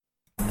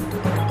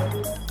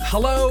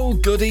Hello,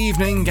 good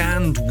evening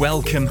and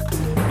welcome.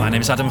 My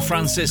name is Adam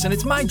Francis and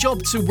it's my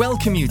job to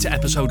welcome you to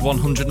episode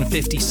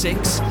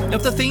 156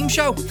 of The Theme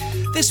Show.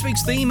 This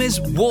week's theme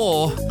is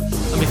war.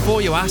 And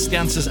before you ask, the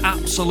answer's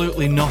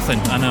absolutely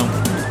nothing, I know.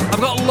 I've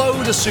got a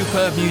load of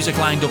superb music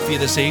lined up for you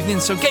this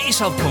evening, so get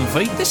yourself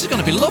comfy. This is going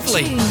to be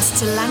lovely. Tunes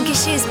to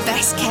Lancashire's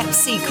best kept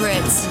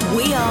secrets.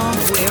 We are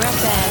Weir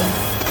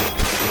FM.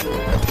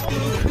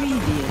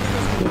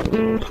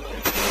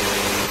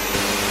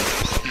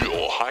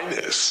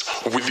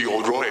 With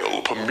your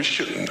royal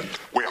permission,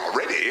 we are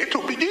ready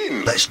to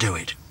begin. Let's do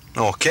it.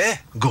 Okay,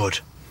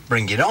 good.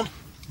 Bring it on.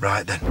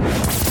 Right then.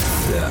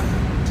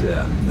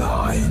 10,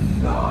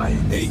 9,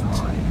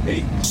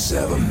 8,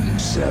 7,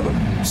 6, 5,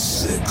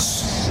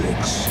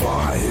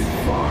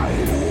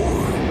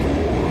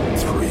 4,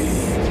 3,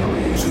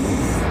 2,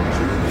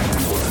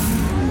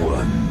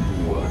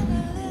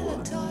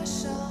 1. Toy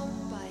shop,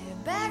 buy a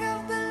bag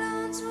of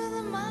balloons with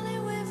the money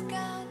we've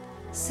got.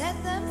 Set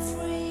them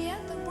free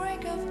at the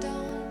break of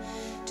dawn.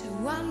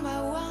 One by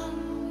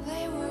one,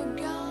 they were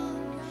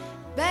gone.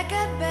 Back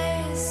at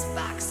base,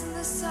 box in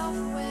the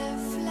software,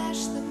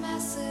 flash the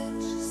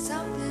message.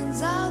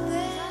 Something's out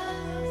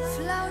there,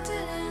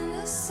 floating in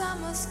the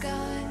summer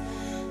sky.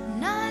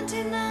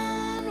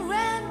 99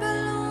 red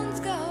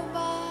balloons go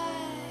by.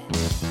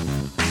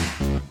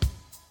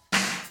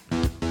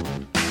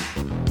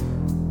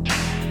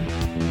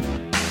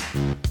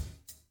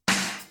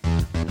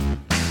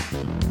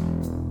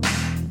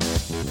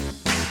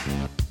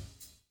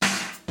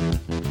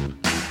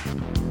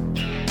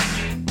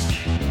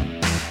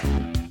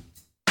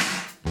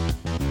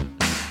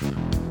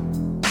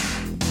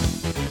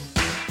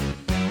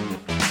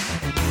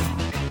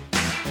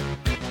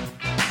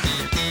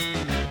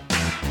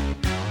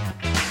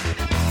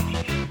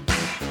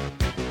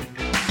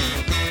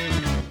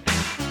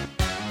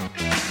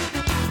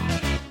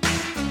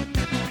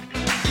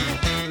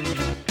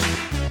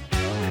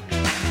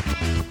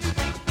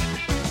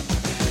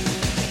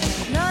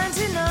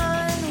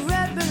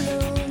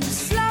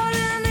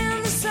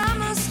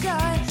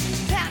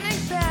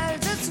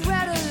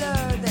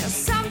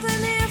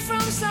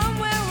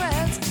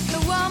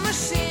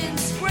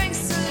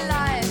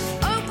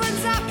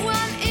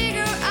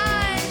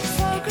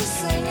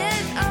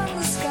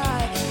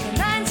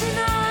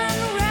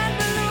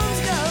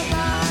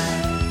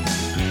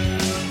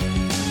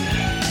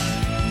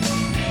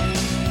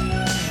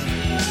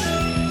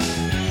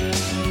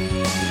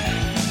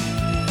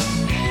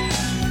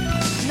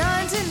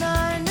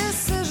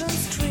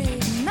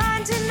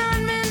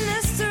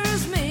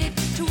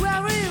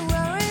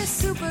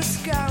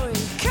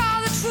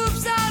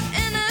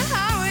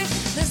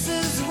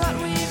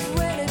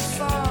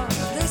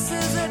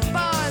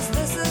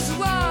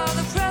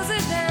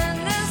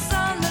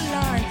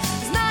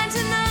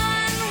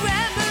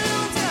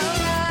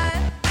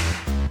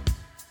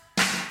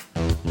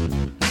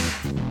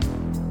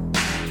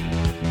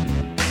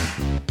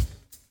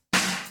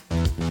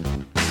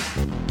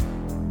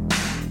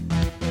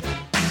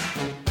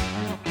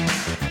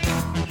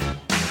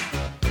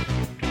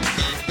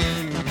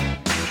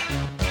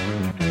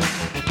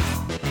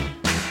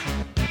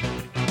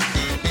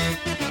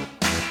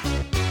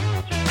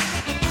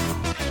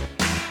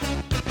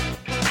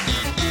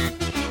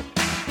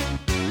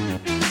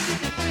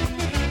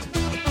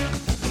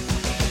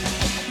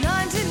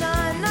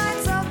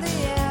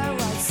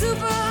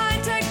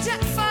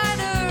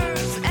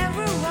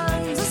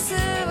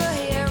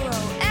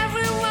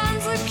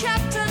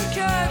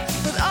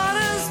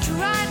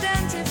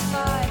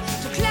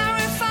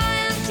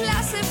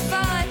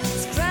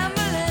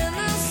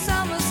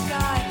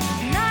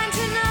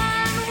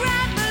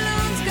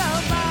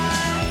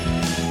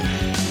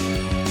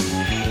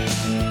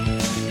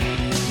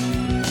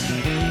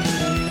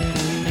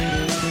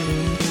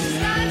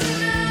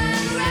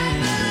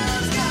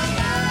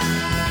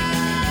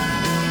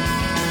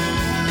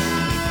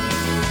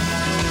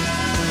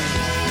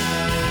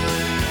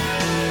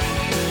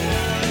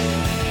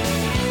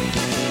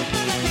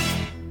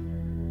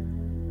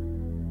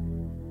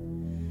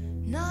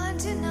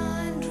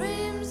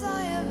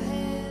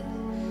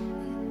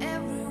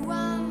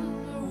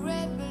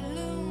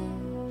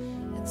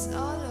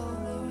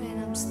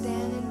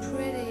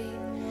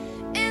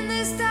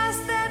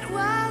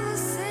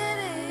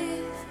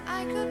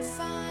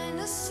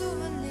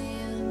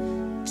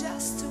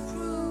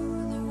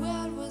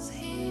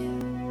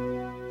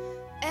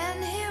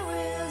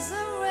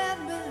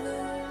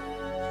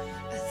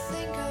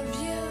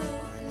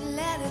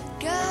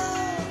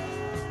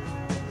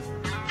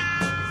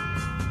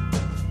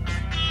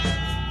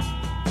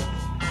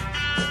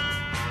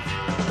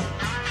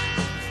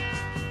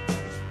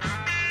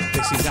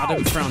 This is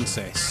Adam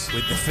Francis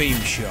with The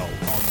Theme Show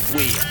on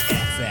Weir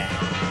FM.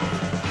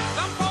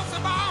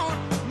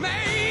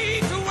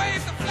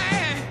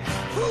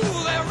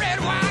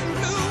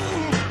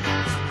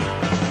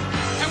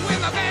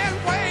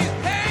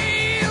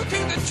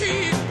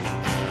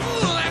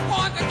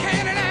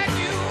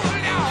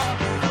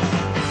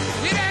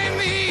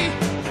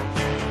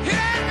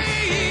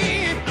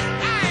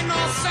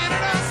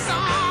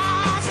 Song.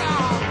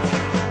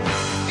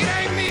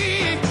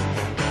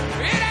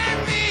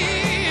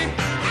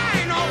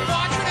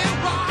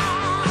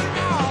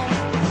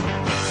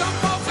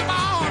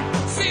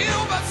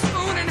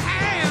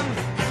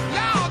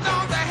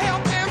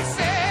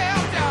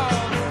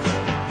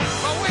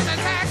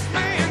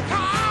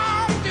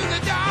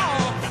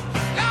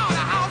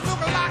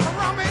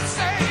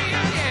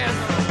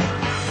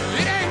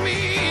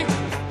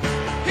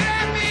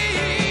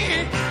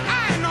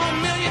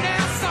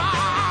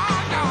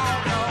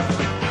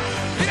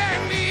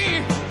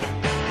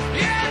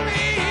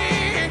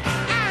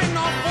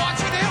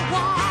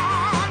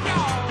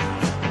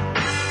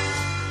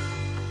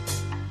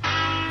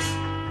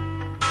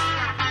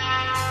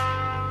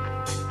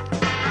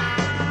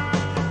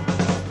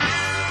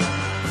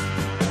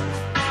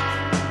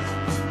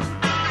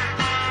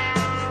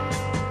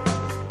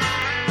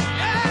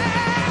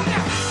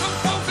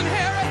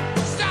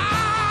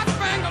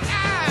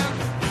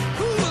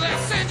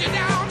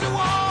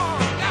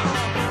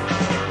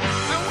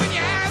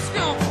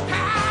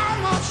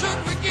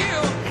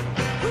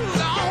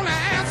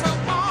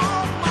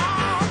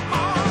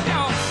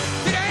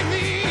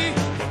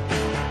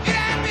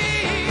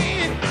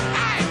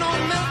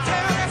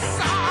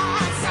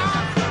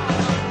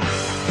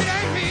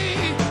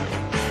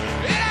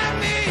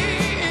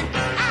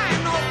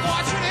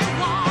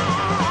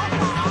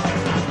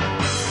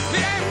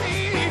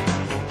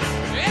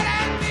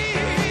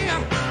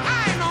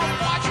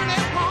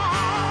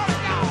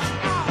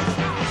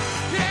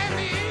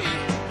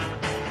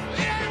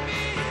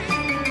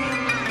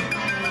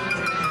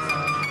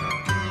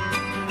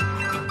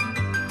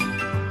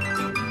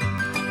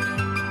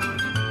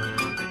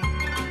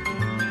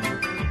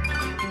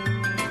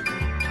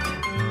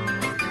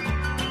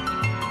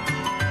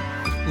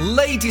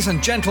 Ladies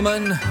and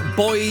gentlemen,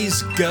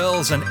 boys,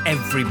 girls, and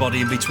everybody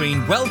in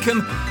between,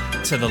 welcome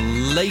to the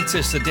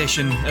latest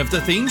edition of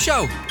the theme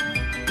show.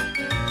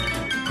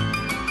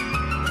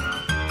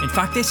 In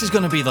fact, this is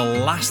going to be the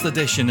last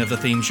edition of the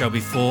theme show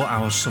before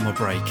our summer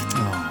break.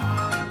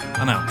 Oh,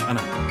 I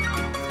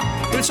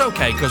know. But it's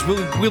okay, because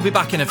we'll be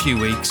back in a few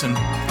weeks, and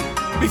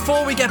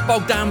before we get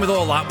bogged down with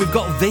all that, we've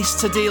got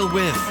this to deal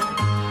with.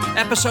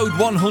 Episode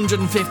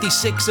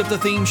 156 of the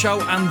theme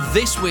show, and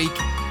this week,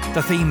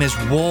 the theme is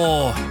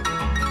war.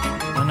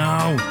 I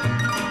know.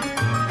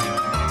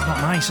 It's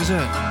not nice, is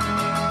it?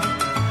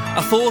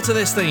 I thought of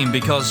this theme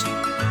because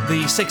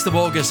the 6th of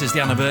August is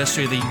the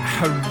anniversary of the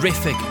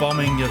horrific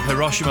bombing of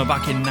Hiroshima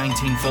back in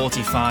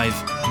 1945.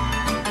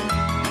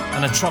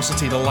 An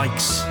atrocity the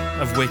likes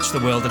of which the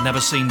world had never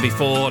seen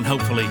before and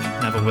hopefully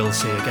never will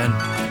see again.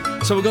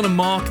 So we're going to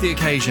mark the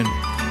occasion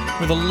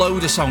with a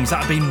load of songs that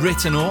have been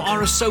written or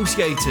are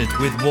associated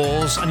with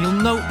wars, and you'll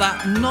note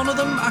that none of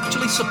them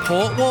actually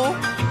support war.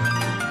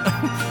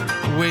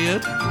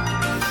 Weird.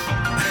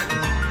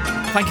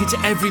 Thank you to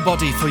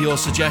everybody for your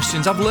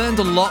suggestions. I've learned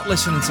a lot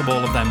listening to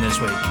all of them this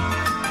week.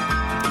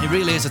 It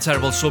really is a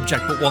terrible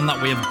subject, but one that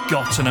we have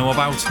got to know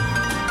about,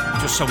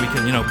 just so we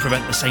can,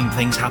 prevent the same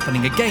things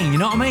happening again, you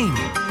know what I mean?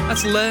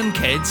 Let's learn,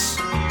 kids.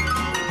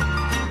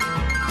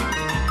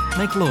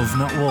 Make love,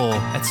 not war,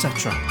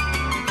 etc.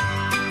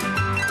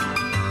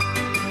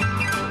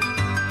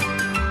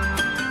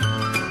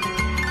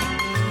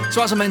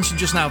 So as I mentioned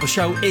just now, the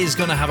show is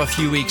going to have a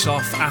few weeks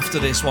off after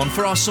this one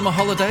for our summer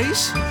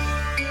holidays.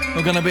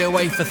 We're going to be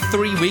away for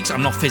 3 weeks.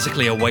 I'm not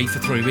physically away for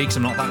 3 weeks.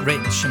 I'm not that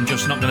rich. I'm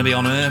just not going to be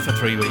on air for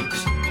 3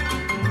 weeks.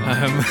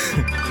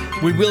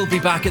 We will be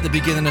back at the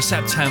beginning of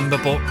September,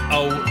 but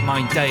oh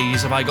my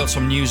days, have I got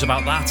some news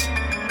about that.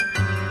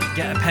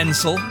 Get a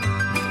pencil,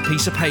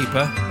 piece of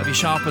paper. Have you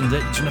sharpened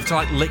it? You don't have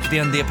to lick the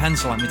end of your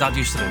pencil like my dad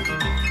used to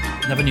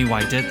do. Never knew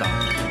why he did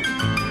that.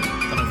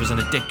 I don't know if it was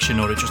an addiction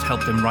or it just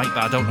helped him write,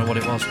 but I don't know what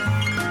it was.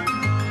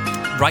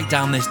 Write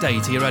down this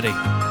date. Are you ready?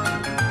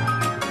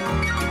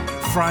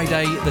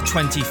 Friday the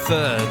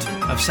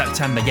 23rd of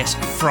September. Yes,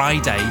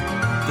 Friday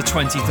the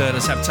 23rd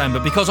of September.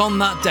 Because on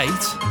that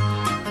date,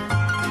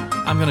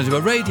 I'm going to do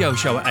a radio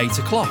show at 8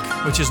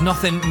 o'clock, which is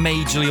nothing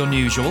majorly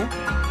unusual,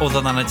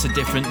 other than it's a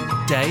different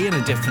day and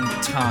a different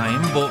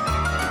time. But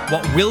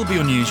what will be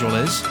unusual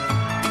is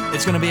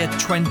it's going to be a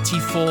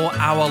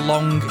 24-hour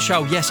long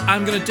show. Yes,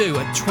 I'm going to do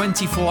a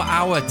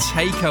 24-hour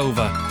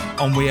takeover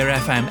on Weir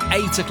FM,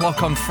 8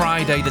 o'clock on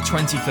Friday the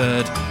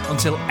 23rd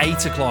until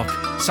 8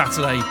 o'clock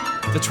Saturday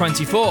the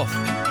 24th.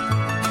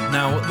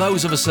 Now,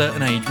 those of a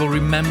certain age will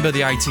remember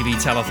the ITV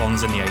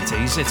telethons in the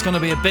 80s. It's going to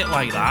be a bit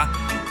like that,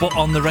 but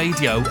on the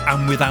radio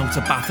and without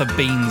a bath of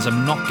beans.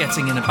 I'm not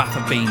getting in a bath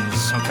of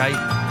beans, okay?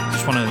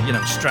 Just want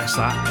to, stress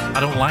that. I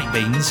don't like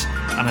beans,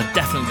 and I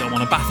definitely don't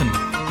want to bath in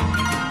them.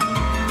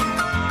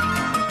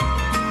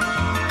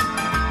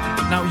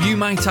 Now, you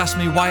might ask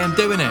me why I'm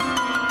doing it.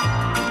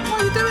 Why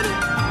are you doing it?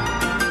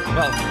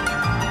 Well,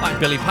 like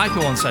Billy Piper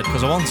once said,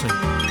 because I want to.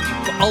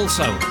 But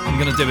also, I'm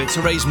going to do it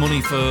to raise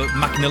money for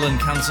Macmillan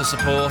Cancer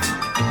Support.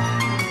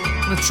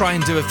 I'm going to try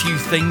and do a few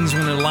things.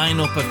 We're going to line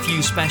up a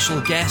few special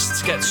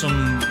guests, get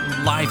some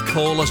live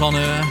callers on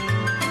air,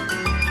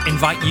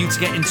 invite you to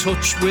get in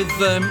touch with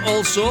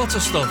all sorts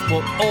of stuff,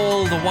 but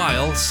all the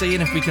while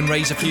seeing if we can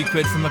raise a few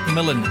quid from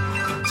Macmillan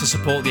to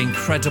support the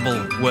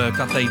incredible work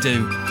that they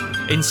do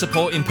in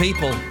supporting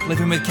people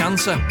living with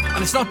cancer.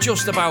 And it's not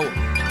just about,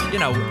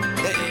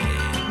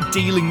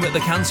 dealing with the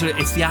cancer,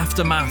 it's the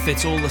aftermath,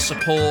 it's all the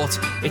support,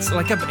 it's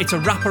a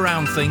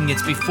wraparound thing.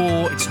 It's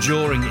before, it's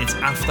during, it's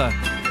after,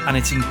 and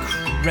it's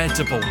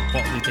incredible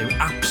what they do,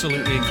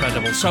 absolutely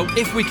incredible. So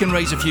if we can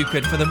raise a few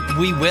quid for them,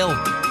 we will.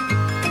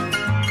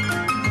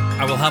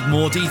 I will have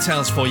more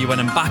details for you when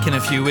I'm back in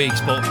a few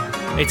weeks, but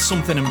it's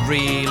something I'm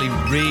really,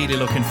 really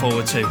looking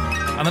forward to.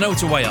 And I know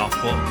it's a way off,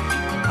 but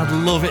I'd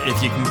love it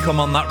if you can come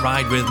on that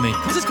ride with me,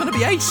 because it's going to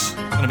be ace.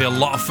 It's going to be a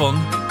lot of fun.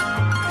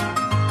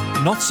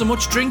 Not so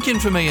much drinking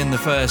for me in the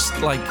first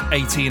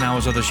 18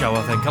 hours of the show,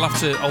 I think. I'll have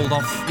to hold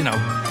off,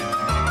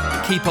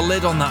 keep a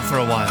lid on that for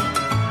a while.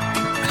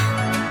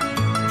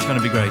 It's going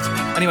to be great.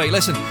 Anyway,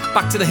 listen,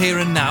 back to the here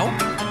and now.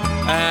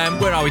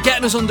 Where are we?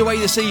 Getting us underway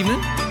this evening.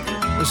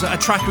 There's a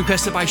track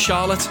requested by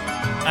Charlotte,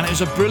 and it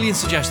was a brilliant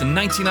suggestion.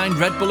 99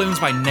 Red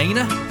Balloons by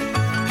Nena.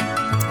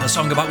 A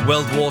song about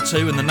World War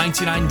II and the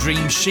 99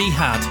 dreams she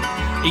had,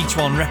 each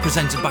one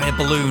represented by a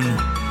balloon.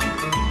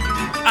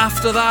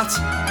 After that,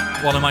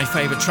 one of my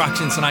favourite tracks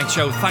in tonight's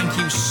show. Thank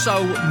you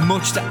so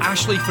much to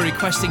Ashley for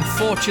requesting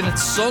Fortunate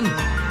Son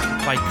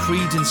by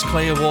Creedence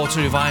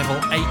Clearwater Revival,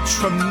 a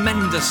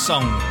tremendous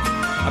song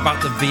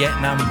about the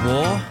Vietnam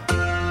War.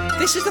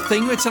 This is the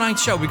thing with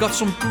tonight's show. We got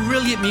some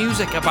brilliant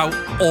music about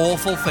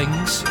awful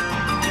things.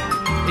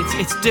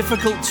 It's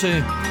difficult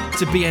to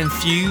be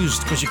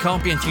enthused, because you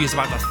can't be enthused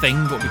about the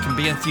thing, but we can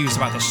be enthused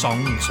about the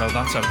song, so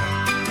that's okay.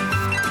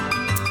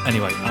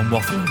 Anyway, I'm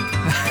waffling.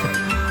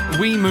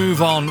 We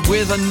move on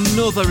with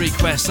another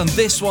request, and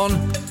this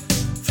one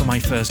for my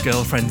first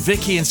girlfriend,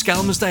 Vicky in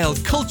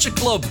Skelmersdale, Culture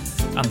Club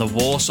and the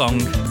War Song.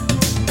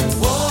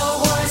 War.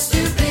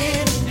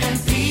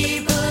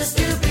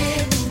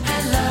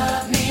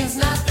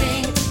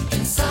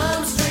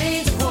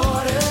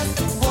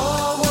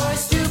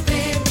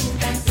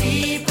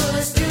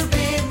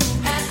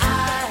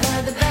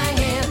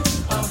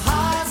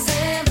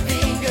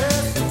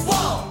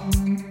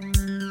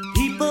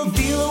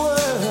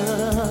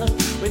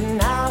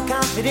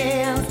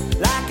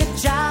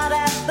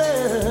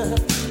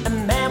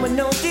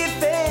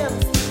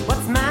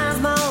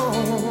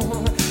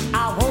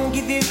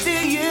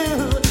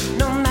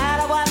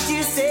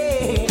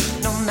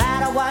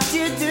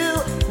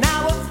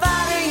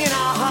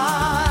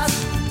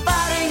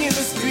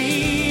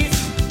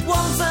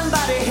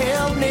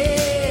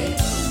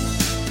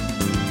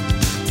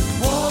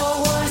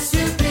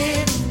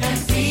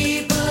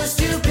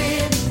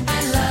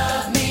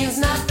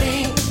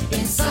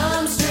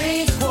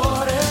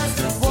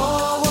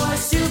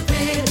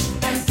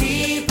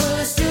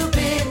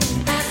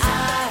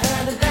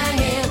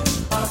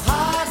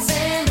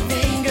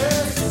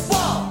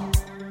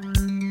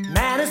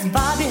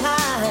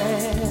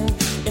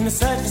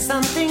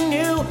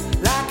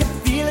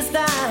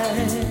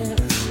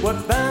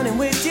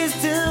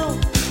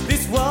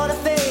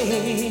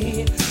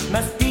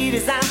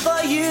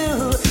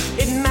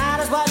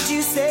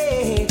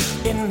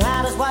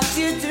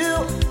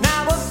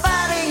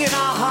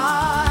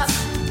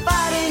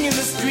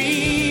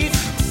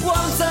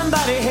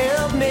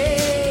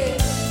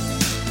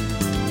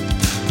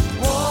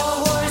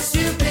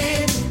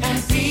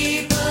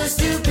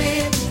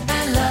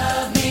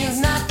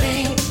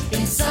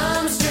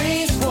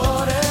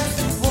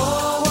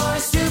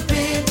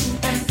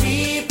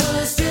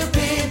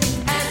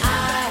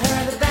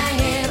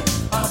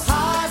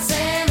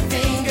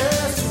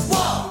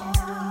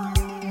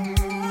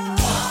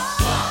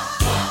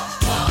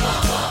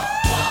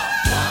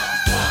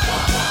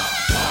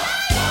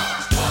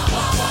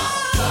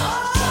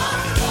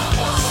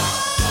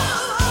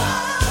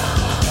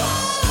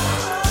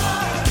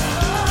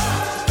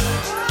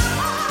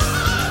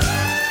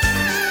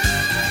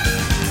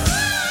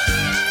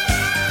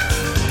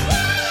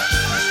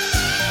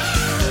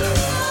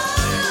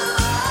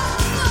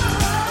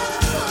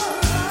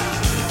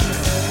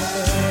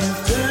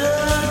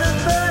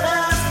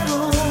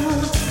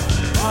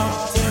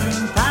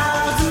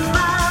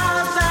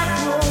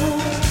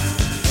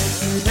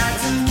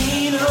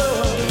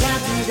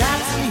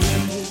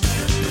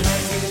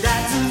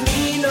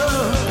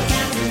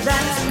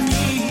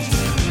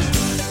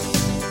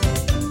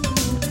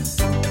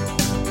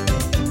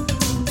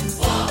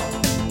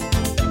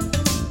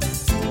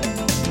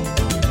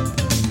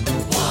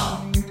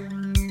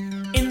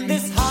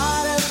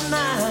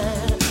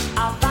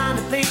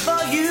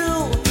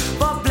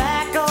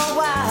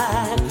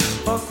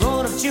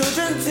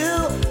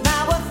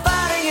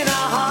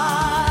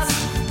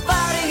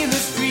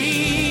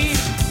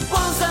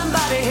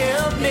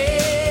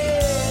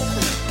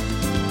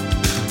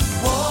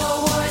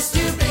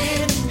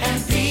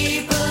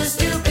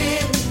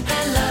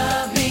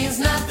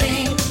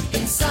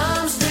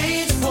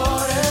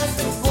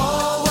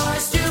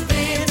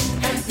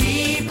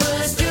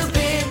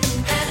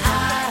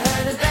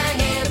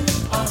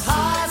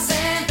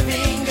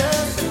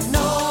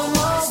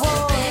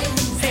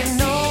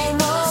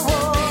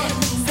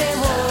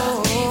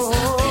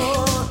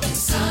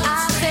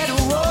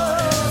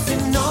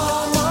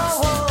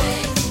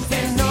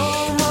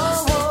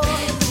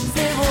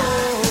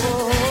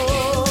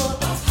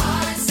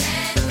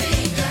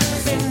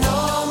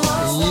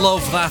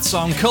 that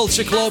song.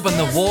 Culture Club and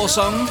the War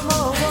song.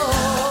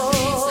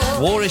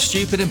 War is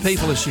stupid and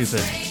people are stupid.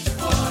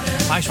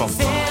 Nice one.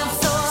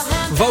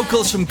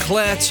 Vocals from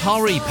Claire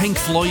Torrey. Pink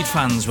Floyd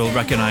fans will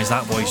recognise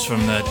that voice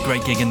from the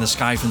Great Gig in the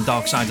Sky from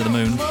Dark Side of the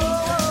Moon.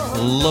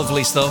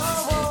 Lovely stuff.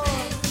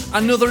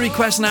 Another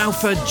request now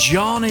for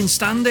John in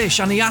Standish,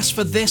 and he asked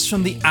for this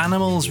from the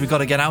Animals, We've Got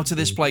to Get Out of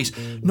This Place.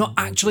 Not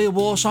actually a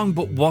war song,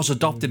 but was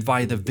adopted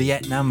by the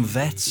Vietnam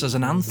vets as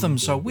an anthem,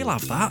 so we'll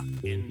have that.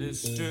 In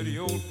this dirty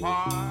old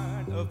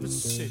part of the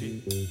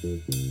city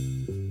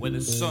where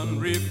the sun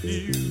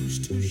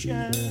refused to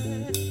shine,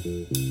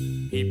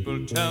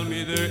 people tell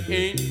me there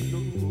ain't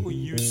no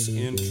use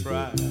in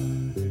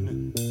trying.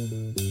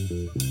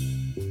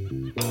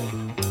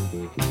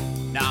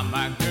 Now,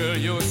 my girl,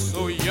 you're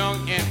so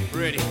young and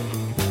pretty,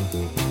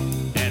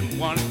 and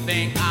one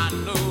thing I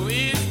know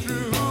is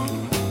true: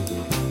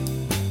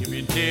 you'll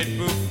be dead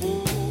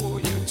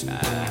before your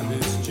time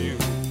is due.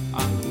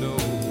 I know.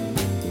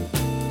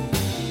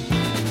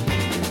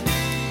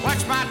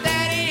 Watch my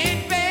daddy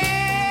in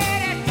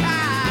bed at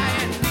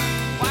night,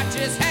 watch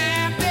his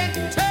hand been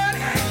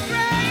turning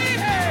gray.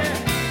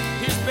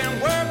 He's been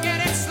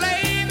working and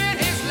slaving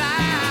his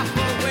life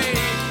away.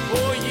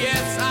 Oh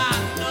yes, I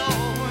know.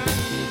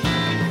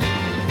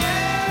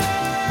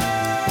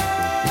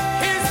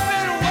 He's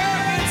been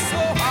working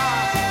so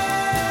hard.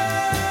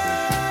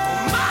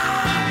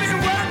 Mom been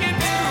working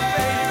too,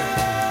 baby.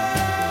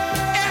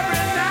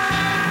 Every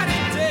night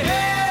and day.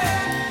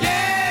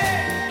 Yeah.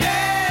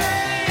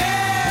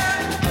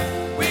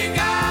 We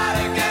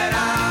gotta get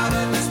out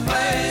of this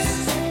place.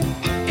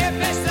 If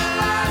it's the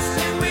last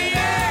thing we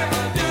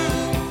ever do,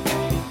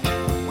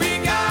 we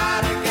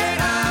gotta get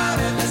out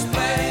of this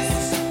place.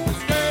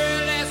 'Cause girl,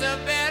 there's a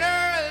better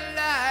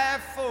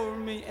life for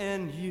me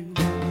and you.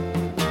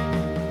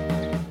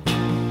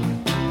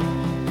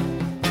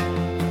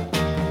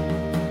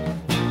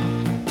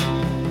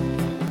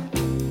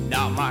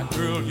 Now, my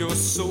girl, you're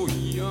so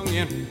young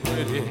and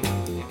pretty,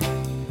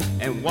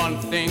 and one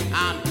thing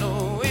I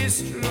know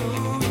is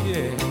true,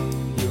 yeah,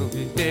 you'll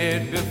be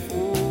dead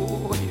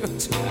before your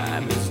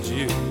time is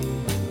due.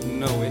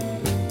 Know it.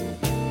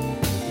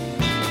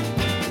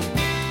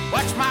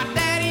 Watch my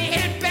daddy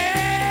in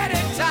bed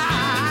at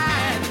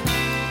time,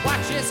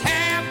 watch his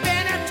hair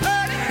been a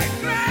turning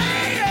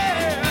gray.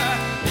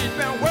 He's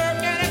been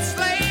working and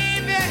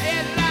slaving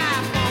his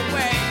life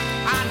away.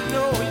 I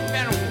know he's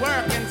been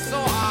working so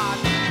hard.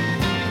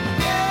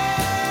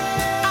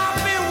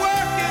 I've been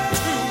working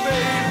too,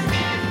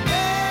 baby,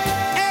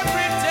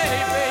 every day,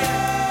 baby.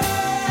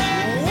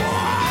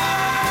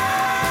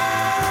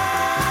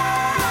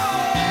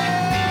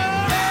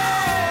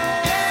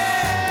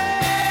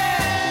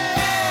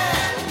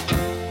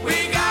 We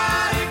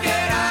gotta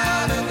get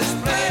out of this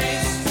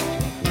place.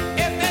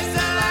 If it's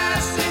the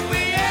last thing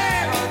we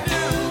ever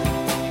do,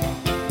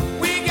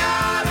 we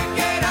gotta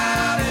get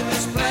out of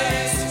this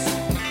place.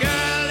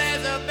 Girl,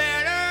 there's a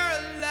better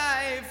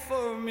life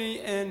for me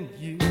and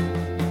you.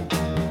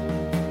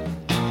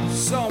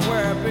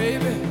 Somewhere,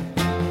 baby.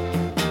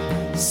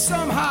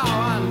 Somehow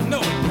I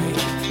know it,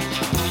 baby.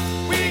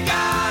 We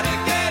gotta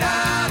get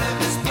out of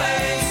this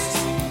place.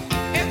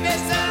 If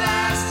it's the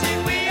last thing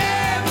we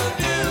ever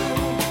do,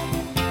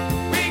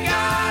 we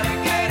gotta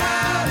get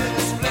out of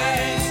this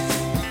place.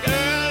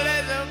 Girl,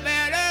 there's a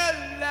better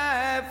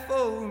life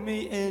for me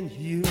and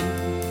you.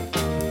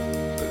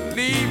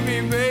 Believe me,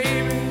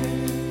 baby.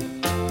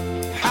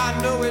 I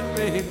know it,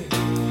 baby.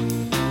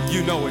 You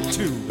know it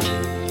too, baby.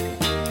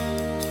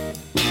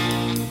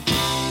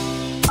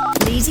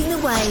 Leading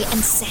the way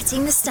and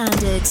setting the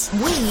standard.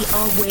 We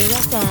are Weir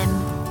FM.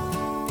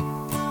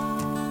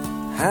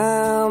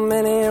 How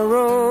many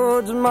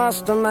roads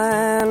must a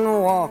man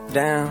walk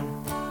down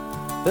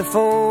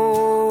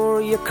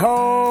before you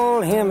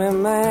call him a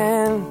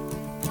man?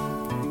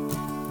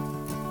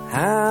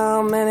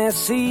 How many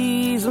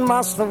seas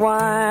must the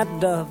white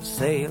dove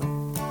sail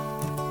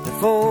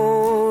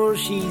before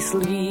she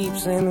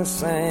sleeps in the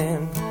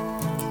sand?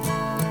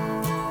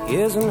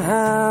 Yes, and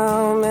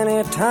how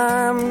many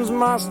times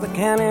must the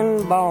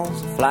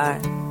cannonballs fly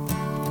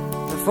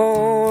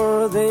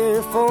before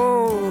they're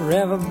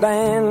forever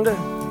banned?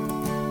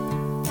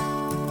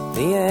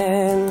 The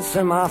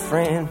answer, my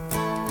friend,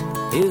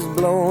 is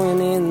blowing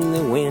in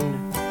the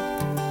wind.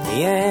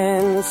 The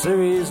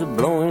answer is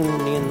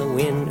blowing in the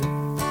wind.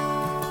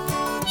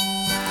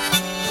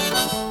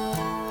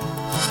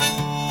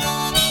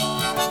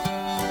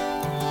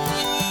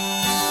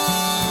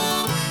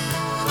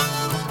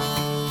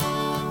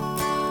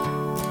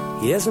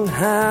 Yes, and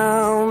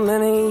how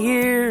many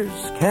years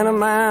can a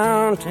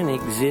mountain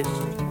exist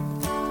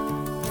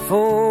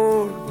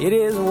before it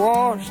is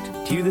washed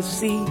to the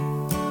sea?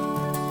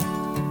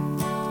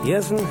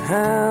 Yes, and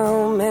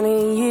how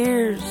many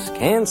years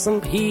can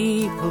some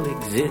people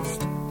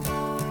exist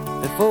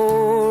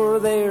before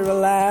they're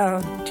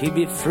allowed to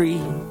be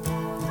free?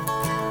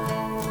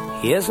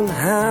 Yes, and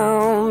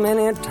how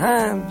many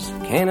times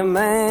can a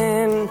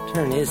man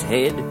turn his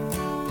head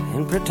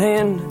and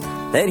pretend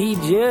that he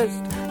just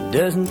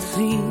doesn't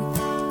see?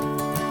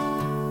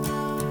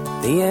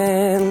 The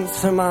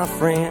answer, my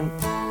friend,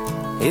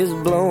 is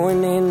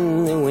blowing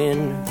in the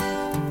wind.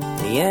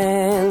 The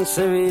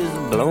answer is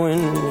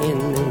blowing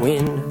in the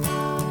wind.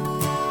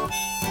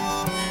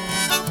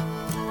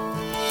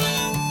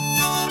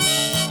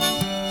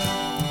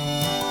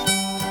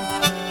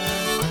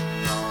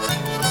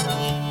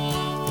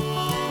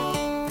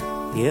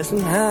 Yes,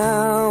 and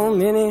how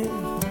many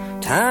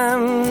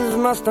times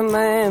must a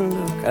man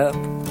look up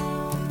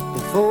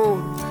before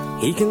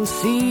he can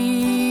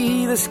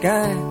see the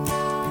sky?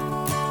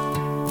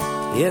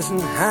 Yes,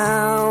 and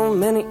how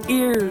many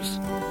ears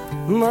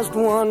must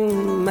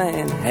one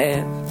man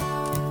have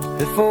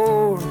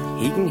before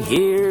he can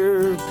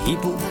hear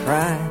people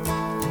cry?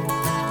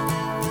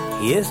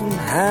 Yes, and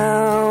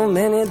how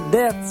many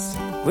deaths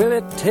will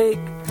it take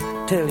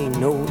till he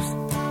knows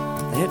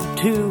that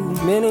too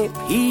many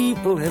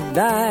people have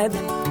died?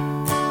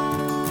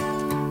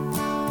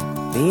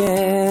 The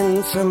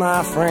answer,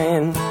 my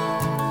friend,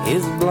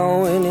 is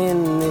blowing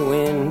in the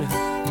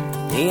wind.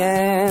 The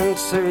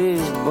answer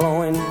is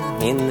blowing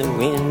in the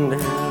wind.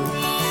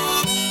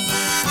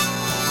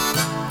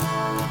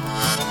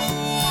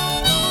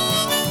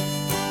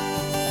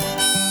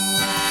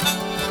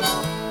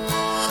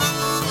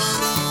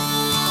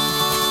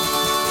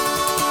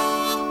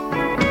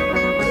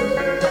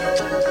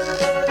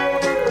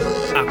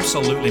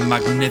 Absolutely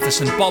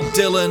magnificent. Bob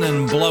Dylan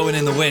and Blowing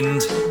in the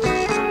Wind.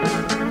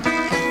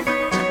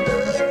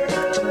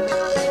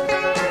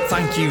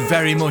 Thank you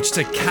very much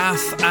to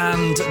Kath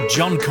and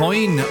John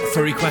Coyne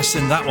for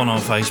requesting that one on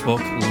Facebook.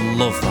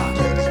 Love that.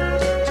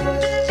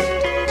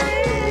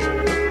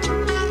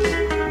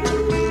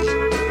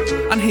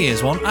 And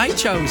here's one I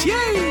chose. Yay!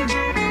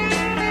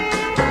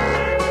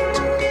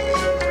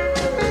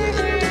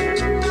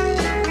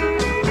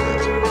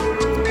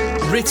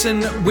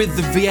 Written with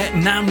the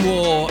Vietnam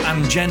War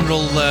and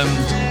general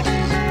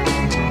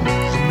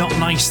not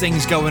nice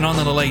things going on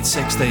in the late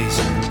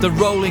 60s. The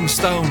Rolling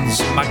Stones,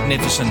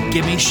 magnificent.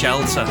 Gimme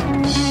Shelter.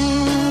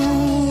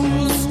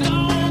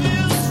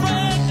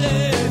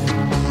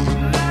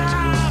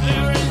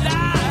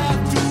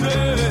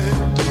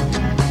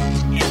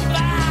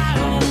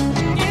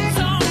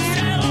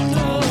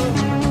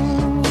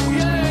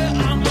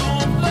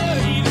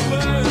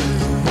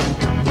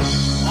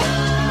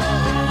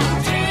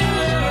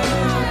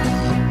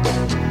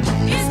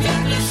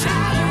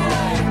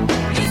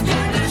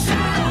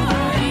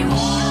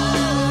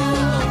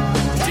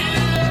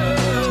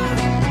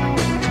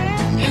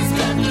 It's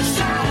got the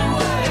shadow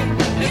away.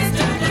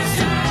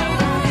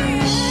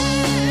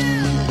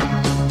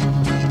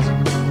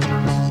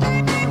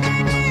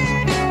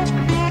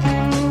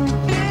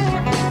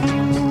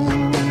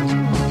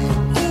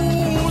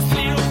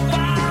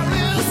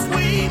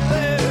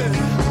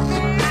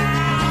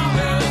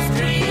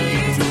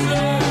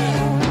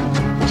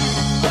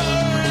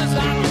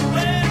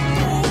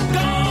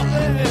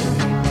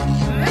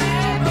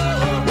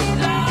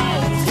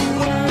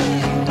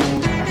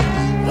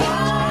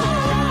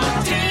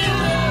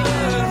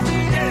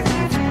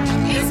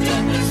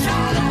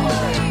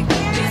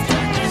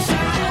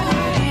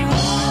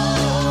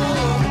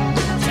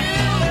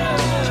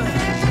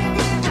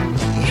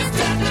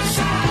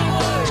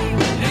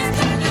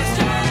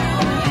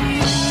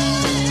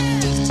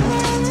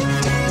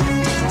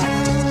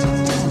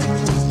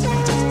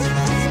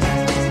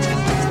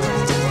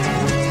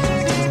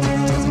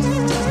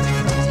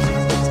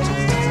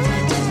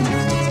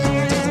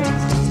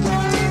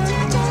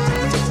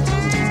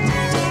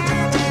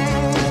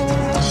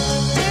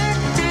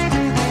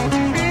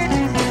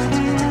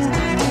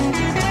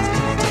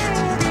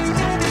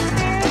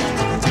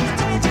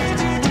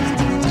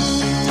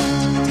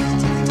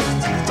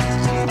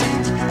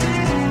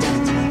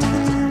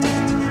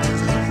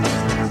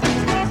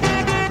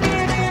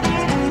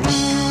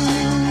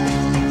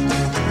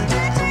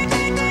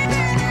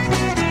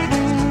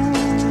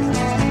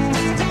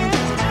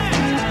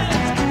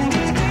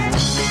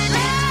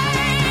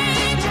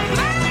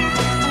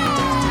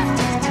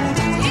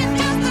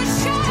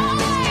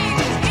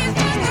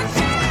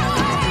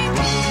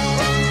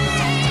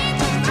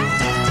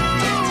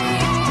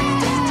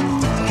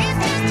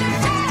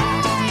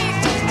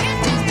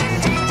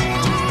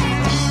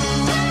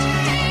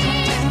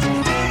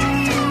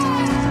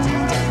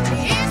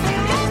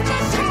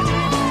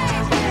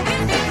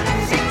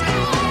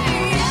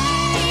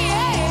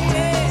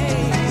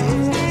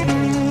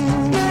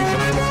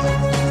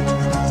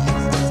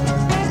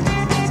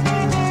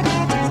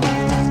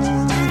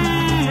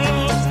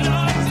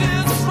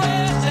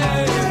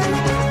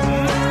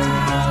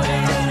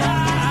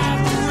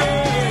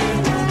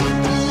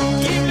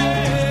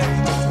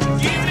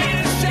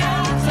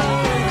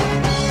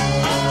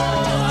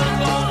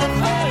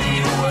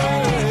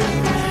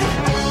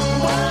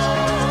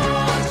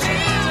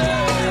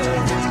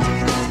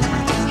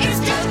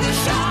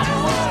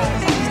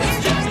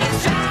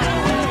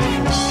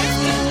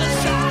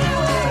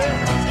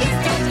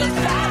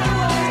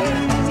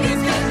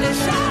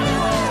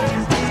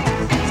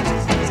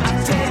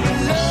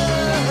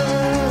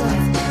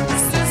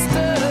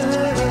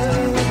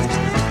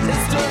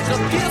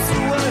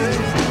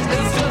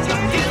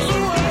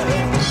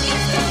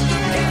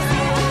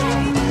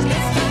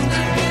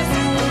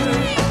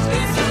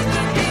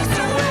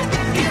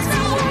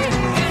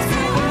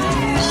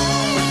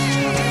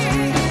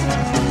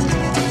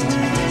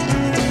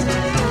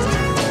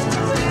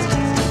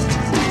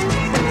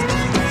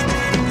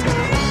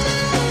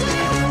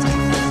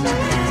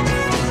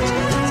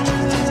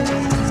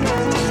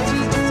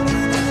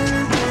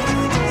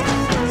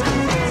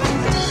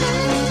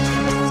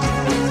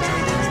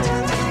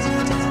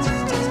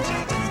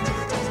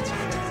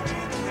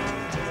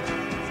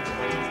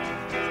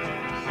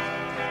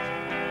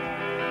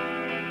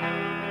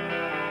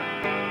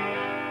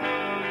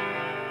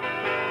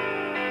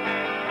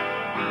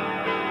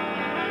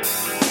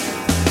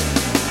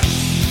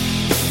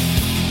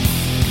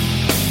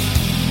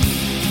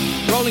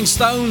 Rolling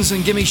Stones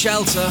and Gimme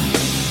Shelter.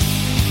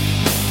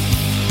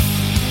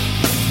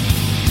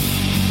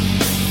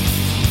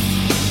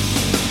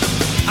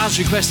 As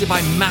requested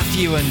by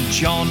Matthew and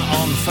John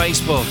on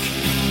Facebook.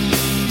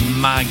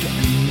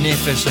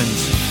 Magnificent.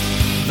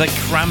 The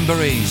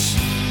Cranberries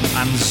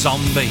and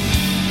Zombie.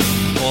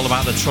 All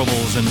about the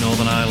troubles in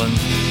Northern Ireland.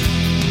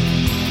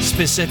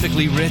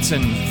 Specifically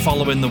written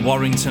following the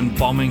Warrington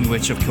bombing,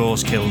 which of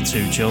course killed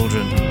 2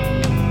 children.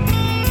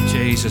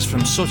 Jesus,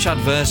 from such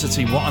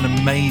adversity, what an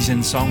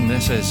amazing song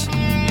this is.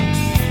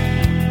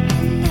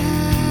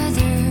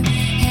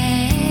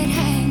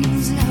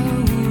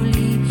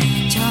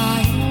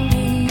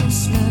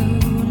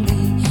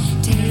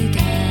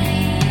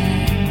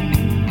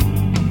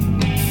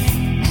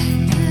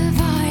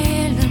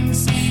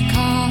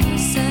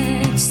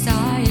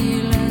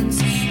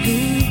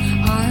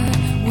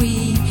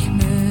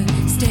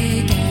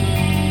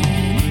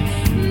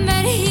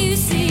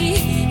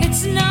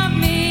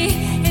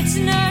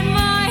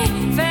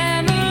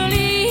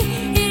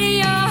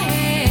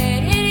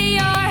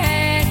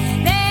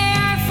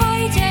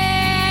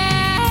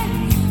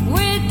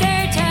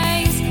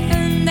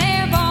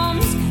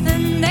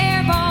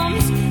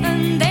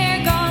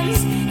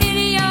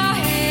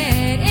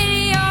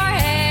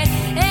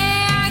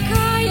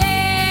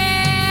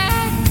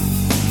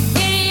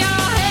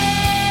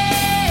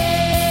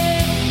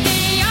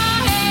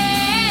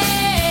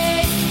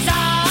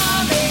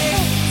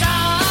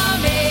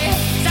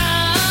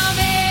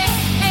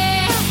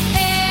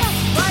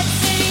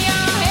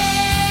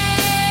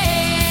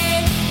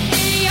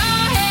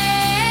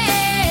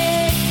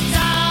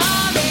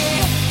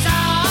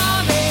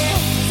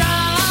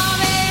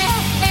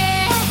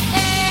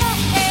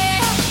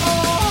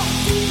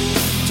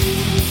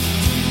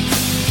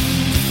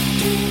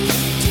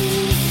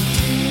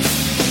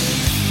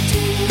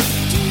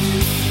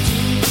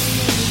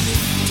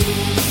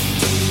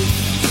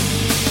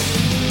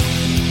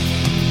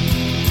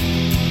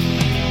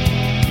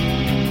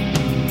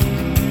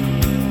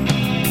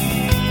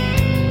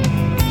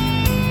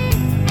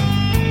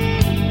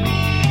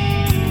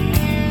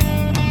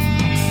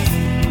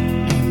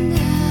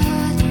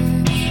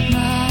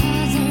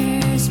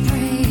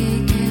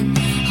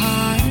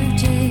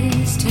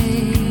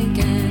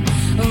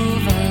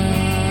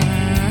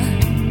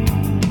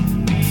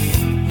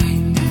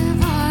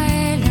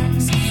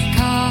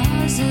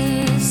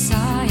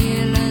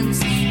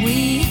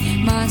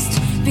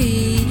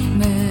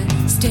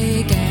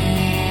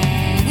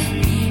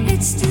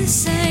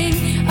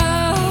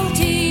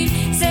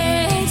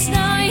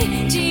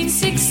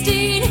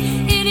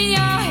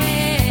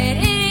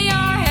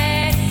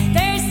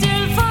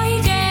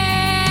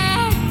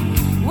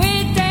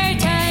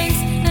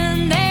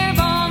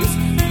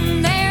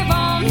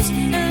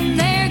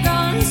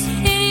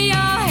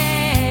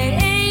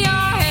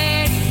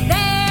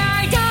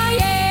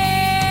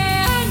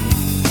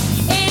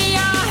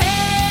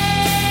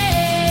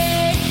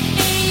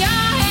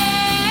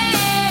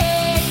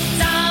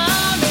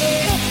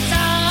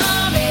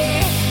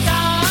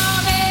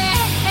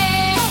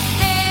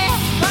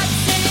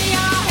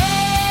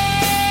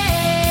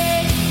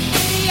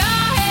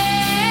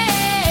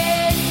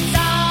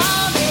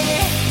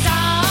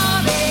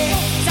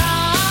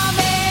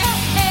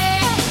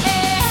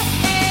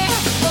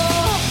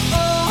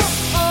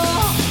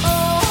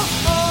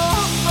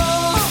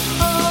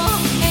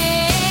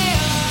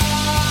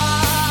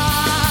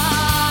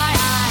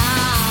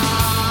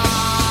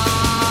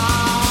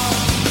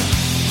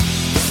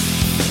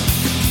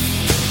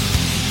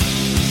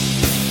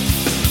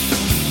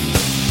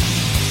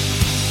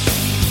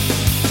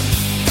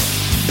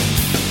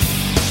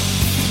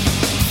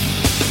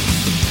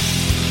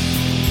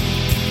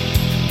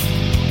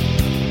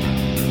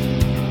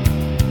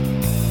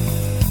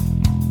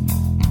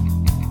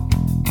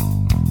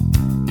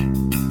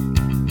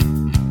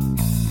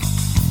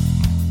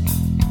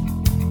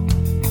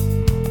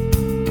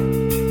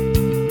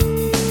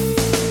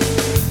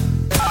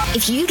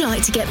 If you'd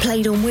like to get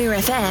played on Weir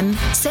FM,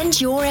 send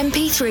your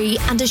MP3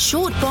 and a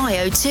short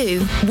bio to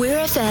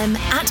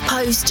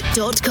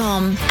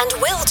weirfm@post.com and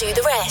we'll do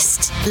the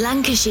rest.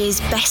 Lancashire's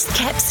best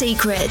kept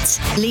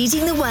secret,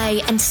 leading the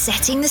way and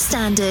setting the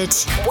standard.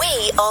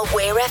 We are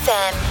Weir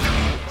FM.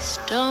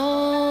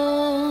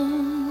 Stone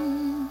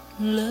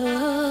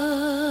love.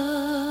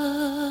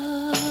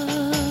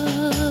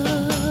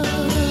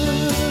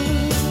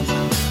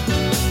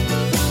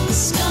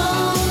 Like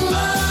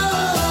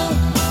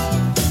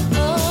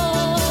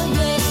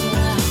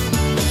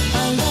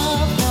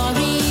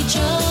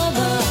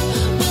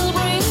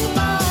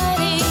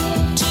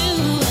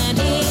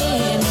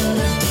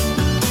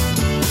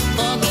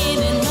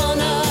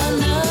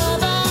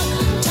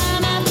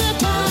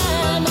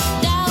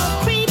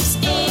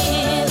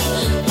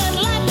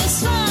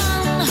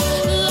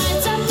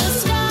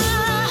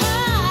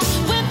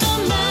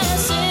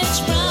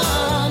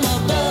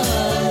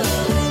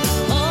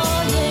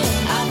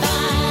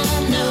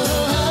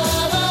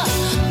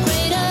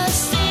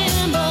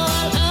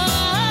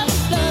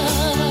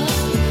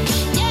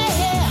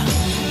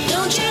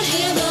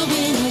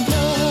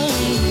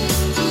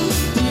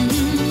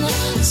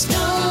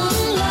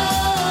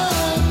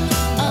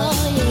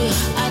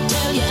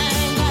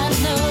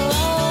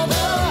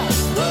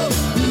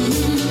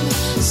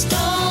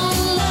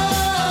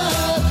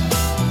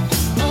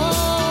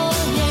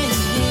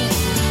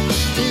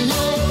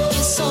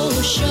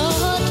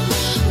short.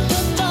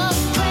 Put the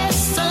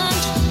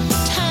present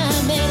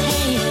time at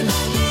hand.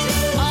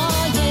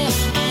 Oh yeah,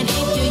 and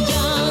if you're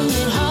young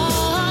at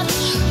heart,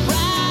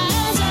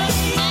 rise up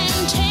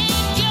and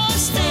take your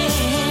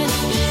stand.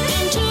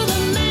 Into the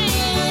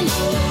man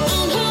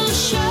on whose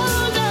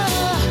shoulder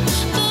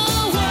the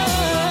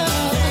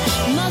world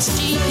must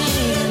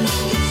depend.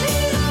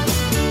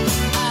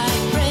 I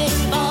pray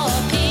for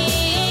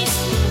peace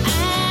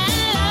and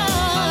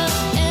love,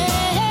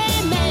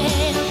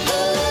 amen.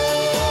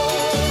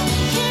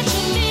 Can't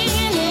you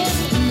feel it?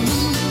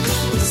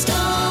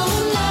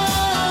 Stone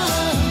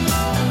love.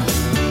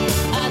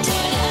 I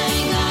tell you, I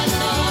ain't got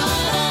no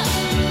other.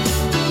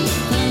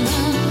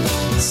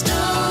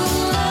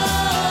 Stone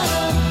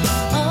love.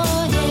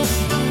 Oh yeah.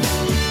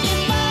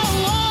 If I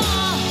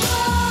walk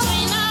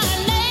between our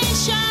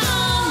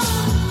nations,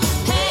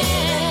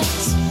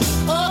 pass.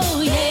 Oh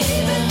yeah.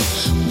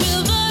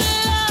 Will the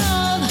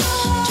love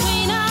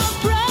between our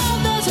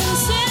brothers and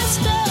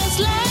sisters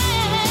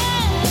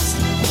last?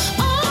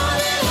 On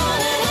and on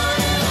and on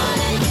and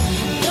on.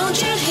 Don't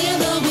you hear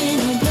the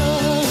wind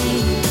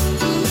blowing?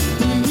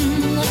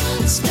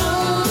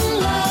 Stone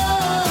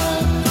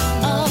love.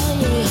 Oh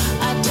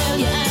yeah. I tell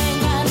you, I ain't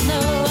got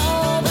no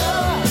other.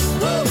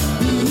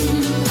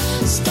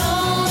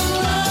 Stone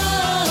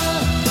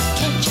love.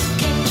 Can't you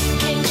feel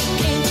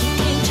it?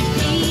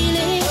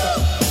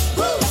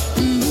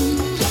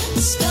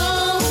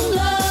 Stone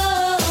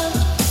love.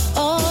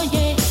 Oh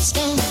yeah.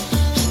 Stone.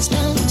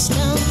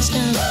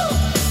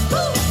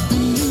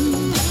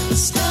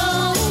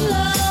 Stone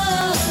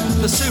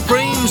love. The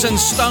Supremes and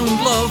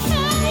Stoned Love.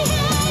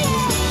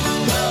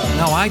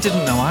 No, I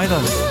didn't know either.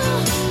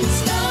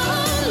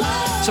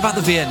 It's about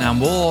the Vietnam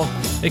War.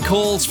 It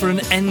calls for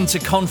an end to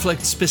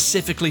conflict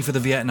specifically for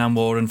the Vietnam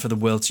War and for the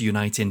world to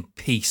unite in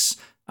peace.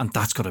 And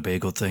that's got to be a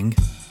good thing.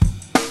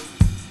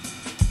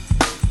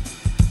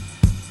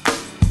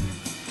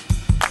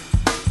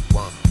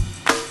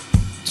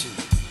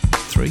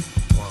 Three,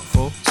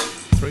 4,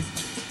 3.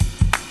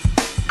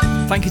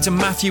 Thank you to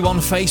Matthew on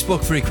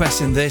Facebook for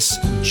requesting this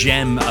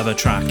gem of a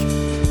track.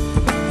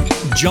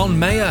 John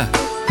Mayer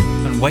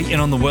and Waiting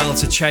on the World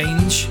to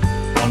Change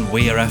on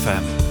Weir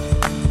FM.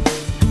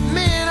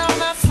 Me and all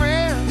my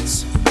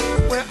friends,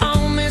 we're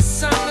all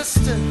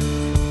misunderstood.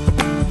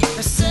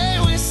 They say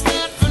we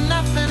stand for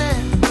nothing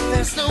and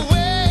there's no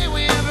way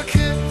we ever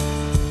could.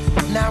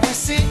 Now we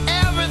see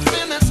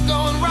everything that's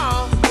going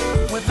wrong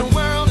with the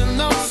world and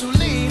those who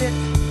lead it.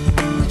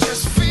 We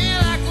just feel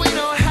like we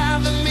don't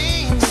have the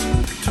means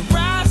to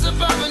rise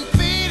above and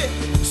beat it.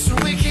 So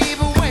we keep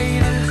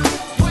waiting,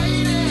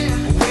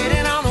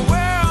 waiting on the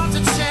world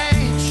to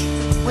change.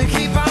 We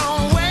keep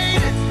on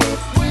waiting,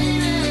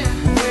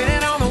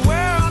 waiting on the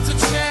world to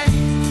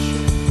change.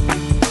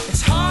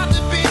 It's hard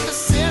to be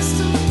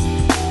persistent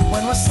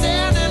when we're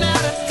standing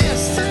at a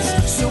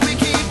distance. So we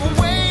keep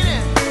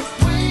waiting,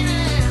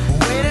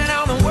 waiting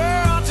on the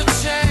world to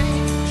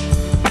change.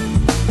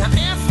 Now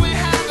if we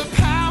had the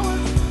power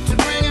to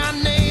bring our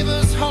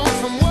neighbors home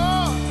from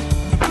war,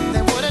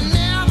 they would have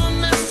never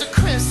missed a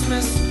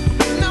Christmas.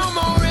 No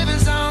more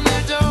ribbons on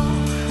their door.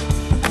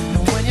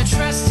 And when you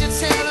trust your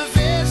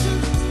television,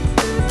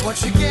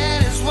 what you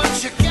get is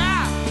what you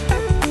got.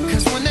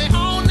 'Cause when they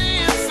own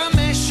the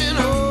information,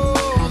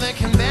 oh, they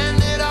can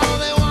bend it all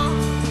they want.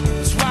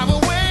 That's why we're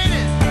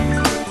waiting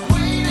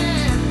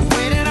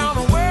on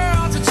the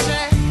world to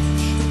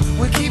change.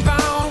 We keep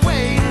on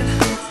waiting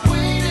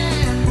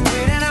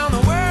on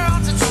the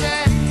world to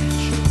change.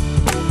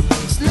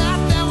 It's not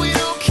that we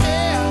don't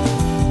care,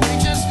 we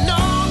just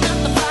know that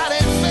the fight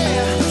ain't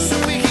fair. So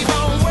we keep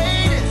on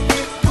waiting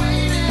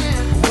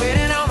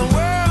on the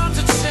world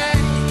to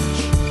change.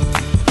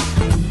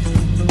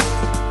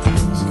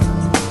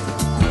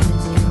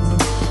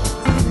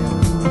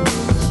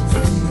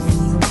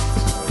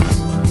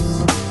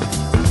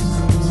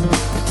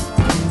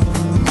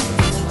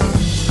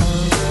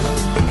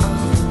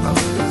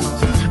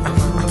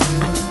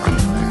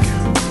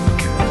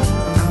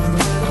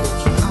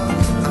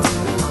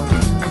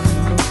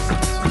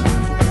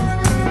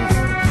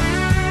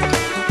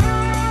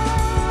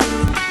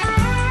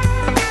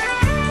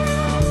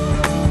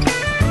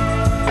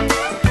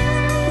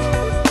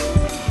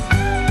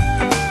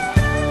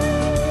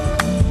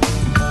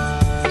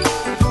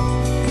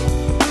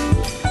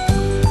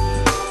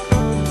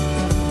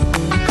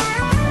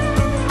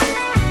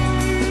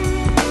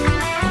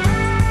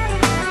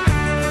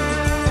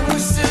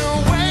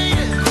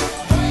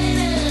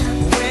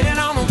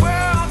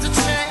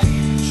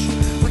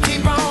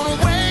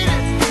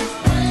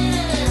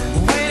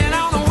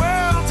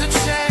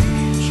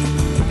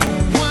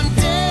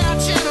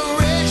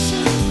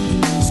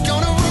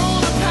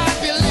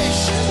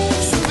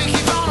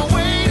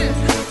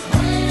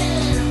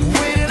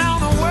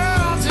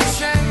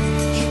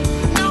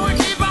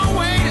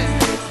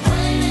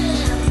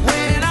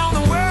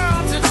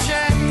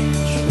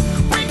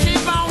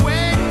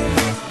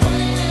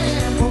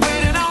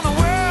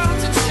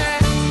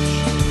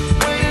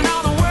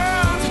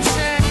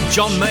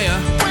 John Mayer.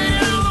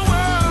 Waiting on the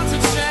world to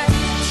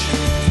change.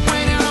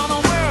 Waiting on the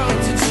world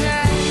to change.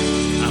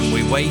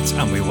 wait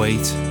and we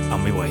wait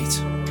and we wait.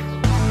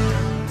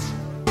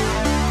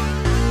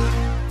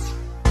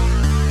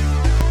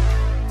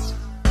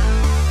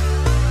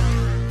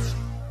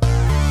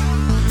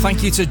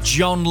 Thank you to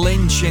John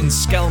Lynch in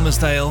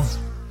Skelmersdale,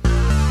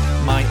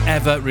 my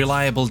ever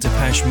reliable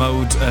Depeche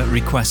Mode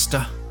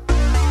requester.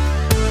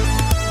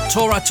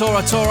 Tora,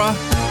 Tora, Tora.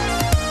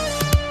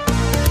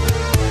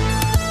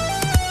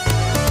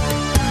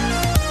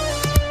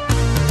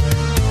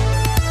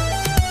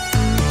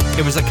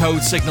 It was the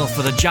code signal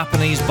for the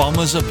Japanese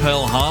bombers of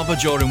Pearl Harbor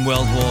during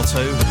World War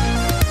II.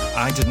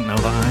 I didn't know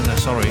that either,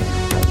 sorry.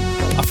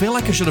 I feel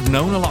like I should have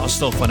known a lot of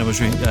stuff when I was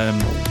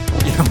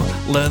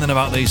learning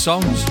about these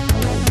songs.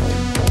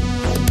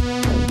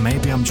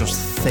 Maybe I'm just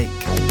thick.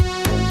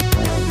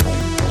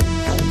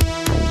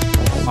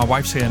 My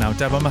wife's here now.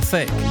 Deb, am I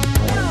thick?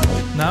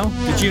 No?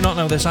 Did you not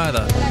know this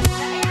either?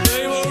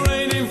 They were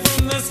raining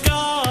from the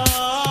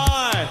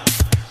sky,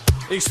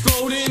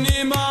 exploding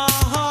in my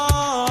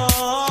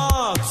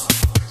heart.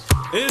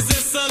 Is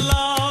this a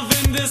love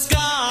in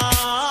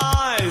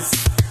disguise,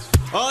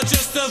 or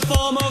just a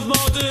form of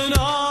modern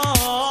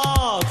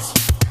art?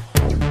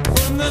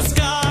 From the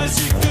skies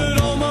you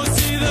could almost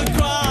see the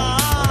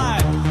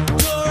cry.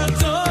 Tora,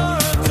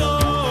 Tora,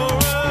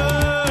 Tora.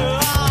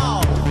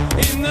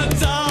 In the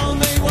town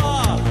they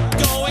were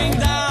going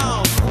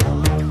down.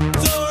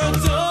 Tora,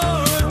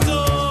 Tora,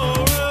 Tora.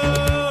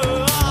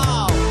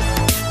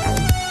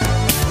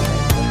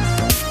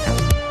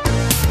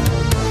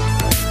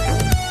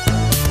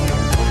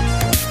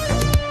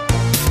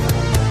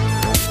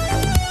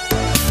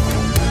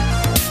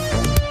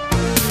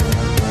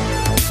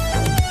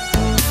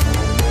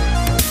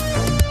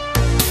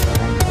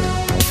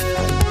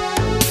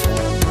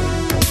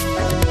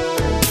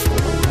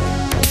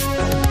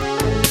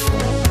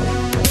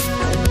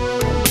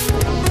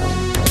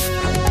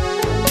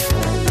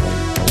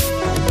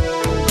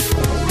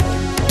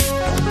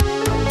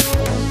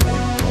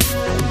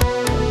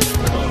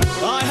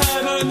 I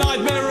had a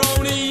nightmare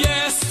only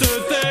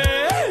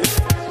yesterday.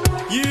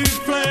 You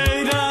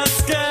played a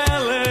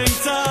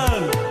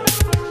skeleton.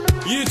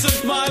 You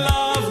took my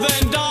love,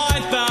 then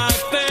died that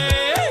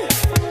day.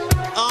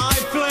 I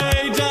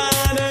played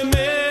an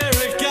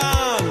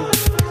American.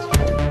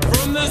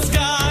 From the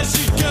skies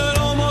you could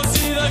almost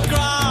see the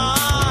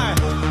cry.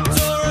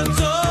 Tora,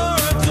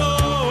 Tora,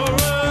 Tora.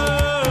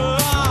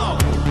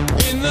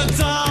 In the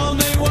town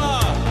they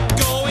were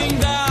going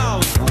down.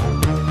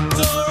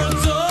 Tora,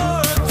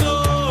 Tora,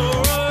 Tora.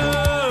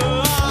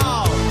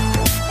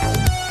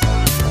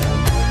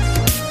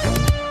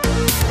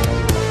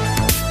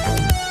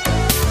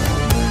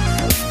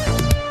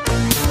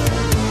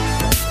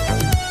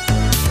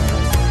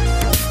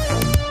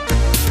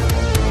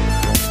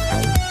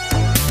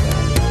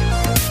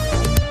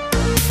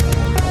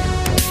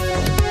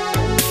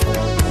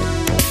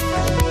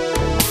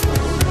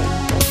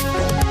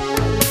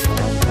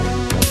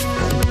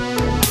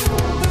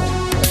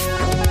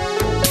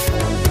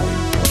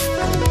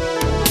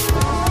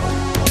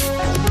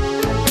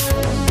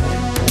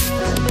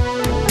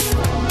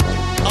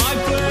 I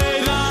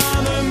played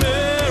an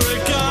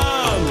American.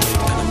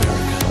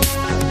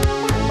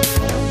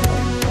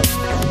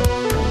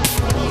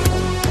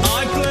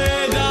 I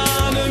played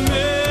an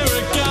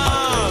American.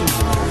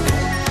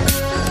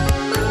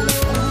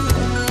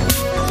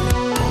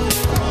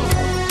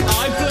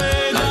 I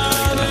played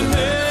an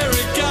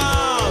American.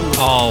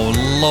 Oh,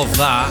 love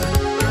that.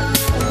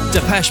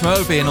 Depeche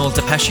Mode being all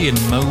Depeche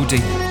and Modi.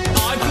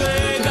 I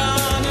played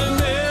an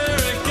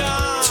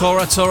American.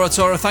 Tora, Tora,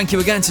 Tora. Thank you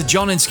again to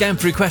John in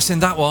Skemp requesting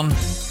that one.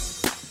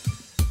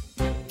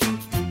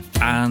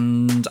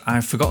 And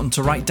I've forgotten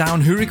to write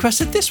down who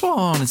requested this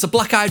one. It's the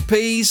Black Eyed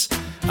Peas.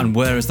 And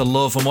Where Is the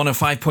Love on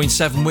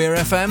 105.7 Weir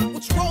FM.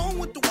 What's wrong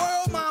with the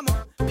world,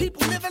 mama?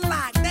 People living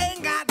like they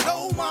ain't got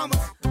no mamas.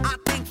 I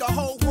think the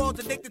whole world's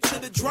addicted to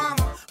the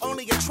drama,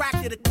 only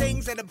attracted to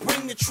things that'll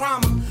bring the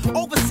trauma.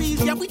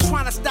 Overseas, yeah, we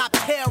trying to stop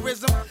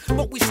terrorism,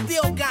 but we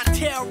still got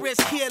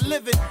terrorists here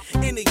living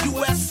in the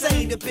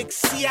USA, the big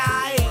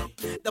CIA,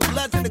 the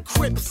Bloods and the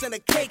Crips and the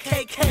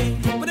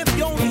KKK. But if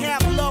you only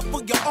have love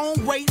for your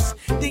own race,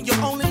 then you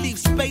only leave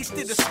space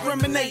to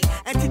discriminate,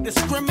 and to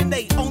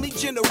discriminate only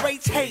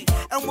generates hate.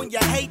 And when you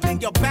hate, then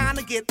you're bound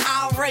to get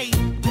irate.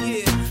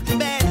 Yeah,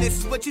 madness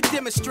is what you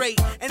demonstrate,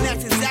 and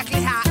that's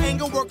exactly how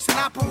anger works and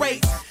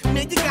operates.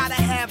 Man, you gotta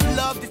have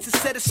love just to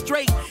set it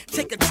straight.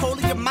 Take control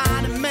of your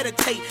mind and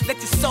meditate. Let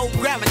your soul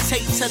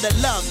gravitate to the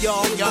love,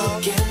 y'all. People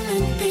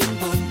killing,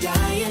 people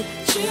dying,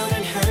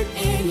 children hurt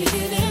and you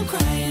hear them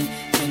crying.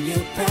 When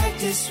you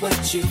practice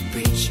what you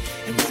preach,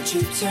 and would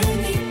you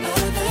turn the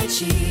other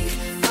cheek?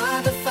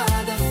 Father,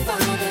 Father,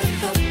 Father,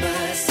 help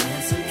us,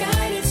 send some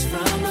guidance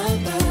from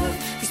above.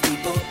 These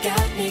people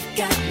got me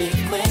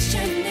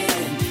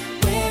questioning,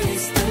 where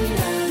is the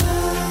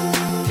love?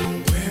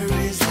 Where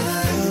is the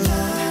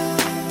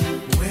love?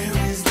 Where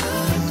is the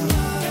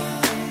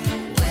love?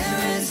 Where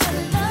is the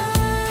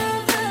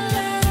love?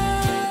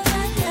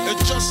 It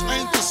just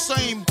ain't the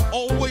same,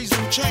 always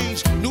new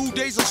change. New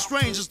days are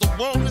strange, is the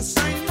world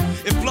insane?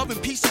 If love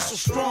and peace is so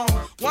strong,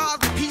 Why are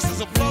the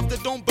pieces of love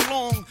that don't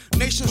belong?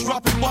 Nations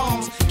dropping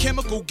bombs,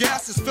 chemical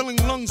gases filling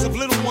lungs of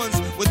little ones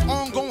with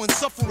ongoing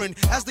suffering.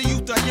 As the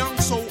youth are young,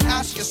 so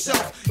ask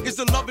yourself, is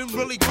the loving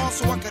really gone?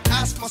 So I could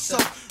ask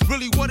myself,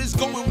 really what is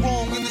going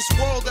wrong in this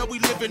world that we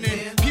living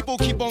in? People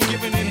keep on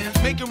giving in,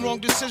 making wrong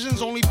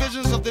decisions, only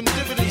visions of them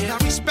dividends.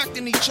 Not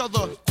respecting each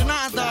other,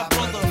 denying thy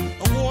brother.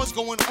 A war's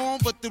going on,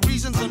 but the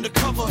reason's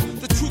undercover.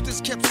 The truth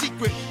is kept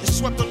secret, it's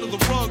swept under the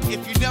rug.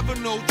 If you never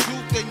know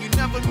truth, then you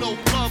never know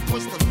love.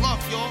 What's the love,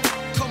 y'all?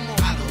 Come on,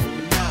 I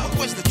don't know.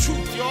 Where's the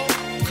truth, y'all?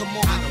 Come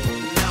on, I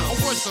don't know.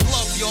 Where's the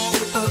love, y'all?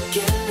 People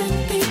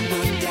killing,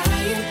 people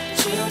dying,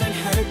 children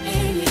hurt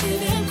and you hear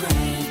them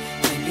crying.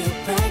 When you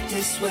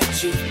practice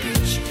what you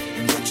preach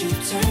and what you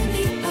turn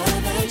the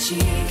other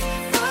cheek.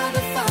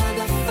 Father,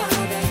 Father,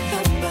 Father,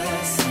 help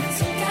us. Send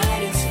some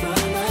guidance from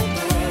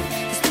above.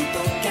 These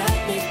people got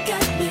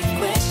me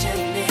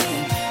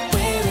questioning.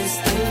 Where is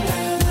the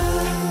love?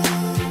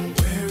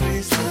 Where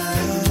is the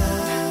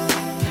love?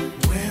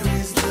 Where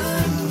is the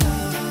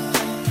love?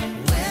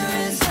 Where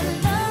is the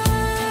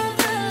love?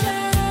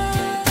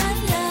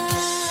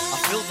 I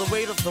feel the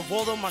weight of the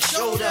world on my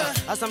shoulder.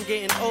 As I'm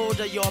getting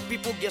older, your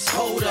people get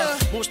colder.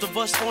 Most of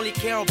us only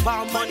care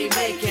about money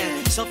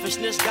making.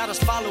 Selfishness got us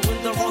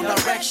following the wrong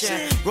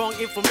direction. Wrong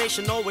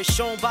information always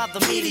shown by the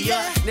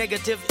media.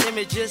 Negative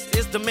images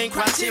is the main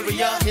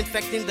criteria.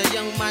 Infecting the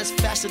young minds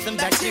faster than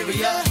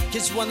bacteria.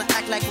 Kids wanna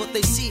act like what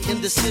they see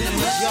in the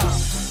cinemas, yeah.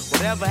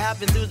 Whatever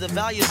happened to the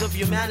values of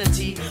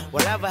humanity?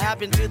 Whatever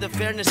happened to the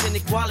fairness and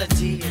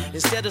equality?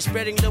 Instead of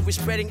spreading love, we're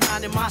spreading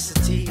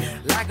animosity.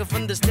 Lack of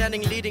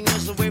understanding leading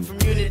us away from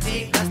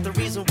unity. That's the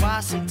reason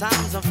why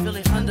sometimes I'm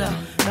feeling under.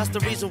 That's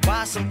the reason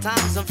why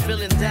sometimes I'm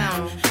feeling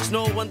down. It's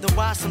no wonder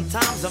why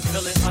sometimes I'm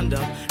feeling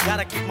under.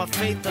 Gotta keep my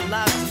faith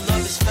alive till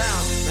love is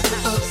found.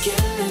 People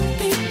killing,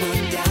 people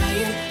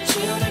dying,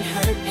 children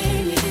hurt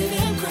and you hear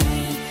them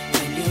crying.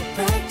 When you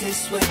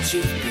practice what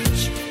you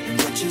preach and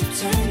what you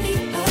turn the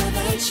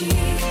other cheek.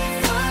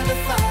 Father,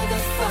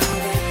 Father,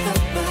 Father,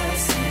 help us.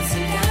 Send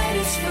some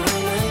guidance from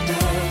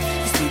above.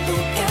 These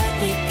people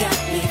got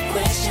me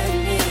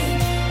questioning.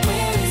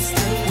 Where is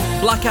the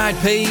love? Black Eyed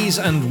Peas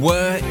and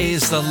Where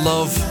Is the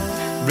Love?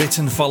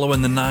 Written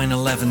following the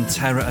 9/11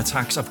 terror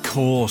attacks, of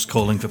course,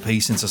 calling for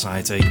peace in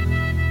society.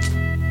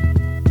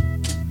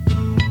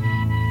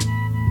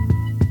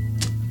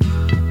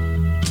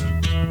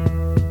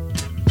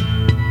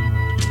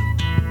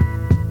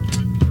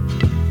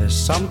 There's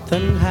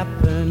something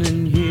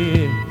happening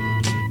here,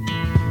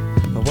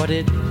 but what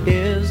it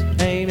is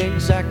ain't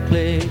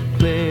exactly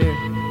clear.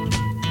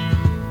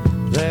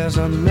 There's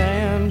a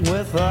man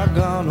with a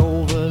gun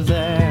over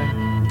there,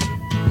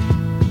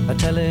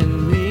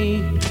 telling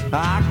me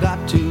I got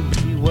to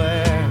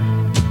beware.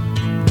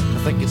 I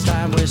think it's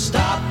time we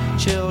stop.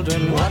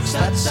 Children, what's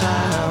that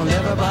sound?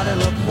 Everybody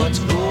look what's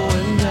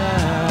going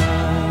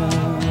down.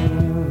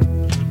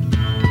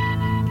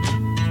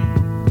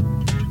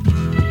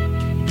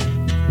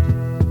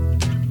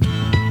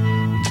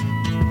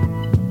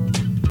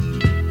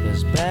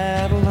 There's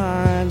battle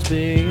lines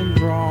being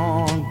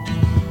drawn.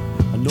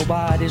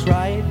 Nobody's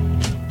right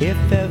if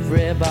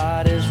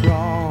everybody's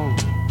wrong.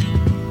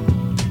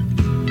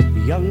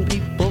 Young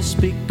people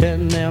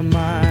speaking their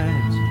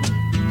minds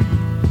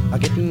are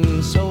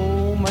getting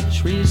so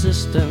much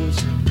resistance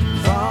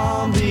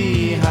from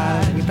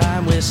behind.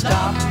 Time we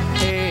stop.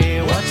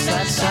 Hey, what's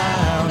that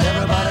sound?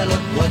 Everybody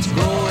look what's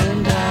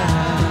going down.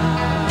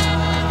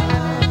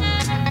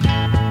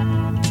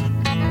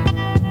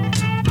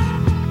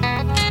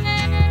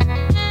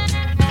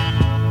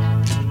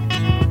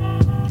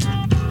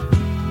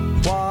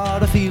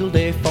 What a field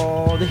day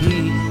for the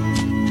heat.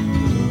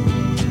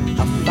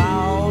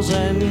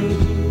 1,000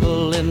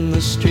 people in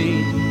the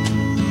street,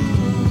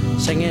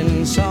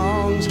 singing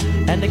songs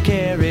and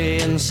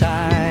carrying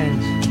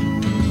signs.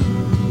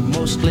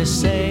 Mostly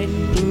say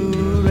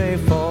hooray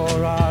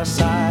for our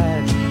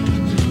side.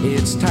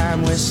 It's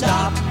time we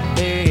stop.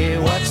 Hey,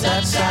 what's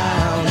that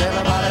sound?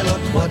 Everybody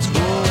look what's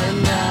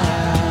going down.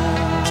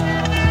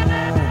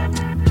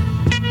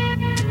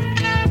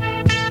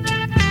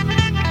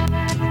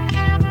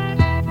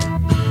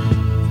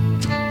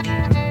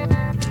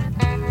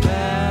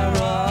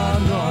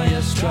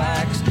 Paranoia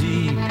strikes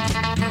deep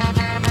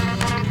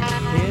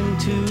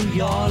into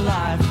your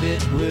life,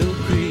 it will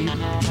creep.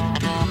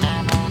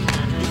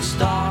 It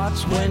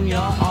starts when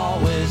you're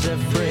always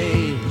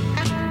afraid.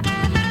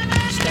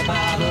 Step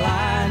out of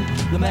line,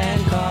 the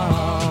man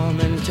come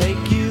and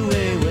take you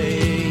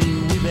away.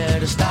 We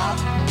better stop.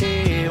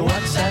 Hey,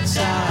 what's that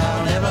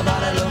sound?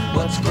 Everybody look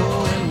what's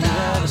going. We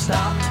better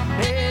stop.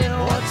 Hey,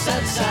 what's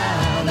that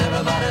sound?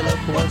 Everybody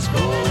look what's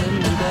going.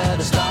 We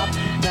better stop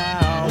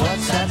now.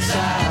 What's that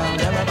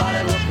sound?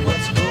 Everybody look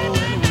what's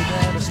going. We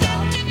better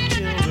stop.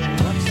 Children,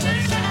 what's that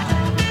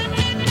sound?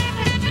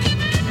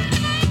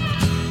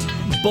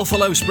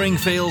 Buffalo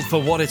Springfield,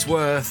 For What It's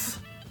Worth.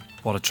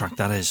 What a track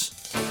that is.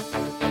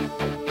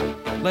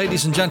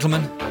 Ladies and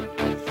gentlemen,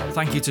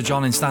 thank you to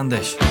John in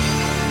Standish.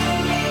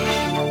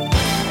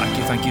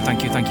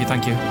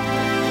 Thank you.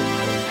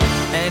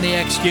 Any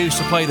excuse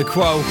to play the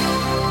quo.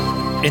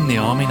 In the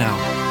Army Now.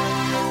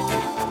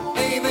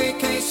 A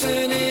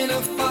vacation in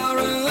a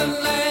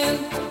foreign land.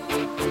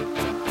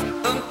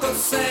 Uncle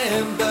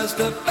Sam does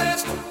the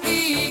best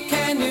he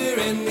can. You're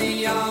in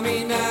the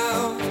army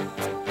now.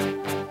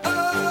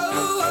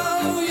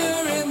 Oh,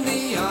 you're in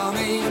the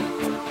army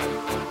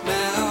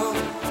now.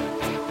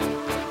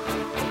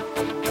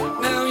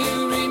 Now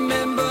you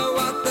remember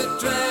what the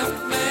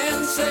draft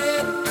man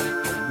said.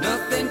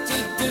 Nothing to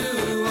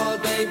do all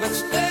day but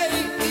stay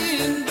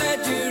in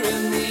bed. You're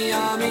in the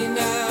army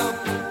now.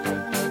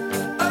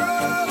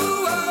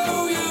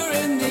 Oh, you're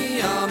in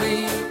the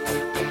army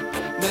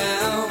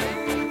now.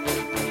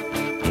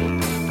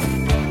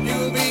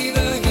 You'll be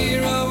the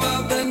hero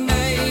of the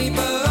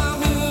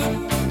neighborhood.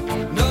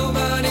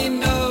 Nobody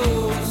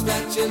knows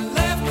that you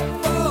left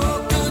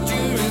for good.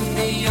 You're in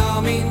the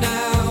army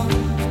now.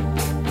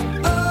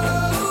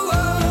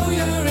 Oh,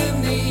 you're in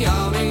the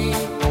army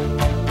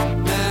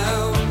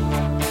now.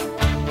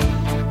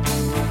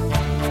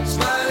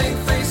 Smiling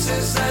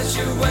faces as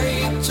you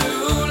wait to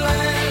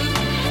land.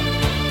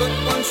 But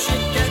once you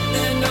get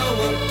there, no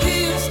one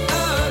gives a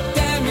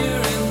damn.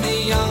 You're in the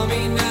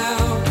army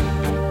now.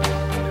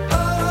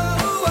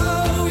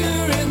 Oh,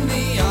 you're in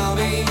the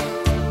army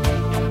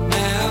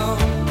now.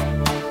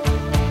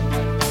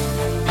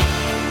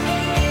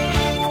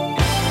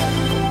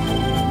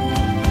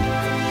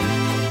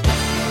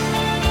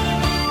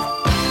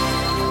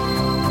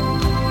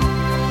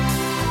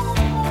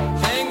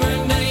 Hand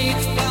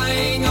grenades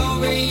flying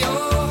over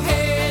your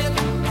head.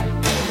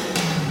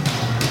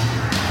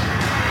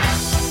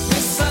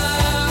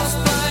 Missiles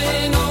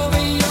flying over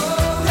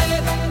your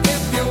head.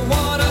 If you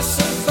wanna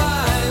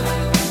survive,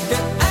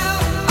 get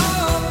out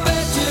of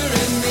bed. You're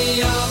in the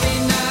army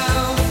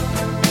now.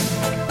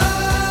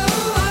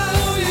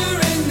 Oh,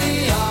 you're in the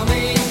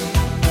army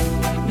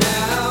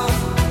now.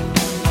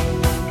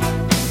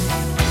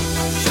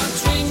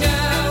 Shots ring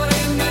out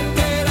in the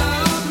dead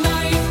of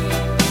night.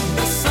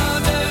 The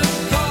sergeant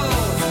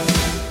calls,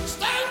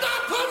 stand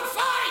up and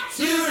fight.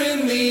 You're in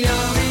the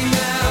army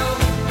now.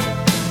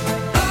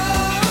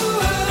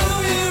 Oh,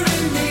 you're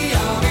in the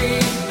army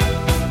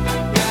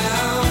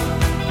now.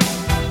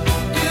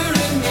 You're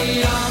in the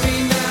army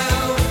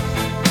now.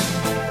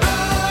 Oh,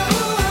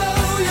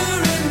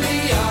 you're in the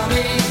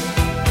army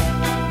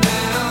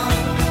now.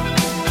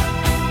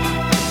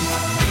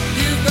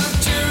 You've got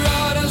your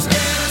orders,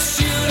 gonna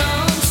shoot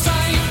on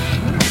sight.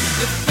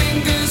 Your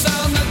fingers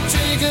on the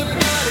trigger,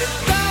 but it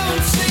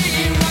don't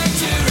seem right.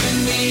 You're in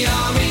the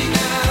army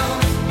now.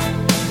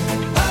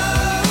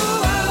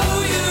 Oh,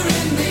 you're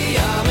in the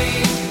army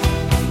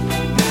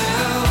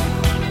now.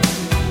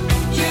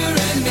 You're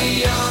in the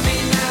army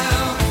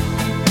now.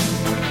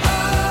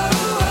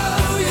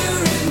 Oh,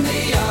 you're in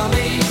the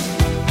army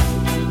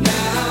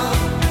now.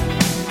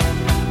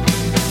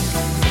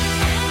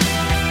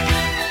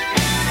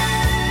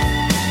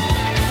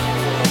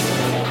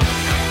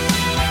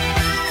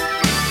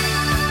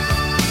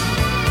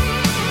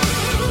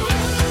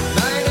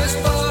 Night is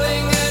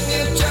falling and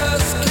you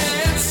just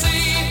can't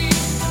see.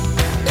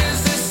 Is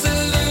this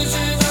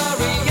illusion or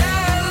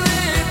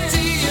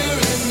reality? You're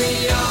in the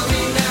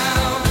army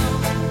now.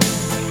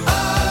 Oh,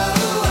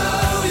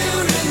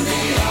 you're in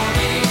the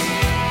army.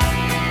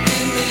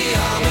 In the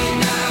army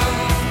now.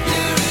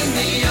 You're in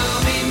the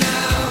army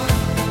now.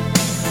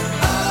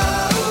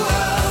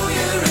 Oh,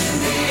 you're in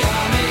the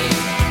army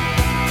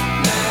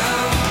now.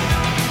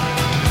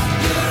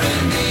 You're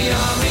in the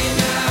army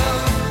now.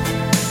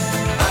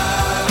 Oh,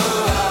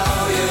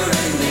 you're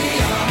in the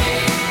army.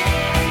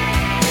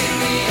 In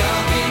the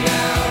army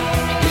now.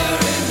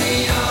 You're in the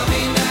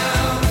army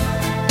now.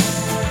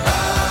 Oh,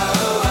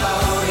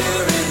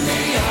 you're in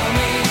the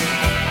army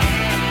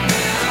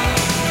now.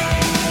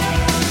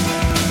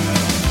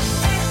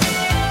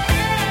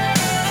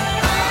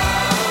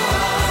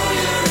 Oh,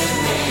 you're in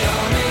the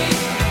army.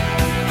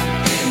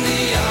 In the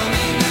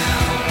army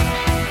now.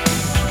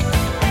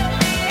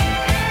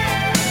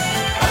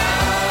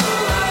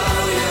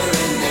 Oh, you're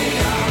in the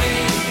army.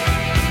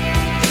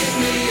 In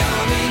the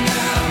army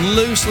now.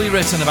 Loosely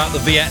written about the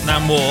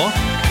Vietnam War.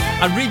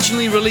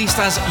 Originally released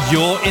as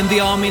You're in the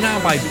Army Now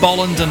by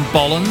Bolland and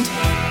Bolland,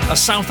 a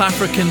South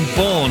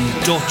African-born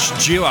Dutch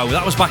duo.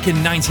 That was back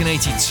in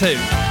 1982.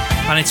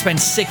 And it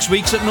spent 6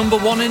 weeks at number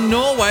one in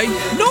Norway.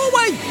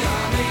 Norway!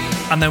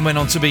 And then went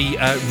on to be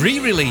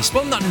re-released.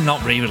 Well,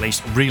 not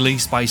re-released.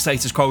 Released by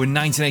Status Quo in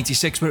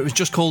 1986, but it was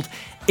just called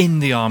In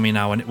the Army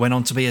Now. And it went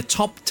on to be a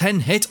top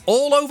 10 hit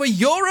all over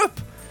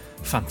Europe.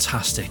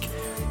 Fantastic.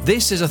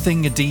 This is a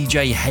thing a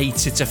DJ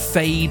hates. It's a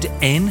fade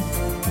in.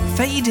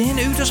 Fade in?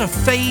 Who does a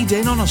fade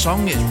in on a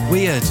song? It's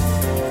weird.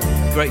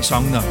 Great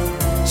song though.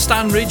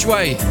 Stan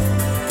Ridgway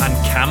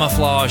and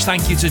Camouflage.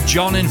 Thank you to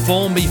John in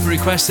Formby for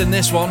requesting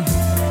this one.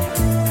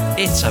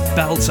 It's a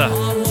belter.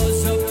 I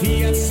was a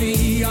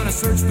PFC on a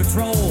search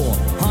patrol,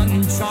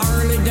 hunting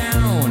Charlie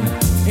down.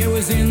 It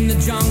was in the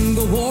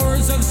jungle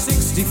wars of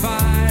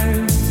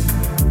 65.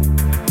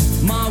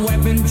 My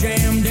weapon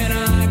jammed and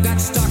I got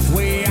stuck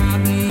way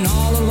out and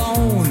all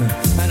alone.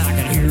 And I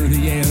could hear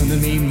the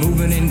enemy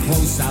moving in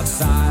close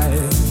outside.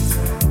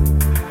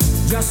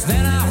 Just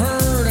Then I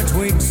heard a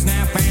twig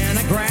snap and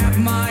I grabbed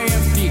my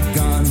empty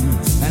gun.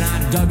 And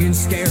I dug in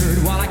scared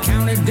while I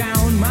counted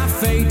down my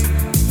fate.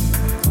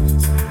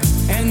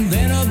 And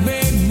then a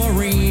big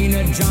marine,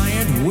 a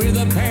giant with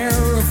a pair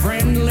of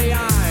friendly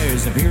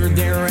eyes, appeared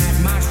there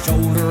at my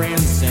shoulder and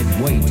said,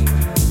 wait.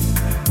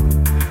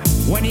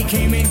 When he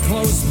came in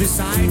close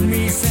beside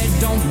me, said,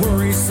 don't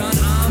worry, son,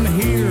 I'm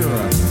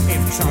here.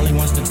 If Charlie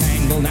wants to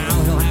tangle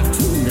now, he'll have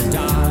two to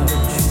dodge.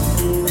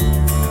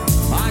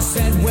 I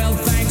said, well,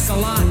 thanks a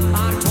lot.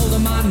 I told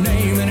him my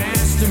name and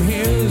asked him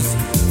his.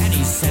 And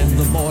he said,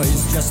 the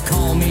boys just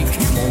call me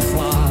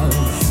Camouflage.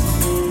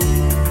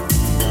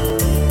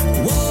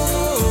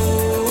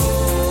 Whoa,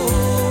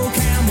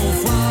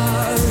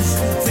 camouflage.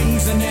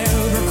 Things are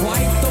never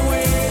quite the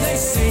way they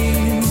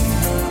seem.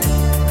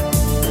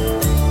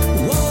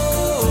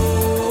 Whoa,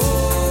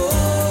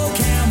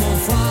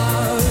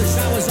 camouflage. I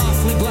was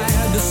awfully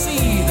glad to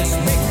see this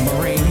big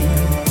Marine.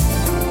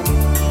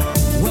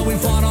 Well, we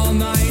fought all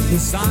night. And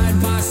side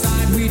by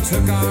side we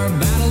took our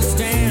battle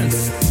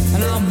stance.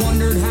 And I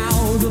wondered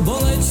how the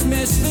bullets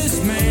missed this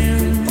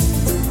man.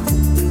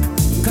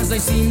 Cause they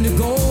seemed to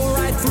go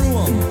right through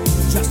him,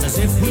 just as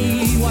if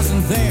he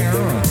wasn't there.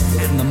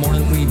 And the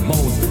morning we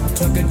both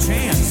took a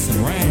chance and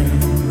ran.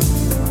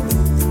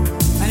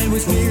 And it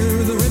was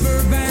near the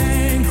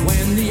riverbank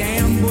when the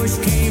ambush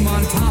came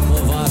on top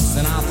of us.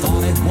 And I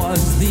thought it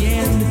was the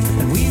end,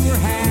 and we were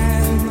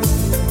had.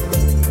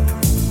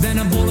 Then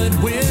a bullet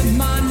with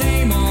my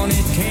name on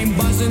it came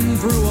buzzing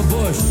through a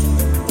bush.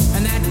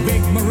 And that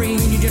big Marine,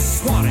 he just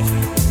swatted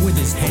with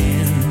his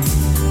hand,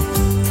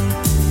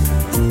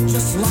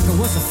 just like it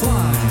was a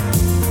fly.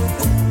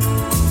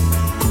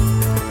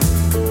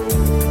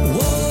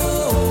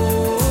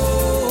 Whoa,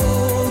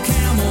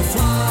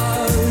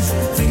 camouflage.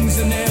 Things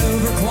are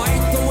never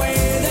quite the way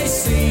they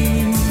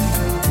seem.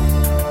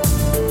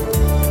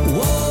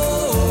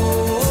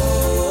 Whoa,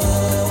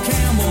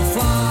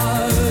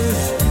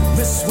 camouflage.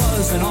 This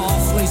was an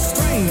awfully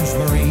strange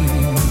Marine.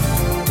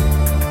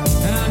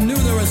 And I knew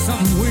there was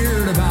something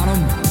weird about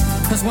him,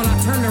 cause when I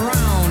turned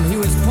around, he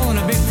was pulling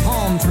a big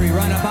palm tree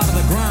right up out of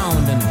the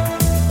ground and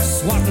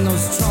swatting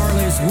those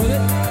Charlies with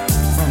it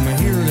from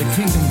here to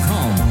Kingdom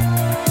Come.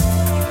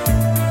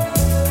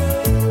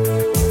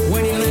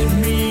 When he led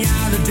me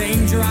out of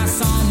danger, I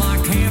saw my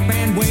camp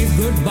and waved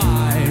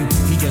goodbye.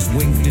 He just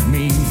winked at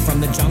me from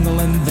the jungle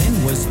and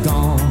then was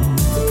gone.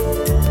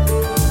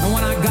 And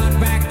when I got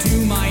back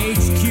to my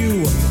HQ,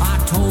 I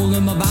told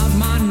him about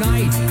my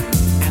night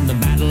and the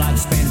battle I'd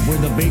spent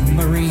with a big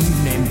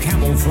Marine named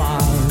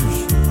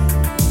Camouflage.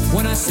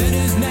 When I said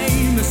his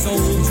name, the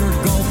soldier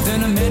gulped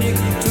and a medic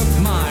took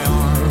my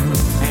arm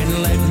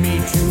and led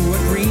me to a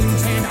green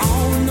tent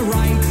on the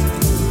right.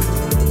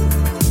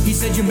 He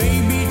said, you may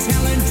be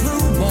telling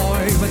true,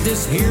 boy, but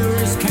this here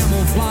is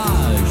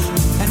Camouflage,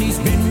 and he's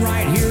been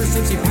right here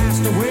since he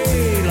passed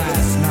away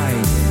last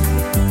night.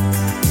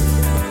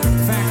 In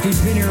fact, he's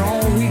been here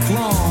all week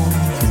long.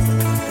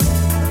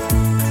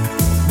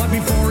 But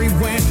before he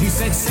went, he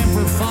said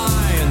Semper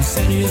Fi and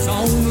said his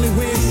only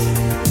wish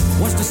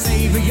was to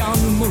save a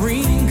young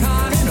Marine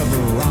caught in a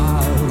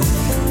barrage.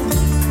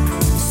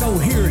 So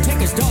here, take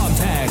his dog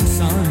tag,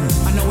 son.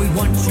 I know he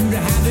wants you to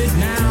have it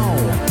now.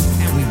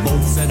 And we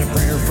both said a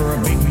prayer for a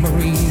big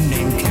Marine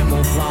named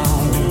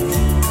Camouflage.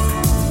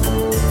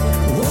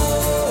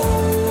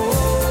 Whoa,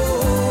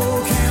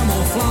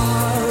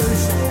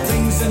 camouflage.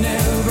 Things are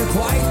never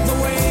quite the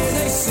way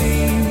they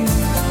seem.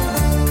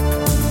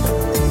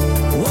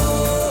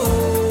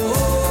 Whoa,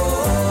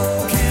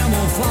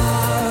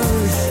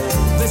 camouflage.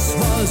 This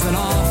was an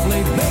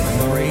awfully big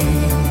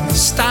Marine.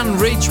 Stan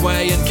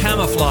Ridgway and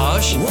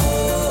Camouflage.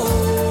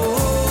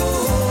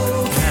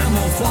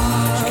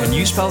 Camouflage. Can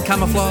you spell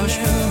camouflage?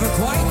 Never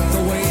quite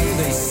the way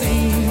they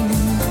seem.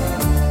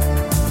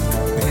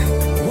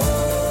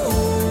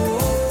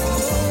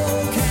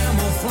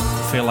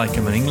 I feel like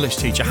I'm an English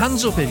teacher.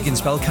 Hands up if you can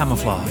spell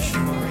camouflage.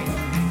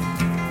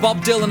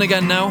 Bob Dylan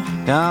again now.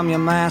 Come, you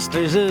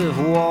masters of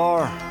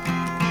war,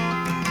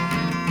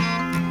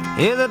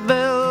 you that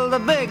build the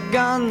big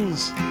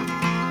guns,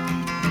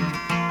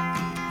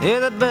 you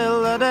that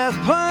build the death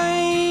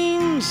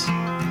planes,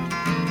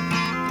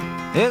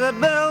 you that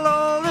build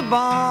all the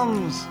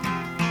bombs,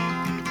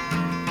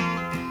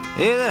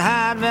 you that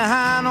hide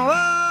behind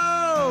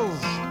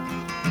walls,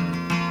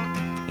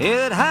 you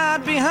that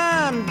hide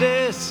behind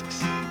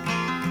discs.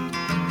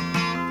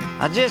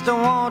 I just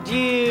don't want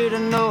you to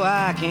know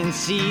I can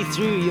see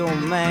through your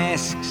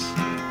masks.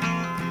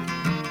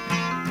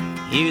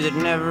 You that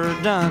never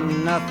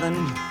done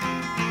nothing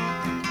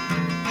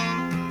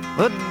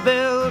but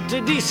build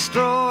to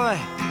destroy.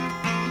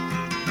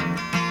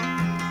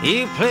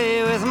 You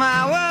play with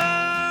my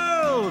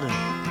world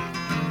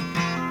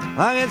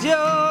like it's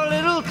your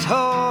little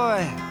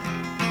toy.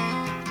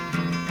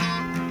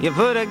 You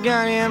put a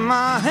gun in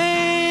my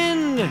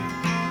hand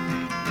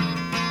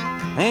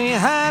and you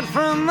hide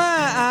from my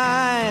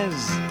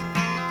eyes,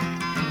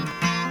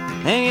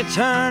 and you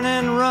turn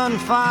and run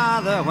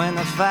farther when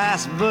the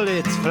fast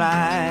bullets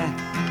fly.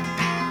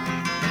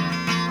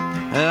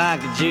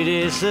 like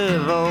Judas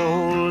of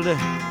old.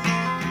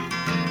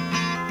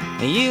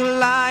 You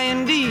lie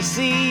and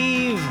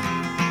deceive.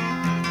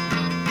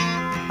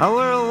 A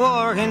world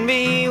war can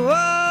be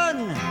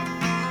won.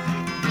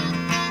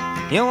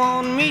 You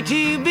want me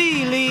to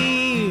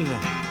believe,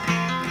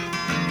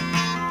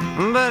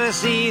 but I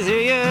see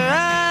through your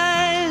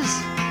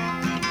eyes,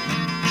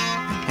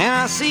 and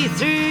I see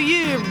through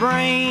your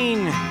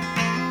brain,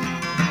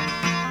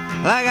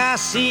 like I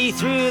see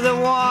through the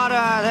water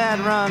that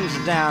runs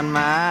down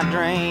my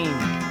drain.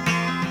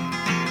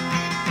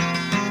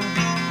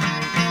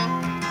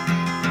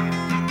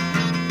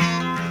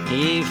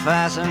 You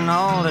fasten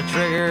all the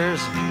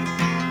triggers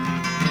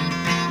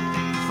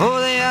for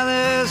the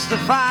others to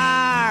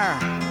fire,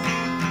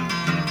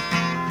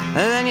 and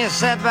then you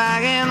sit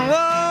back and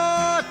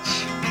watch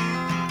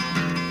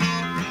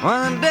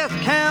when the death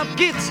count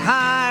gets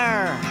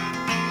higher.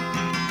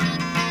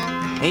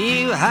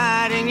 You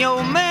hide in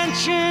your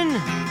mansion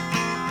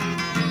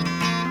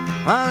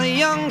while the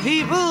young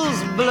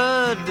people's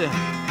blood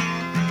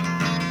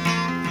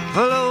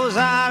flows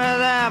out of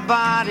their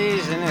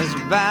bodies and is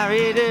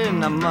buried in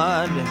the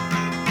mud.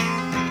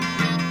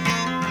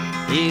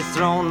 You've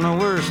thrown the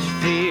worst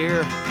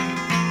fear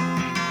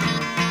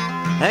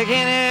that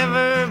can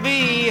ever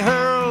be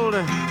hurled,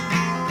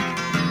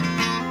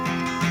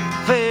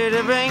 fear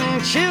to bring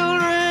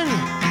children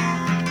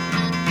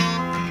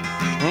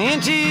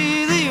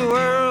into the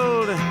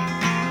world,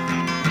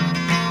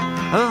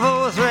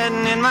 for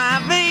threatening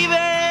my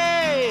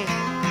baby,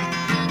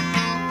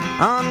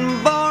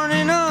 unborn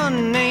and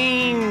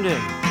unnamed.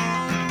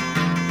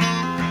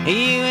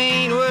 You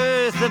ain't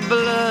worth the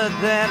blood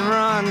that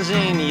runs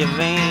in your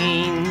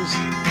veins.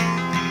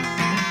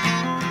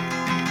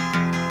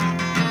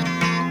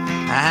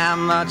 How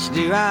much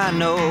do I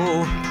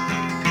know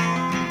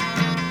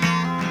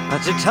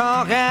to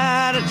talk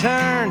out of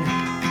turn?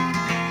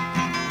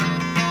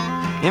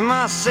 You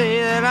might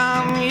say that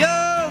I'm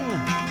young,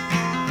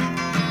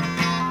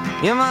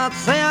 you might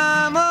say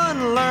I'm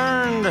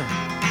unlearned,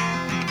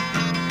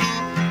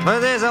 but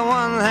there's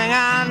one thing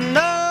I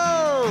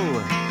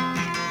know,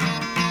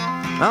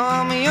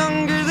 I'm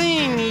younger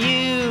than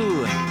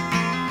you,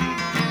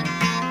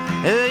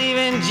 that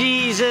even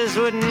Jesus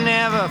would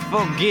never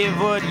forgive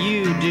what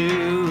you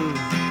do.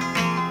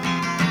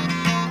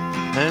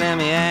 Let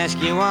me ask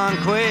you one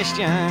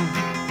question.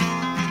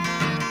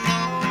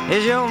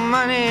 Is your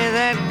money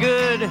that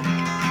good?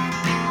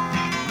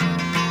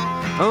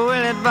 Will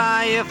it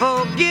buy you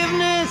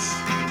forgiveness?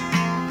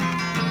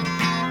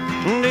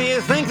 Do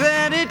you think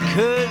that it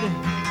could?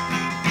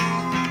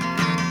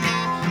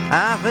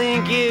 I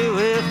think you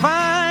will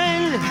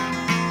find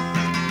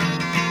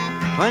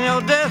when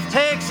your death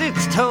takes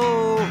its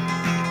toll,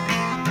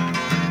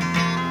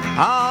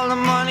 all the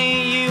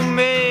money you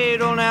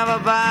made will never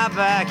buy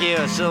back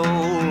your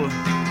soul.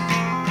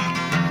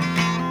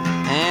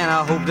 And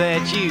I hope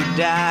that you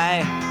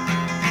die,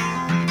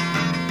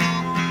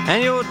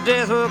 and your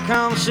death will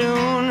come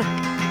soon.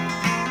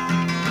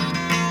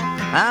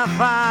 I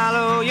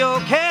follow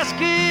your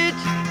casket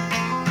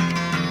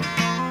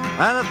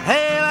by the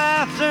pale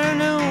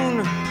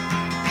afternoon,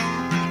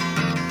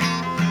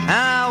 and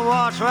I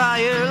watch while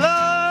you're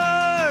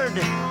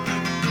lowered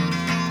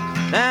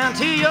down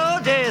to your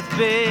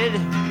deathbed,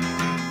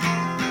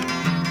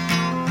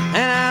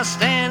 and I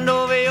stand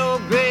over your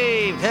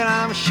grave till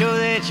I'm sure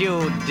that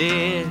you're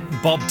dead.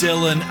 Bob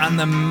Dylan and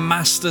the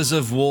Masters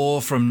of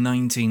War from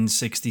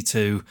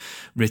 1962,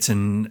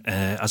 written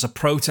as a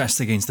protest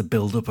against the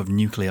build-up of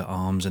nuclear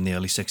arms in the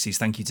early 60s.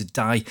 Thank you to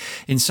Di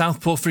in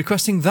Southport for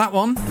requesting that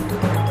one.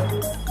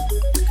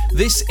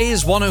 This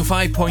is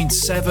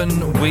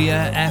 105.7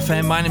 Weir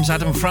FM. My name's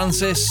Adam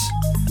Francis.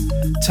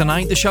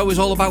 Tonight the show is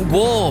all about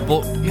war,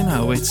 but, you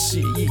know, it's...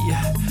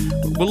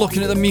 we're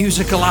looking at the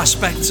musical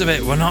aspects of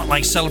it. We're not,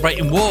 like,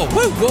 celebrating war.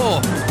 Woo,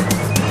 war!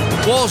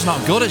 War's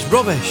not good, it's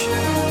rubbish.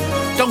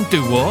 Don't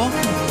do war.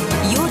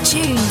 You're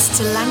tuned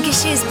to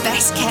Lancashire's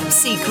best kept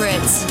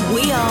secrets.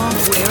 We are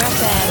Weir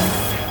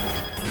FM.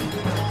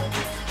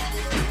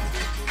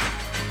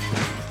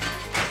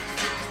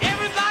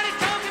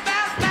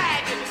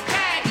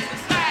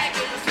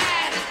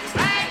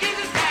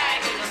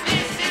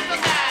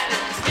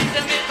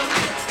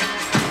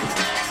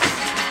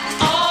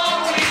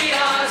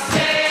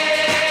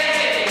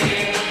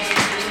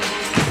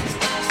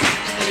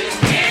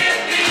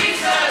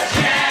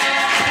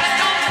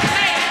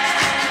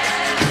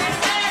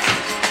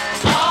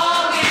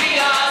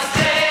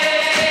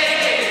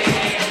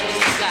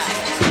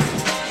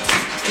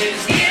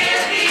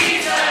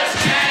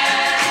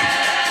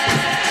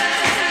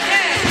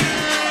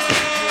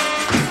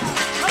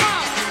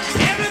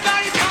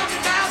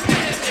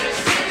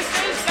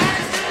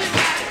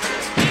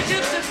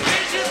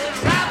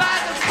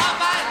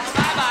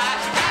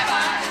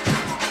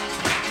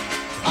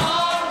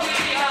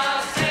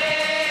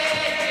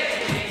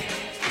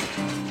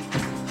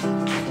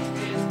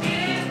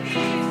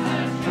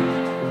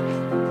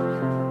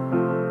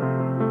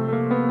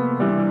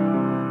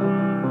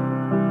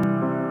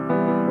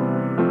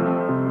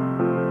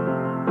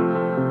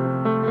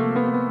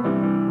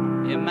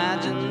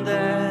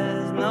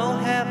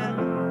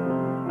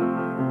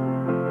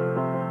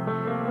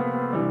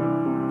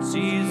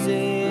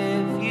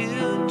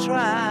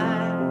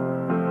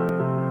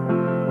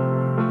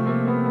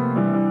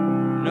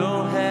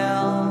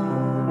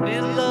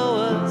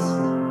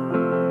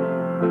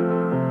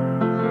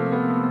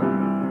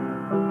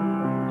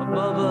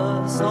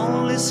 this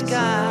only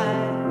sky.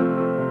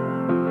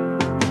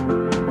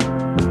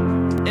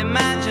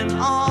 Imagine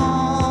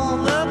all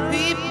the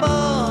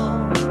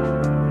people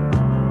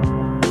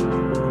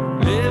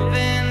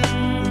living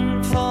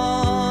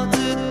for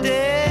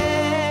today.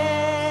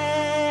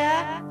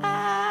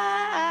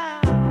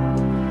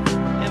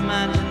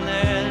 Imagine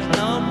there's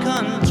no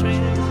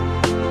countries.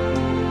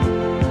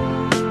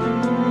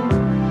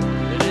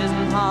 It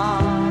isn't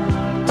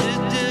hard to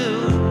do.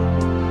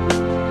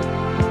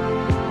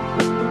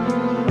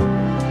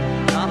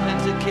 Nothing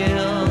to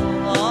kill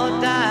or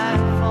die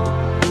for,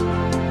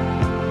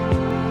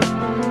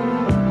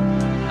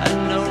 and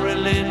no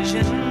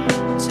religion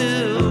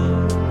too.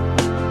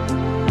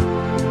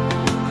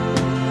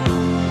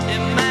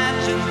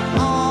 Imagine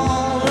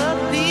all the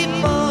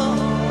people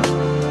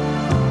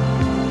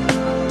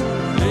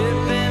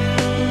living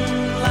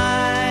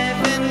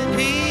life in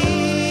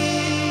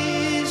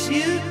peace.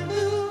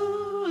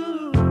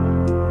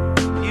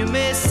 You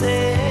may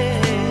say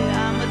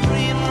I'm a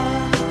dreamer,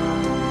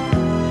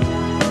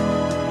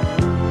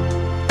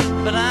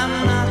 but I'm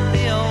not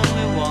the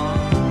only one.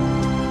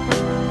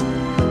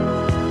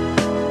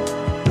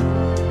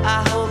 I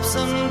hope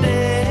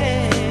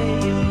someday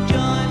you'll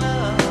join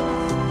us,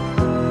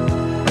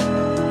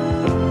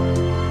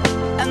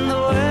 and the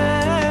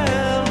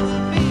world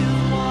will be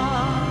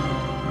one.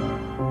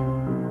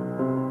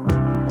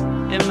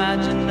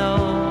 Imagine no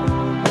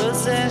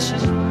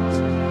possessions.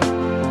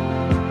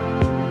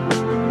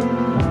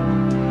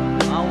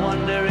 I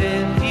wonder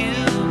if you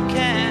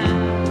can.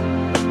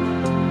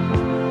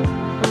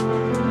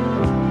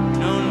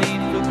 No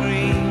need for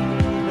greed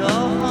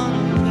or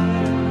hunger,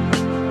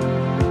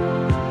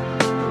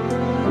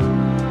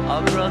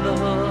 or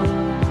brotherhood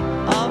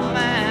of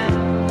man.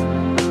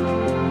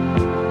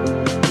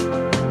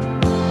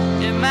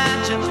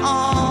 Imagine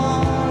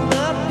all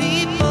the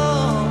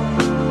people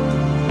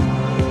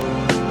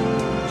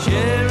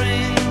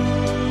sharing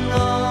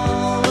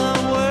all the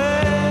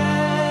world.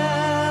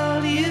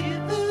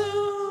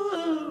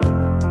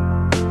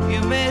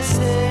 You may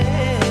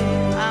say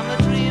I'm a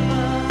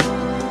dreamer,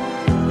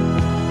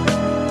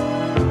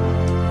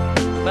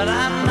 but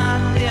I'm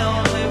not the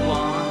only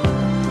one.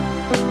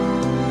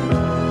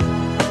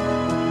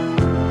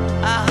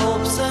 I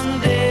hope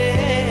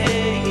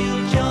someday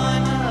you'll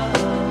join us,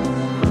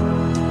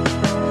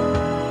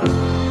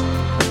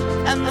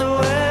 and the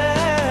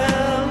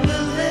world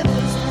will live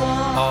as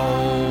one.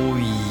 Oh,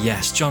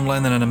 yes, John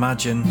Lennon and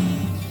Imagine.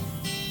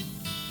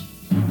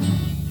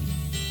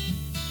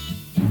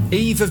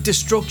 Eve of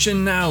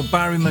Destruction now,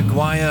 Barry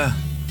Maguire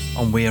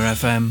on Weir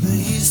FM. The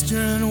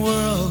Eastern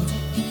world,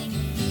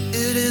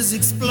 it is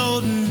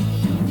exploding,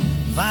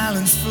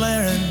 violence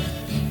flaring,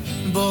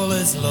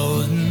 bullets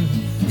loading.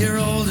 You're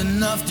old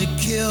enough to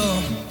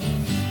kill,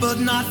 but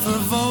not for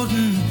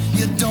voting.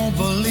 You don't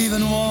believe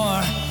in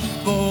war,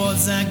 but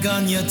what's that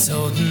gun you're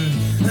toting?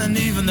 And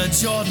even the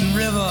Jordan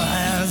River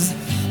has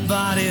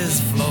bodies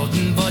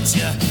floating. But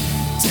you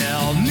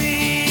tell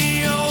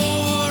me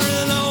over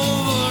and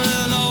over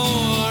and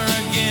over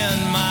again,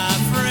 my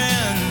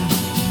friend,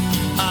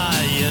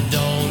 you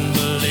don't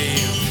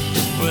believe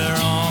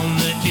we're on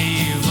the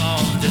eve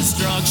of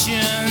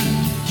destruction.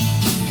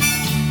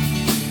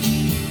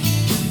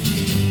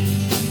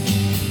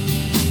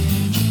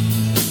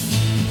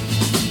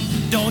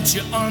 Don't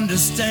you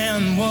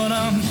understand what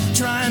I'm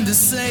trying to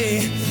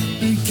say?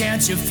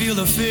 Can't you feel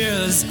the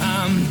fears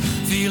I'm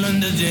feeling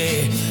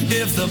today?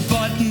 If the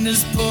button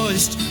is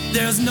pushed,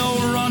 there's no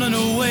running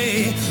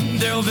away.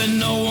 There'll be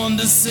no one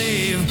to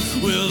save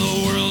with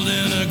the world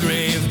in a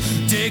grave.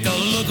 Take a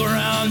look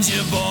around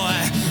you, boy.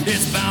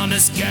 It's bound to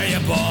scare you,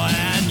 boy.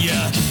 And you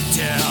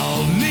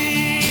tell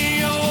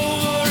me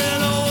over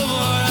and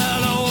over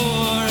and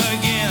over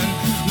again,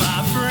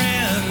 my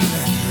friend,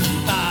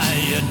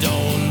 you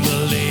don't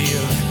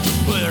believe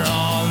we're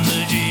on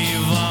the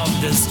eve of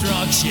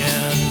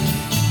destruction.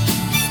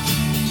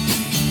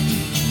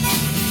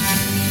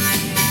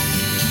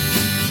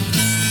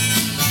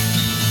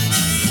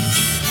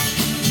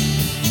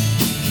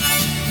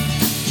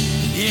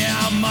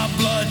 Yeah, my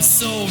blood's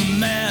so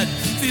mad,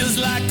 feels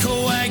like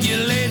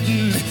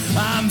coagulating.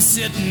 I'm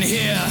sitting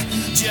here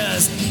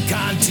just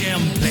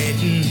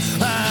contemplating.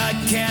 I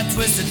can't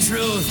twist the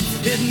truth,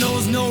 it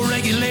knows no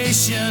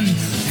regulation.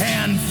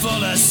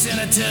 Handful of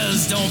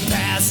senators don't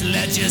pass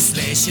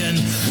legislation,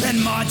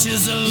 and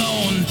marches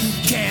alone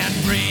can't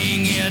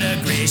bring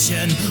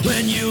integration.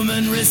 When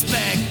human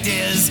respect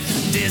is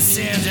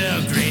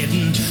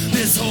disintegrating,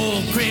 this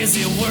whole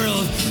crazy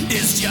world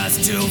is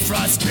just too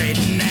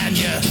frustrating. And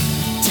you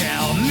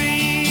tell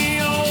me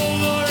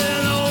over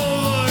and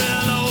over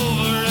and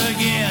over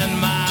again,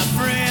 my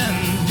friend,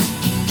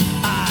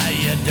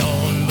 you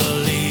don't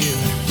believe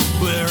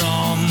we're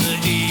on the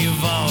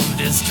eve of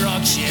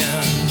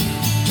destruction.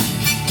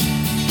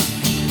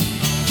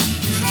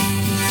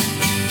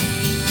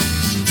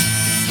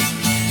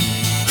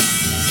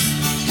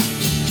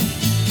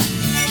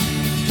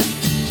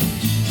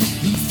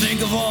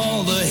 Think of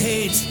all the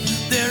hate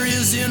there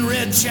is in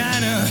Red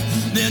China,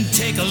 then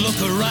take a look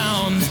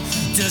around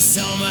to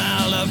Selma,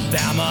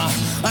 Alabama.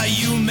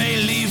 You may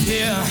leave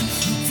here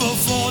for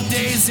 4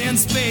 days in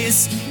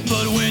space,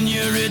 but when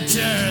you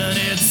return,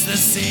 it's the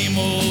same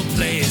old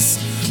place.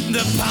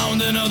 The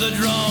pounding of the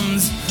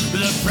drums,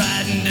 the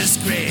pride and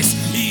disgrace.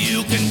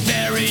 You can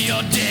bury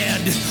your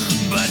dead,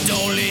 but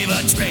don't leave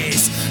a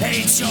trace.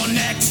 Hate your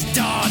next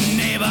door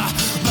neighbor,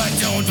 but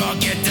don't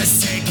forget to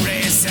say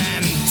grace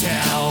and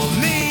tell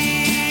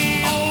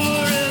me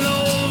over and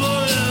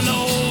over and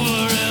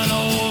over and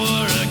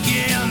over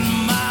again,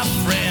 my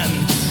friend,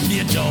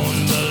 you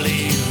don't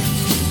believe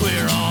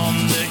we're on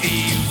the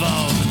eve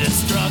of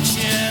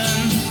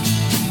destruction.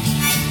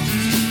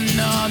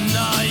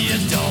 No, you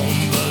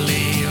don't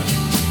believe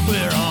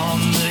we're on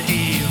the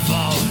eve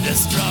of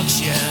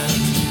destruction.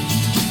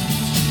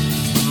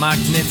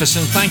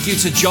 Magnificent. Thank you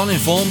to John in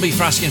Formby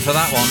for asking for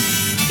that one.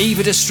 Eve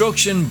of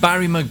Destruction,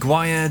 Barry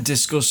Maguire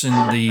discussing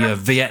the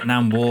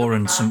Vietnam War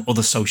and some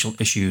other social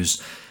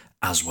issues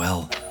as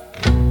well.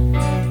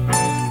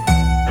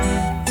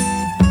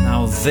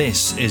 Now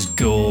this is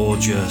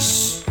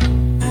gorgeous.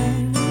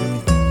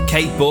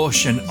 Kate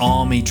Bush and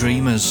Army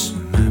Dreamers.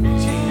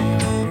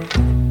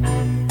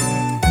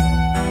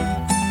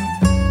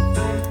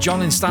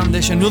 John in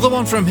Standish, another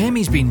one from him.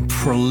 He's been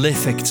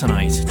prolific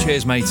tonight.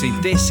 Cheers, matey.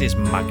 This is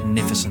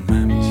magnificent.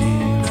 I'm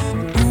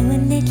a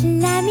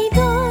little army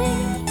boy,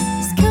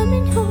 who's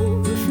coming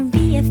home from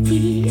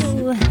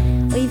BFPO.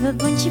 We've a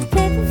bunch of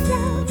purple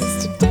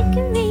flowers to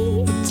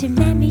decorate to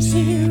Mammy's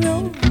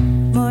hero.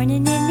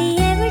 Morning in the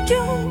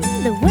aerodrome,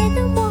 the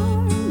weather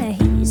warm, the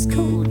heat is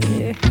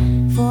colder.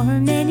 For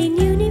a man in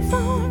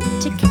uniform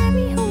to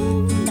carry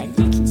home my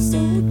little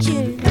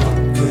soldier.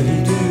 Pretty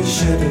dude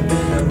should have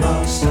been a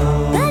rock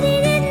star. But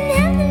he didn't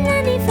have the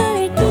money for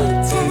a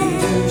guitar. Pretty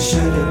dude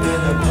should have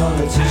been a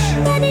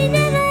politician. But he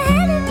never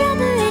had a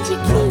proper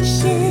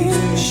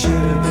education. Should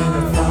have been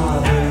a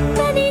father.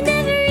 But he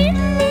never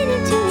even made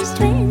it to his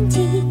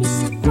 20s.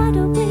 What a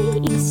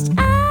waste,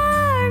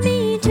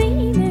 army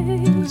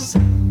dreamers.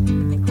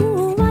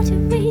 Ooh, what a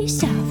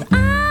waste of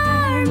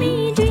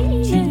army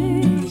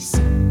dreamers.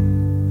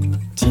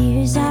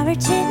 Tears are a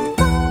tin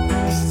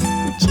box.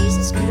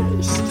 Jesus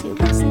Christ, it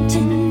wasn't to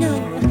know.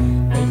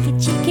 Like a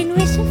chicken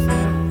with a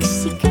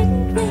fox, he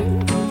couldn't win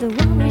the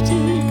war to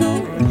go.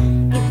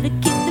 Give the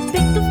kid the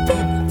big of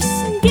pips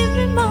and give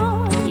him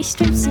all his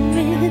strips and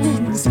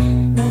ribbons.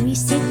 Now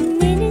he's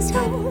sitting in his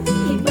home,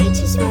 he might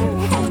as well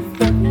have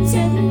buttons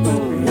and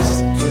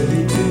bows.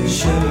 Pretty dude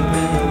should have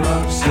been a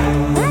rock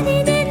star. But he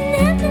didn't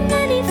have the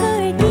money for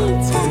a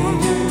guitar.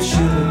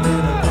 Should have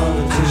been a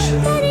politician.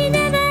 But he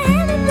never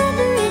had a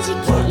proper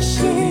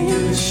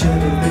education.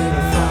 Should have been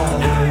a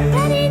father.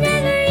 But he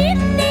never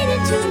even made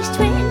it to his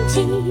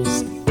 20s.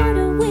 What a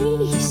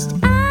waste,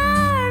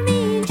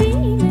 army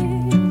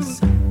dreamers.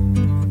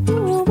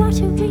 Oh, what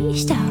a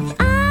waste of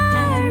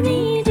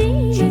army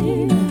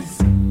dreamers.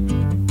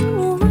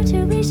 Oh, what a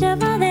waste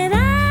of all them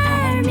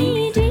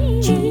army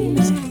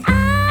dreamers.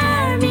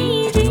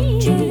 Army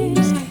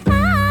dreamers.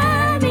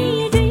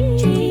 Army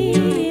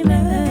dreamers.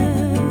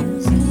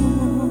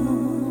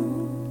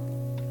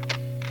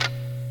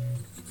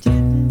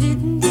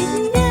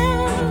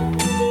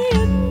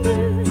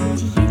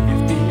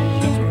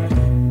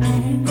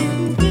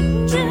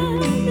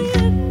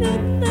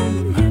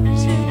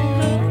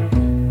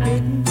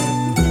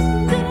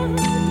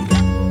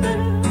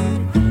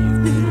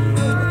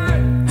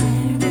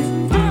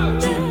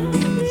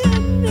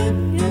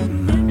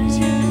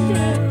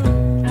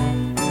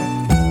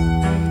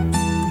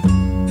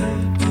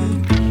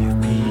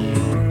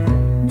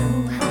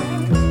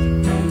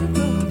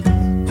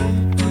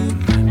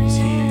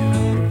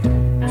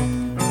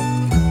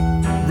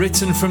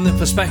 Written from the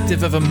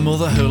perspective of a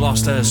mother who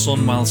lost her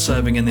son while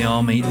serving in the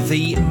army,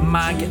 the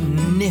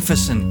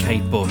magnificent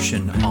Kate Bush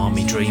and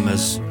Army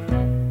Dreamers.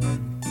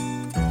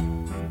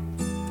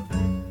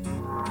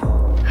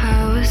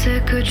 I was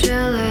at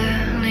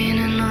Coachella,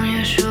 leaning on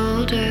your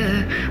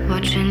shoulder,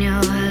 watching your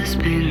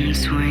husband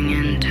swing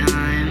in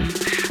time.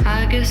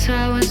 I guess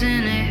I was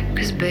in it,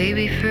 'cause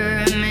baby, for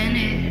a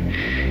minute,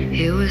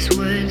 it was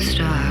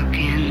Woodstock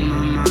in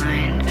my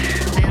mind.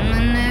 Then the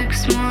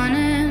next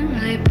morning,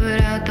 they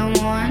put out the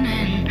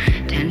warning,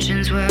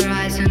 tensions were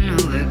rising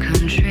over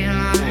country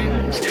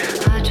lines.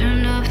 I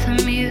turned off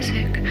the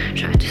music,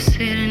 tried to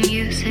sit and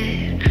use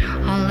it,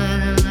 all of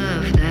the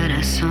love that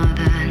I saw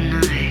that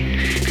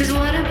night. 'Cause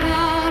what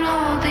about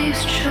all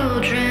these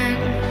children?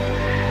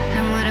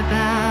 And what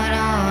about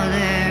all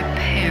their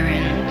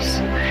parents?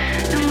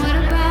 And what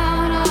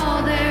about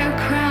all their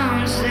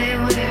crowns they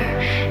wear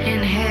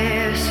in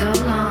hair so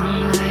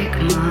long like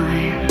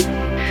mine?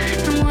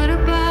 And what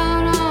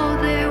about all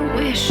their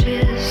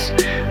wishes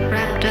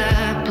wrapped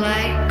up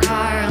like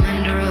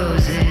garland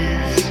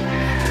roses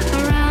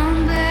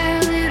around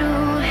their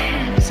little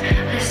heads?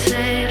 I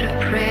said a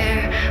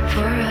prayer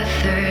for a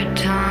third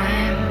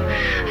time.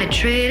 I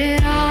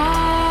traded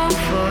all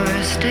for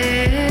a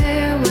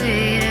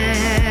stairway to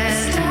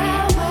heaven.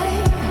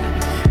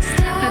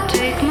 I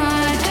take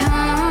my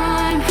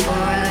time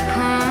for the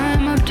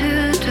climb up to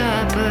the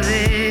top of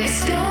it.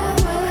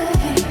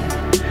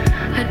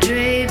 I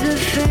trade the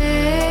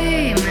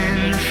fame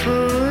and the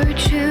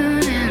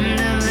fortune and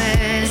the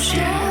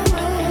legend.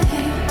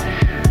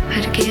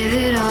 I'd give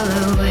it all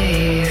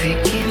away if you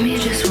give me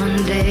just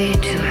one day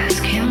to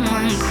ask him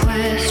one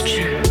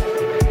question.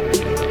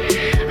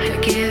 I'd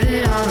give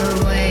it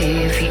all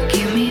away if you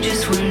give me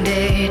just one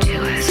day to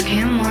ask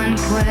him one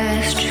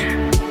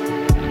question.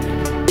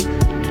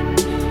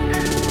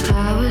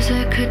 I was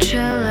at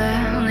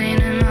Coachella,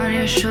 leaning on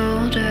your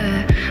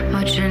shoulder,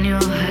 watching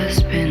your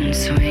husband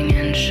swing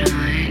and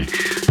shine.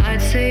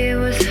 I'd say it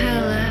was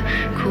hella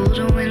cool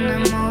to win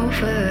them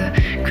over.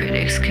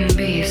 Critics can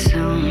be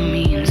so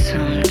mean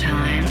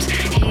sometimes.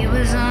 He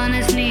was on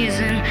his knees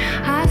and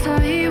I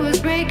thought he was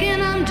breaking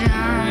them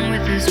down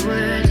with his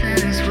words and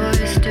his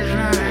voice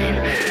divine.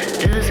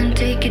 Doesn't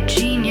take a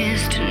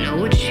genius to know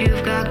what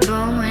you've got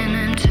going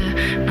and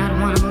to not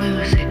want to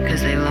lose it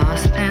cause they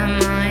lost their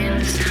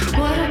minds.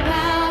 What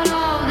about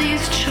all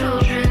these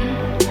children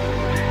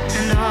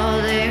and all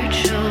their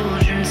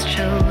children's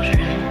children?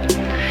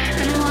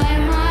 And why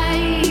am I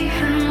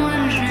even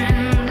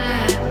wondering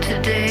that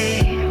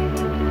today?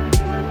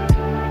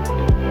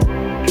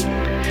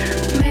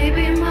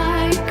 Maybe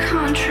my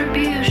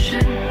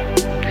contribution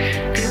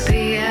could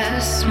be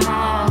as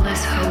small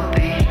as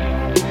hoping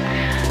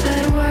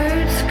that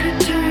words could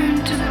turn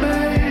to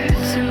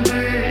birds and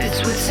birds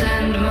would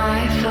send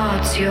my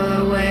thoughts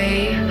your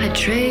way. I'd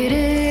trade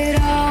it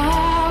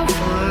all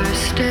for a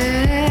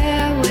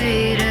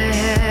stairway to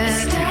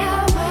heaven.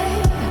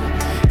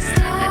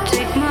 I'd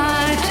take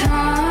my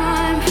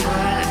time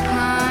for the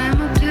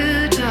climb up to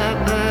the top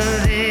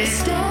of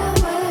it.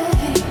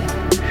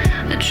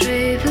 I'd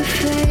trade the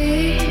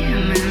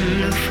fame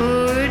and the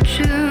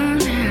fortune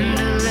and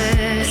the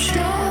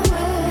legend.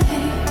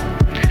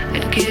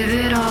 I'd give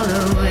it all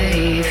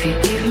away if you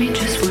give me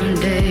just one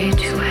day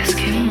to ask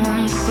him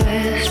one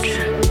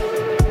question.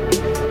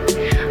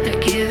 I'd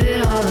give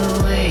it all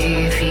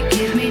away if you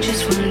give me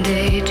just one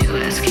day to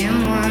ask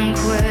him one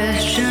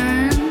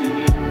question.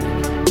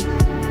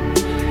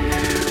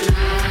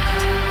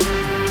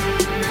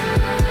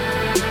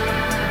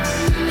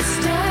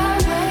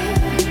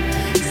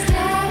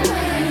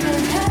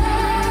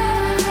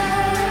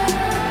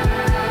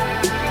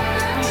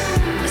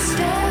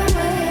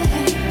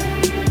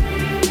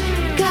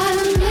 Got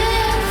a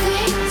million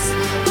things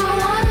I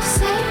wanna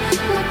say,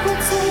 like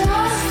what's it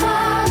all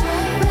for?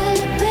 Will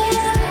it be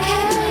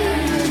okay?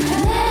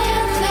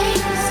 Million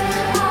things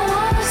I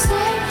wanna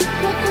say,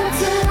 like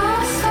what's it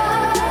all for?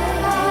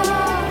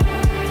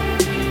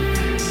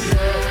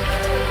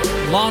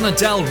 Lana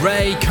Del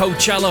Rey,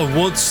 Coachella,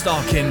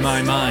 Woodstock in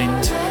my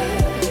mind.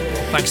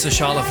 Thanks to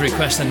Charlotte for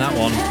requesting that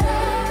one.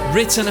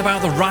 Written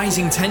about the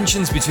rising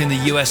tensions between the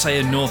USA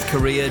and North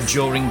Korea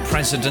during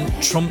President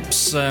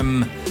Trump's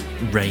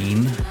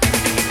reign.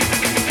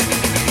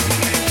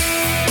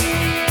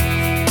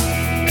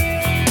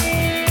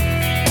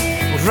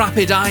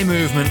 Rapid eye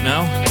movement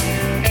now.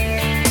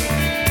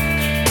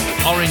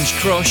 Orange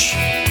Crush,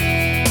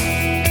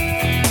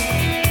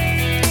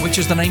 which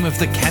is the name of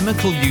the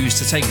chemical used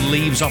to take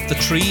leaves off the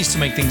trees to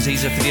make things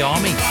easier for the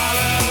army.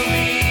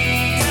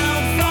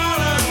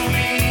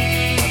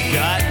 I've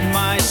got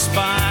my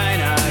spine,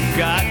 I've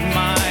got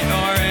my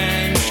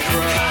orange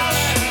crush.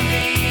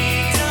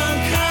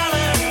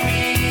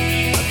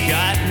 I've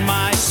got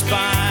my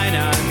spine,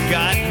 I've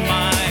got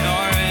my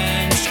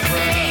orange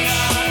crush.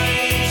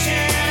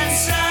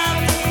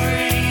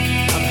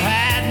 I've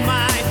had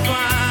my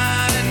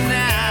fun and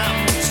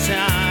now it's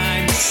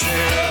time to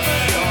serve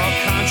your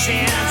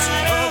conscience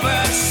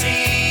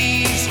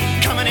overseas.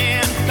 Coming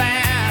in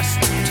fast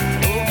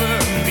over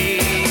me.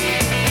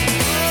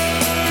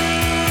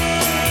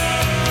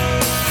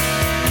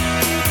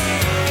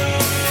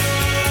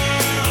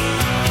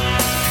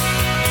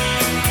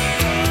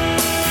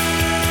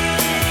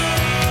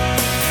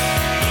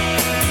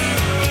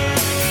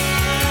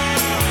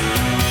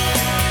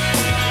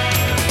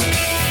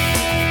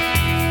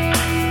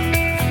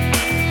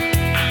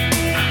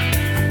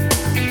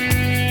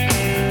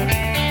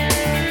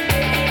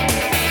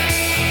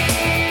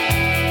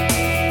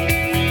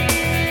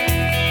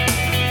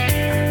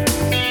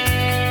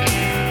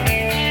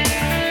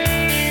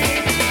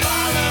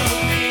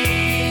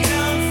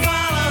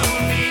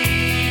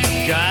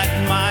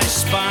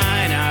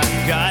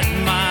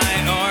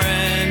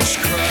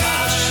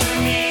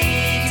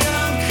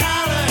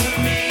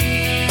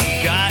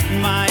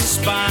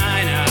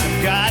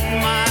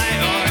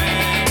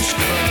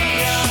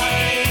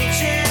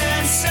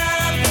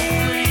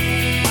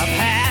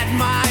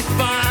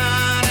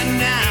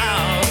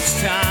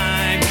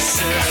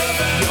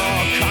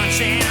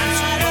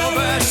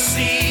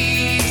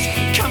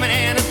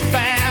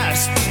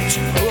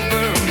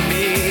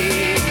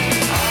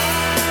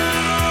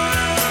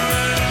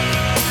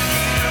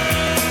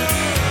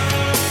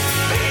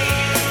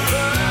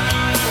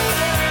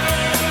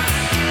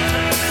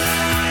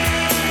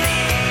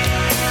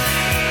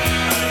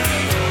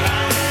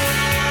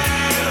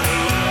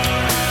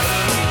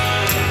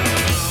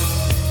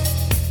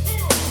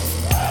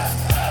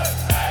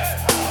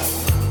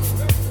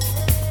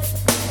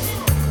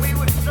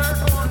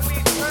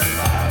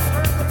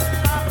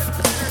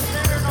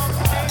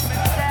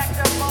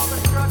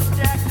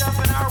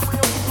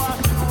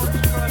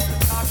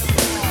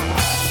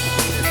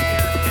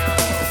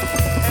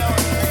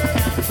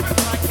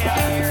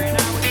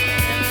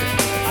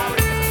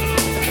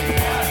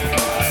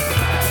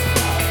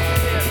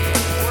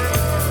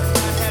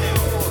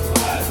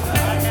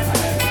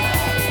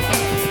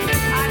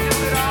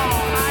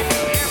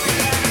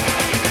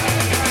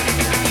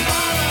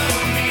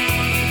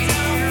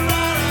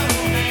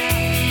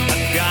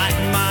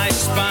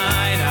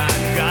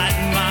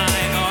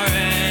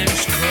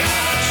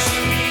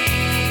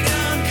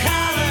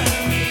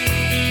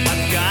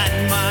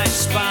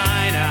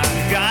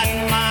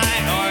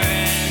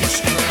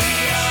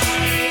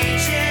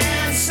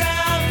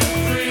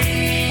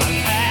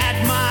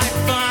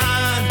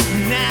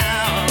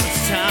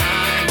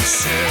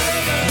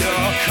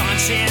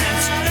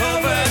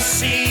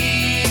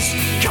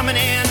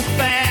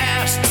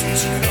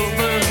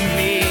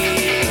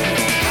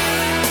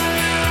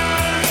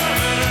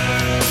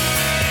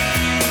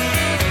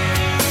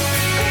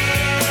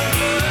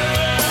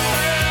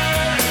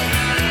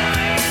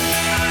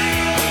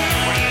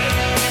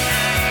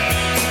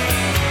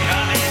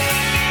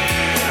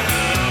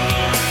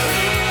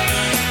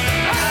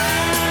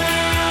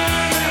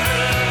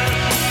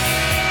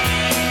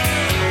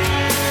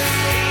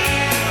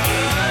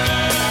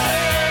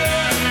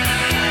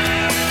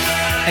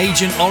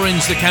 Agent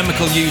Orange, the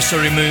chemical used to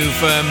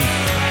remove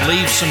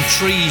leaves from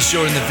trees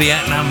during the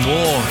Vietnam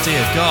War.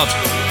 Dear God.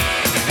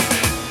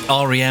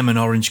 R.E.M. and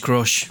Orange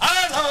Crush.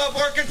 I love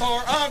working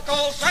for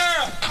Uncle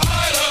Sam.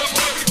 I love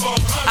working for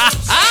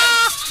Uncle Sam.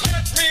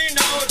 Let me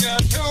know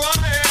just who I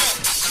am.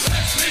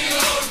 Let me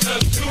know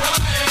just who I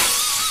am.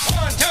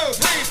 1, 2,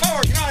 3,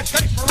 4, United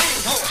States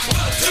Marine Corps.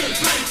 1, 2,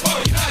 3,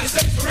 4, United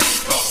States Marine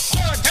Corps.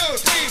 1, 2,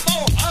 3,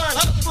 4, I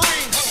love the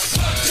Marine Corps.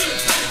 1, 2,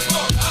 3, 4,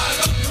 I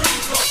love the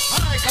Marine Corps.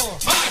 My Corps,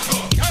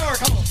 your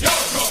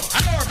Corps,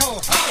 our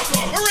Corps,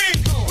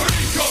 Marine Corps,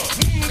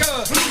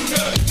 good,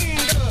 good.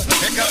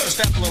 Pick up the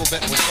step a little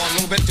bit. We're going a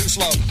little bit too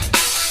slow.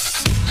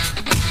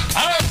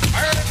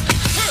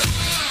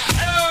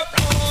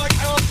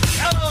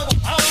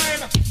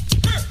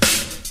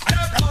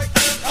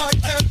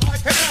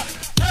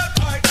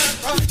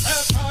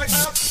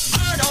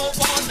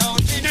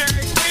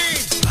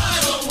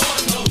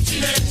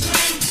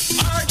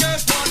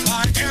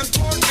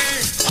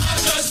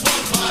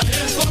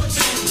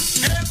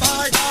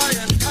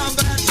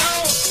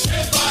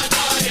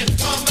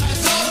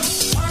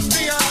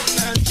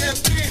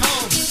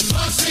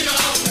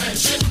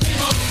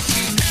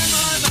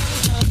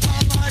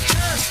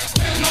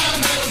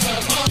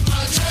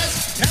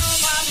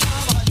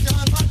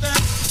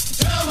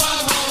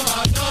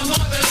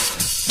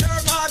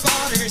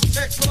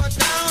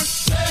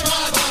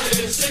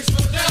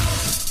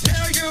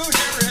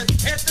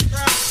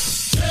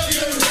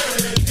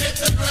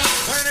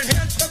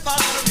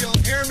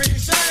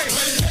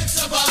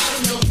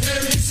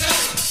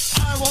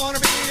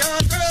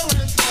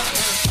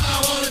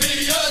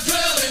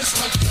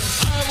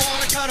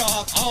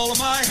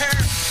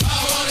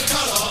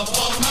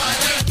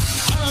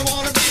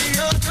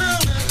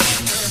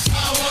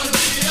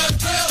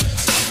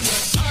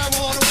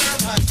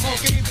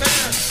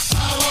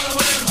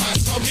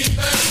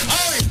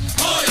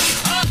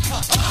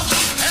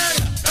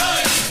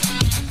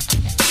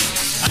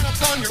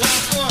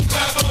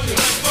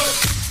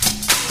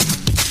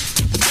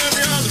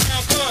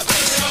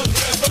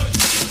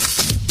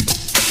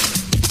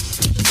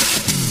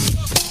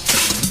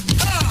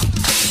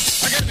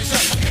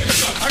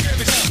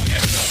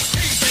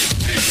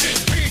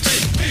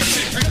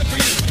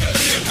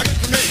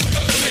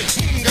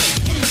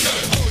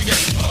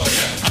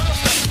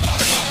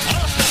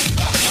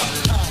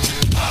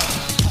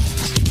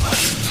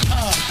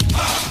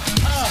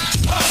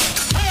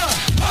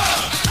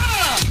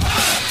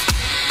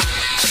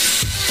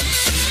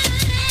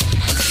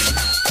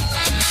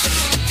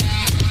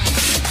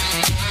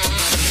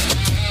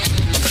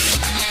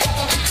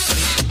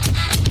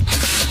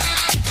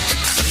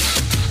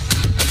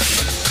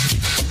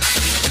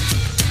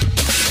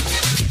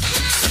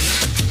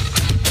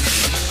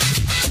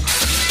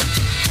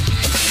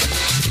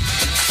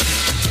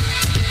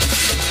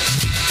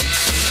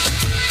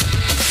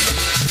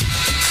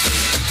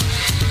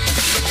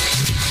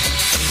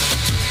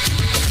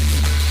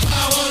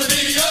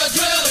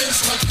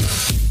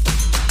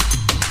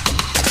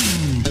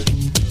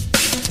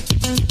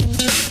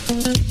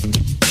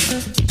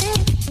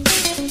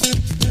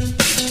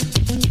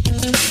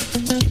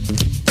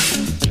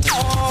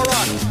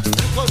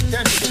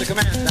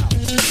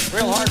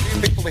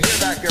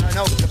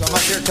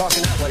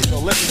 Talking that way, so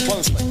listen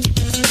closely.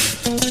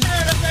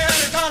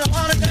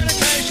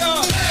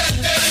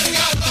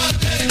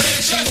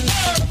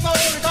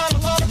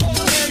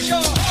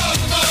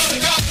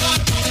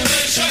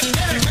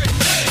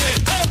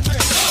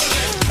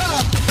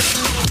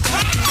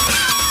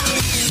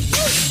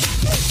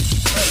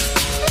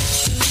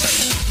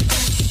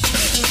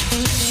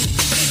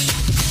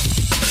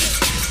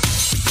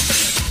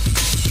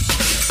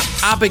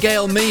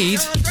 Abigail Mead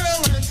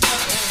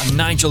and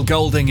Nigel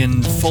Golding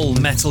in Full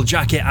Metal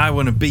Jacket. I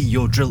want to be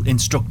your drill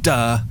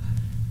instructor.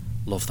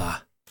 Love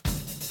that.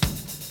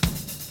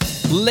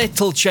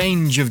 Little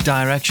change of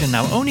direction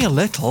now, only a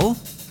little,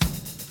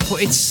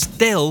 but it's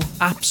still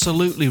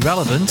absolutely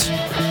relevant.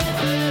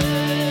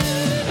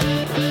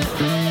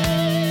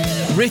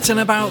 Written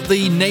about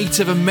the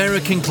Native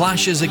American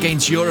clashes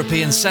against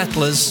European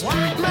settlers.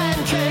 White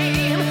man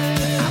came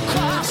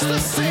across the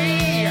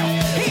sea.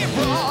 He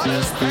brought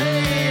us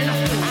pain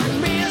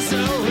and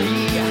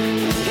misery.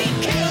 He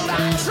killed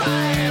our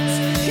tribes.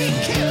 He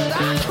killed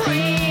our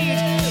creed.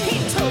 He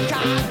took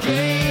our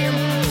game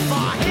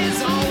for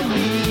his own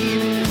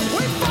need.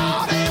 We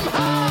fought him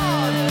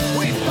hard.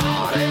 We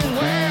fought him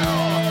well.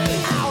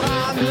 Out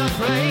on the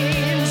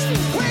plains,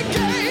 we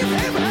gave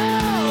him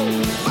hell.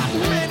 But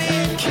many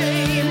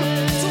came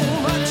too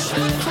much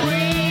for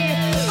creed.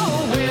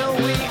 Oh, will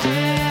we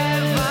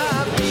ever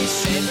be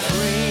saved?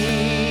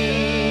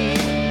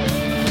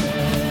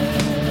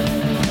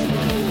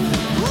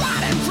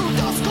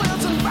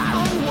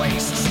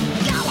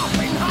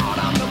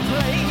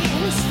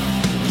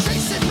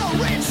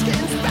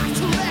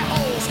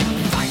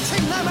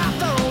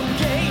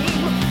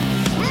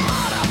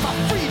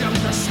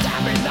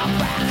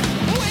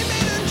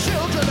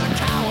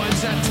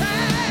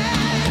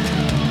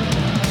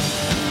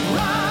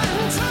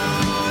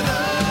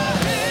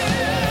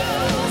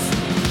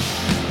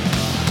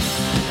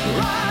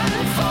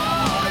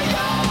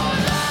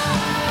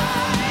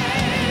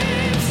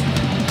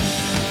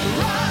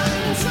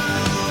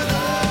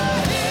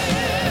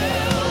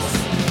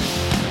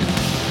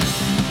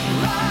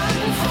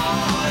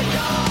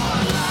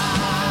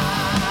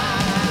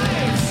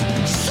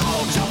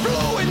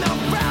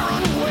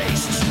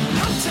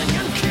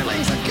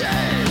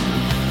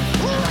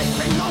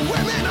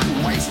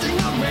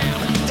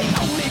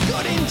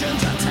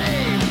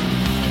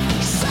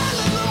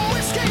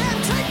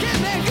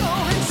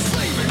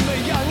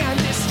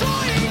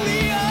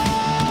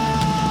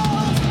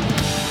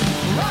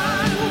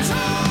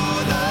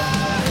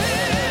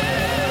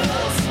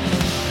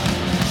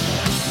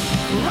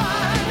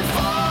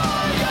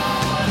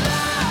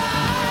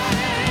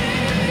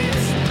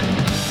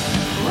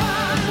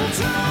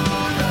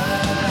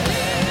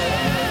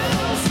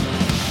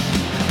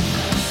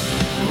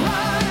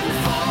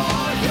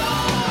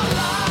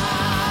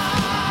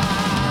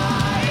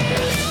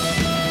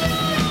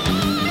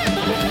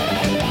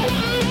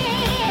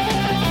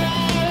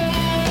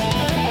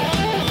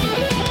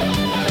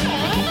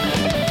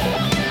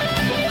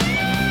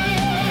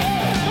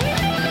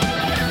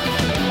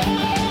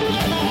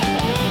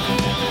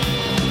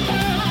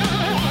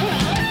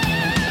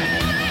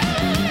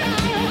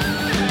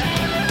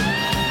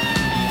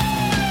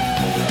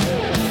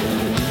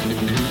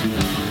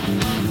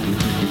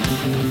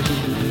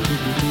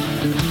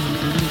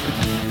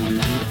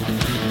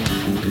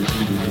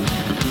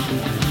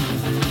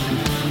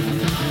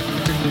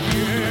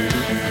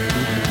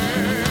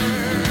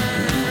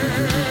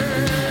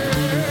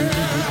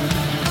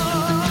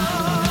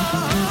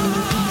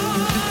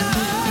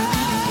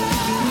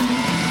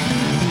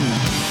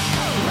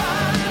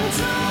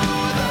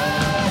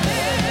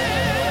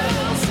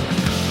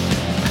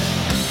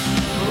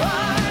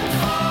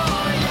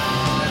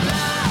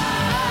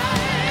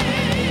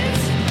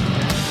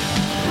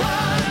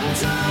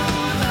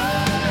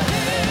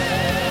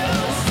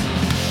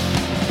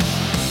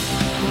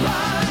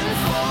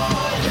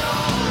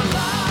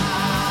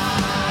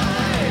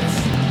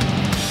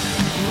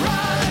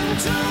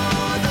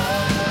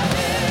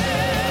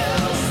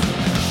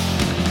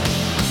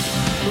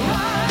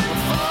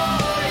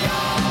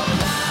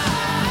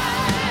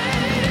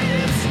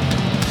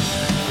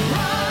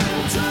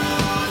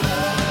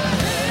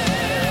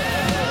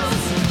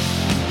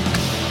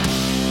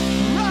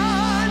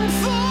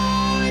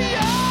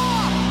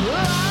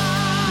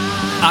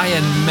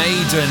 Iron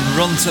Maiden,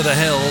 Run to the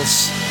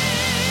Hills.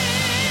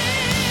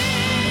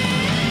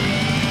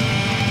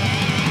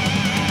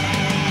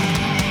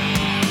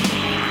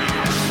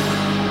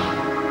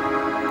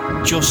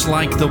 Just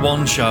like the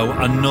One Show,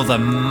 another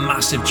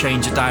massive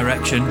change of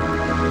direction.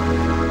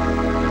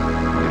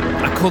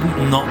 I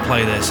couldn't not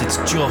play this. It's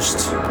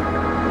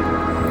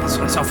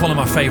off one of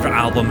my favourite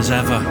albums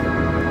ever.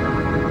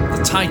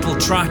 The title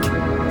track,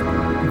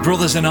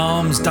 Brothers in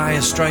Arms,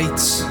 Dire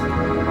Straits.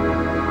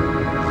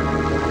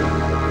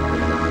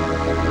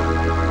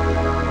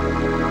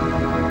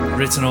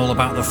 Written all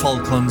about the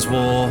Falklands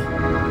War.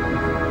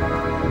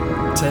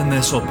 Turn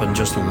this up and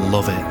just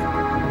love it.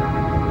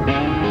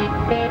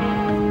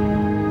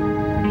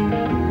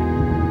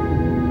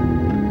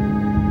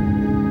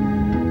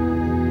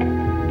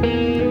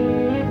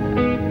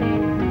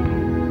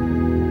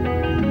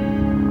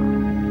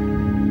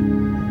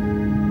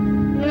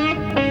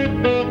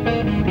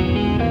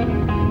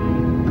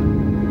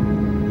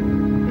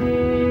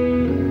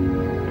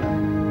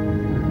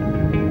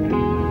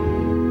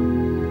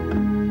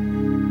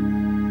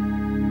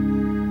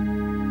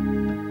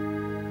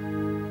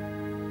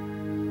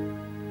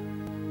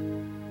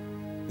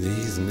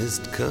 These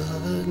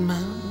mist-covered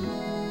mountains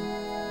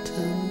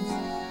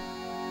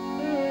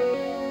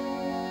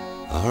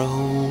are a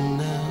home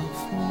now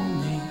for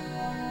me,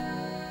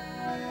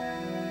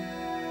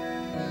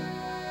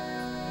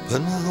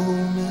 but my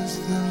home is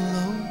the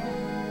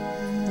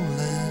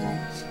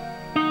lowlands,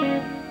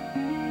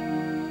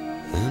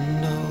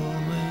 and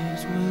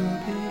always will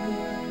be.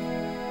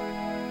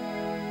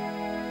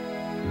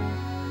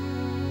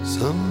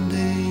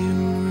 Someday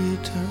you'll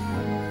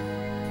return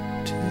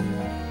to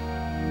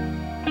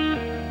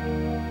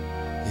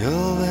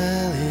your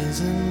valleys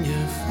and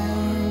your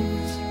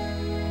farms,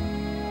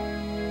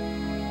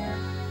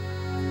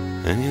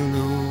 and you'll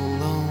no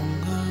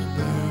longer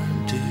burn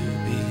to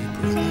be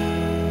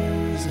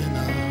brothers in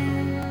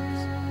arms.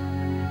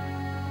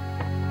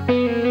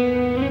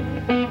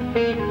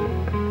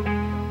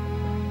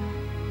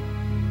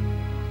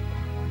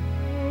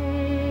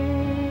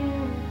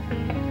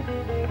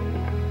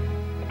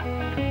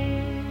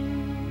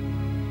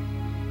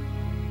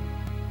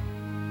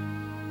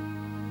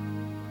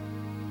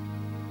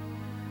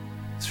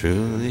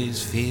 Through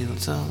these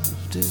fields of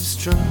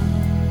destruction,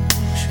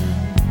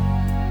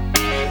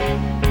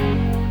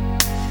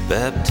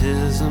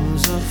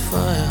 baptisms of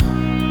fire,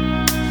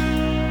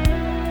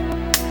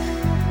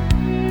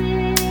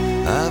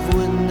 I've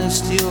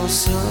witnessed your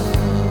suffering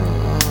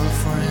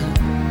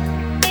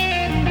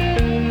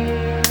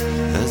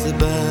as the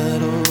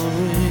battle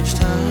reached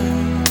high,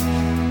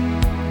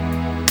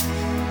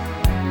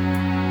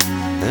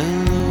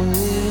 and though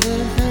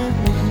it hurt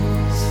me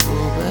so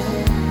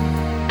bad,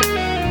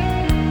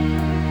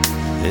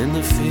 in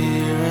the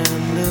fear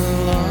and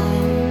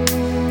alarm,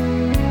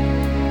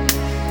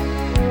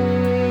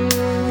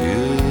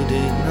 you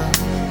did not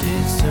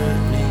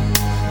desert me,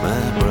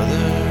 my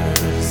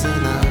brothers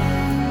in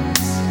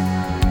arms.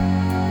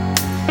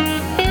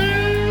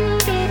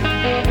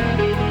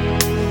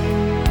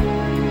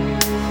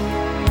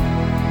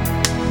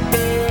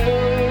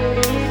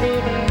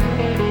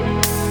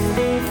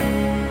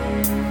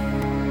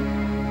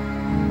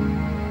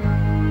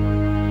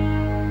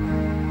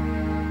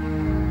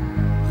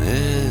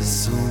 There's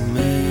so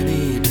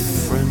many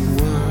different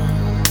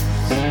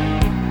worlds,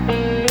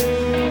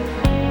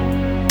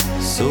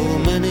 so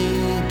many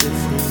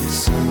different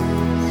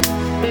suns,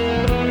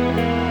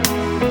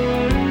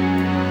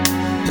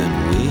 and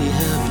we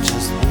have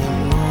just one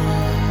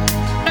world,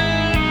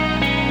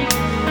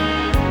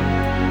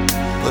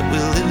 but we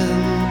live in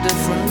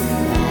different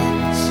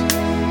ones.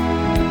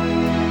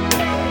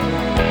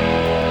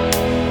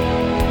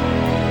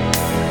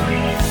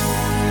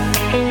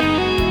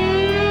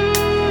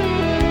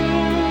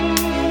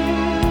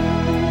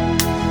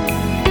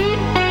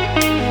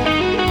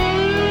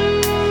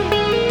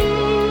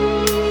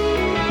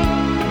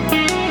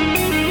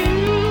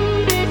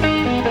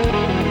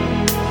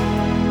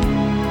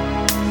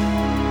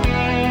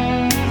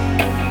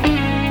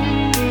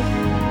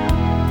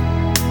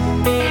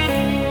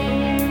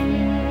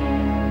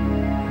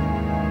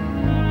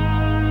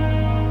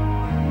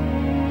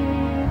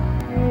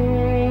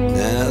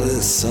 Now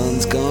the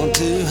sun's gone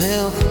to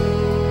hell,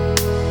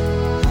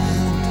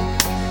 and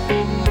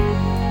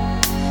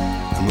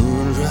the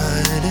moon's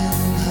riding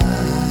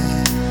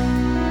high.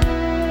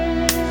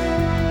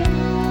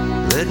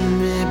 Let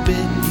me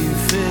bid you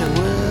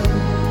farewell.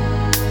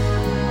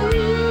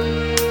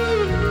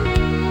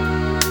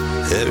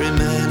 Every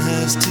man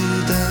has to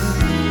die,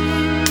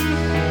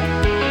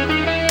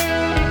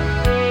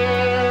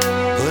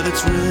 but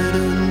it's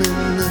written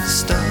in the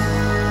stars.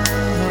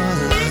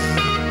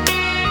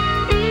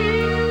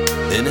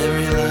 In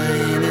every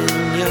line in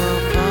your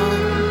palm,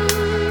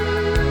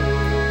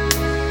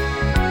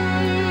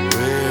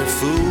 we're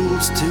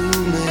fools to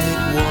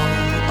make war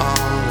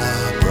on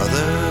our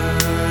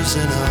brothers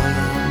in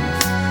arms.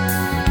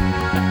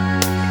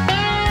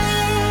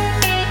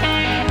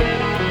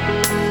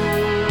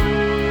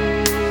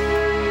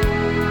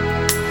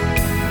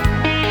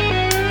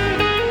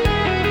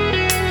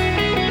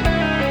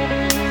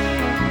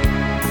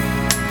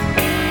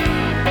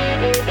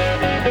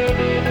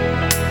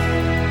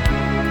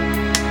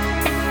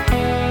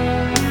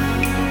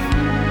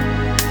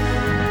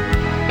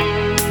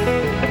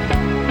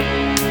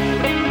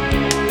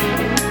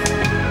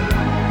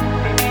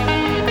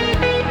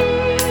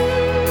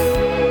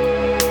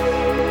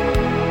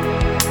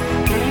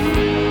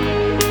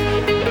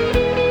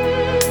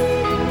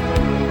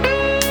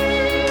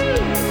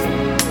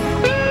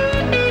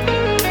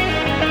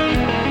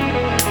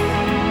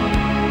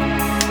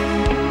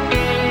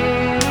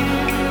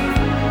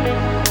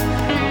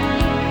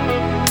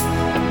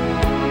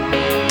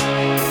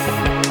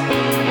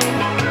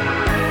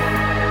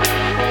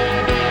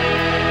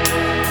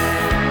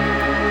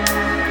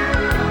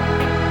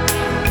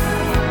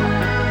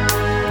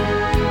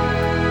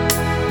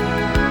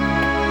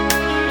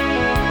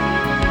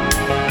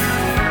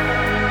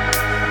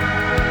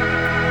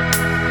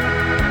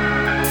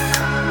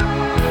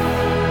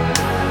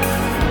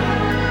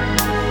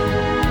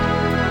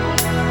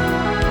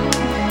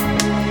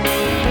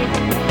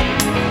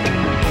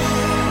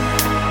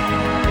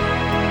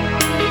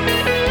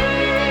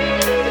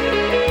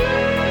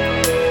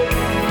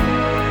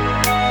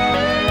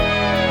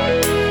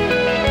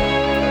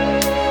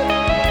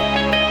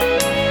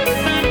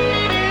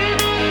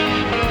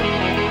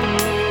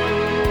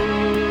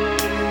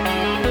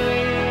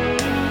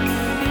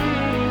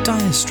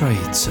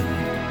 Straits and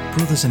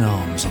Brothers in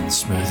Arms on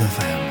Smooth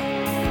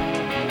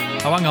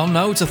FM. Oh, hang on,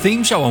 no, it's a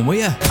theme show on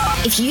Weir.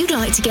 If you'd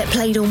like to get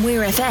played on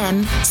Weir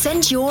FM,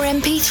 send your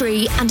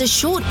MP3 and a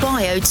short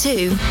bio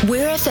to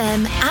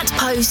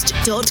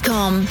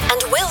weirfm@post.com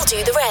and we'll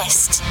do the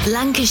rest.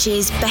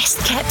 Lancashire's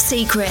best kept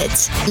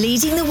secret,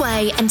 leading the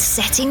way and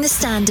setting the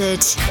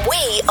standard.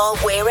 We are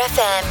Weir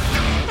FM.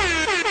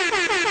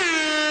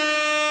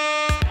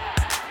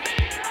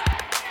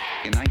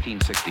 In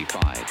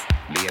 1965,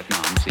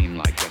 Vietnam seemed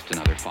like just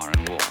another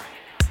foreign war,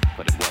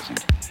 but it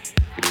wasn't.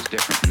 It was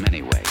different in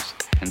many ways,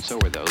 and so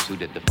were those who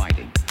did the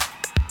fighting.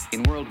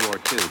 In World War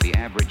II, the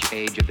average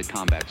age of the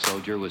combat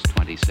soldier was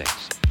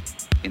 26.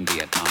 In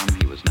Vietnam,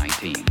 he was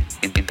 19.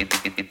 In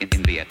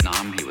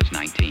Vietnam, he was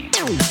 19.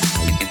 In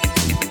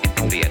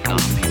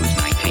Vietnam, he was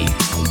 19.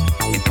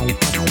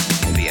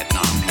 In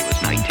Vietnam, he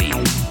was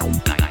 19.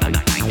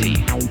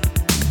 19.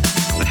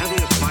 The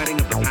heaviest fighting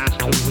of the past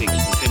 2 weeks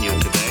continued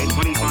today,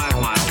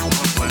 25 miles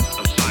northwest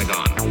of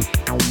Saigon.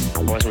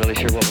 I wasn't really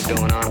sure what was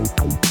going on.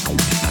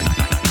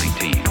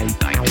 19.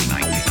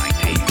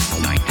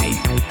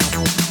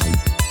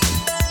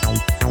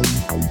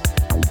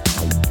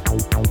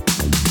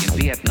 In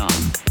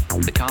Vietnam,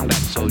 the combat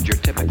soldier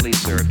typically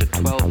served a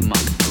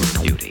 12-month tour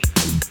of duty,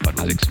 but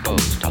was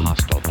exposed to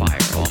hostile fire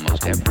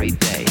almost every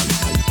day.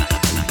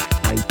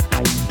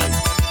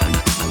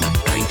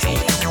 19.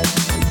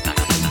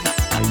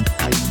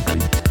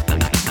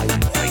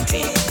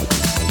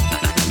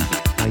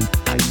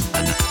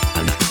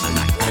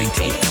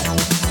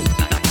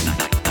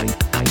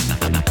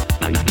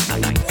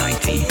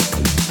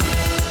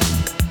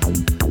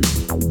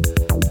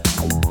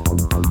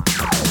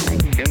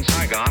 In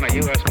Saigon, a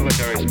U.S.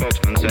 military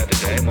spokesman said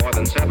today more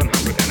than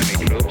 700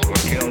 enemy troops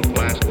were killed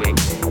last week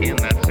in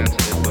that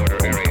sensitive border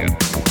area.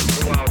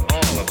 Throughout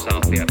all of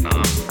South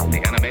Vietnam,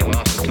 the enemy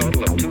lost a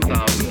total of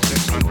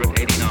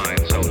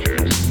 2,689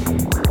 soldiers.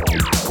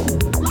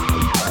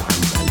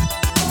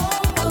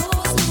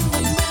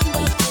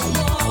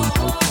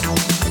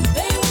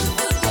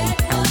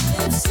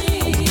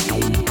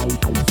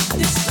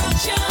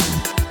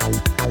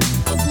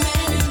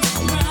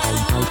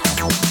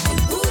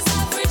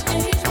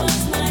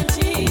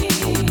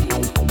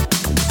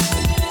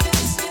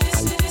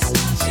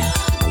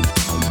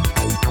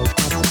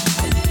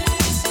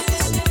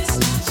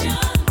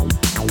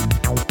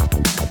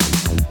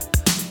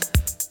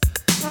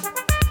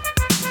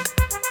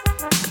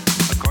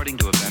 According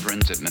to a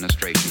Veterans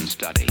Administration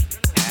study,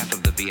 half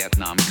of the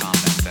Vietnam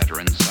combat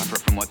veterans suffer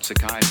from what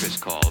psychiatrists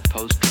call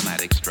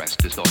post-traumatic stress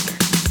disorder.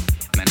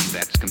 Many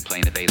vets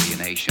complain of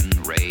alienation,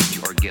 rage,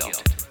 or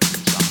guilt.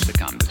 Some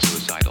succumb to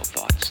suicidal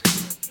thoughts.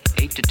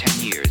 8 to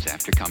 10 years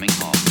after coming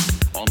home,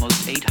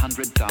 almost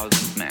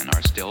 800,000 men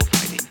are still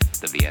fighting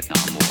the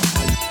Vietnam War.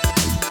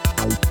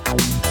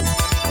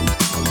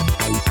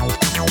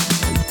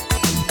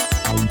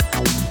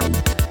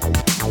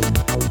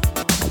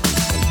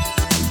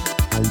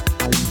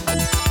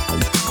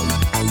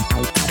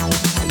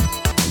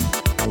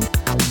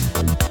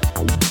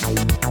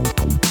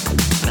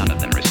 None of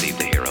them received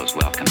the hero's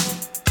welcome.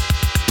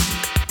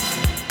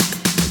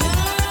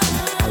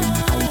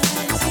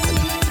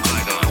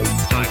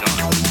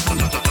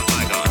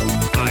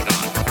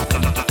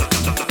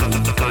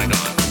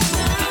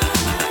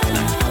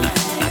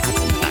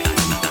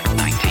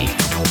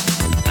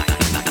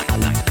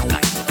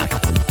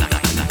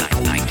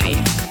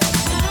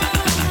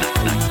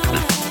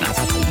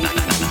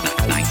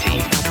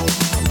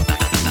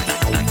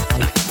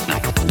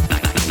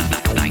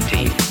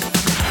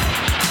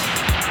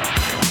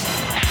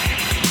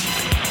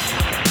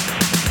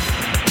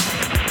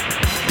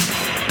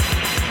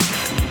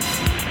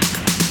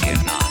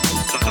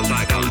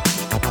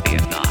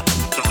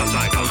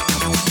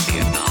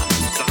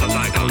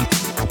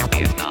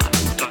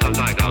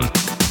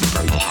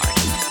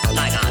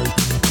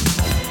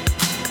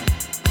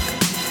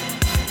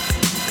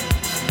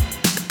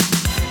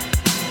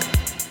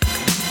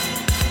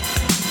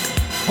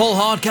 Paul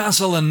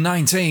Hardcastle and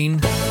 19.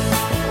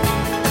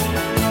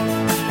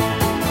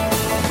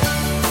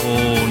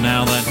 Oh,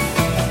 now then.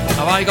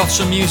 Have I got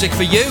some music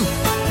for you?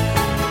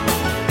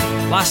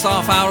 Last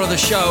half hour of the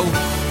show.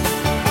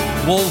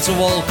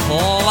 Wall-to-wall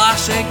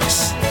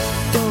classics.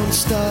 Don't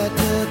start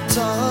the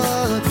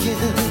talking.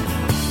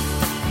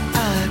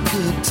 I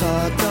could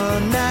talk all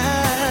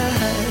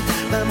night.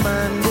 My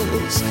mind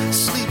is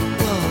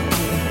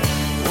sleepwalking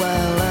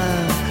while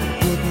I'm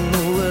putting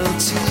the world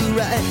to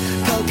right.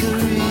 Call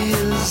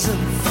careers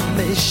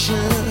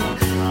information.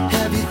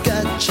 Have you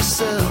got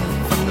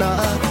yourself an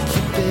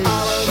occupation?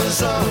 All of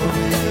us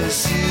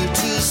always here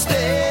to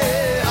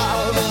stay.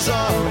 All of us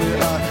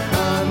always are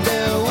on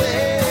their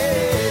way.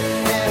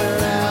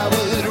 And I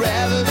would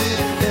rather be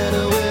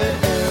anywhere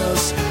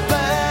else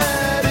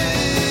but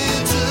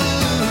here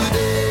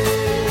today.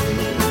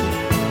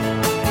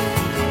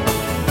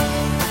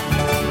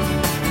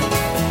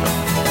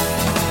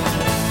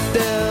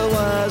 There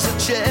was a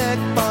check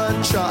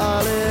on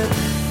Charlie.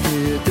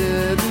 He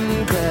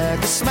didn't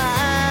crack a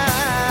smile.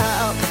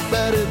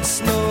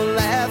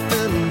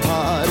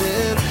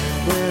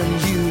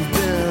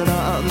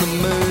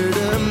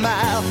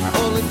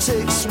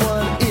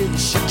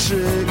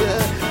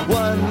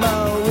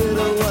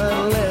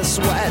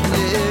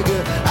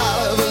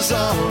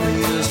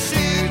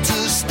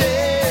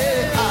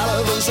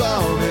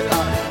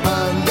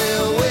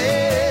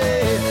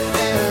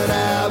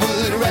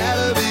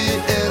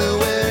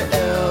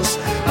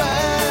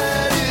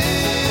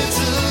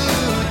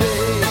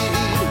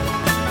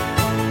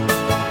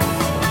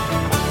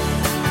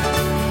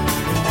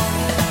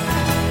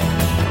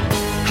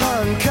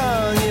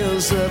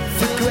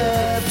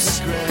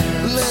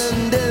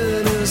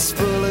 was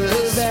full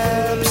of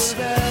apps.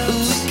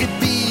 We could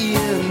be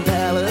in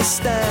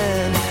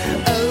Palestine,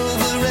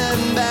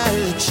 overrun by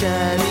a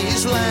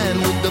Chinese line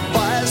with the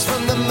boys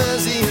from the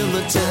Mersey and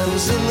the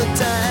Thames and the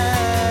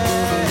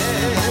Tyne.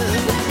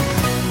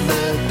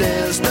 But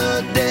there's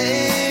no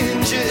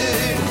danger,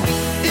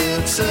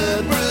 it's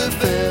a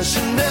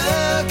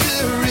professional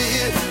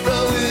career.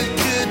 Oh, it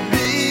could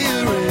be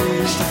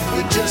arranged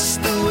with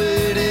just the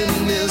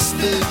waiting list.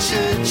 The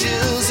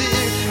Churchill's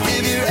here.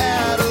 If you're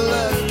out of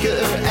luck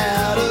or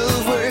out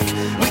of work,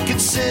 we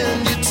could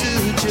send you to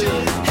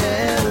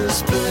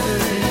Johannesburg.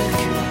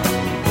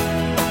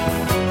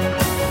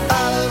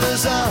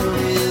 Oliver's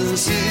army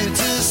is here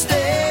to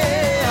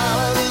stay.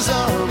 Oliver's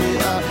army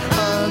are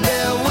on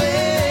their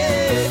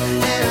way,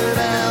 and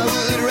I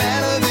would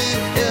rather be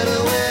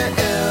anywhere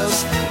else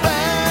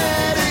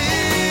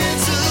fighting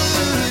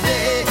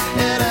today.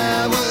 And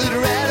I would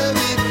rather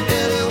be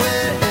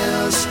anywhere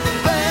else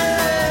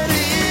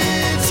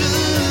fighting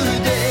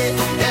today.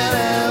 And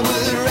I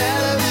would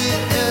rather be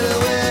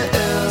anywhere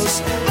else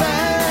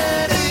fighting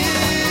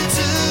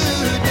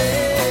today.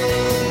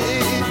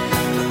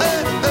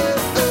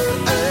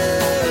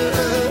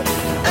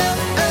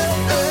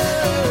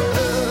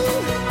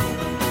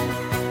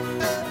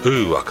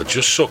 Ooh, I could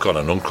just suck on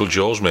an Uncle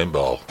Joe's mint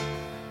ball.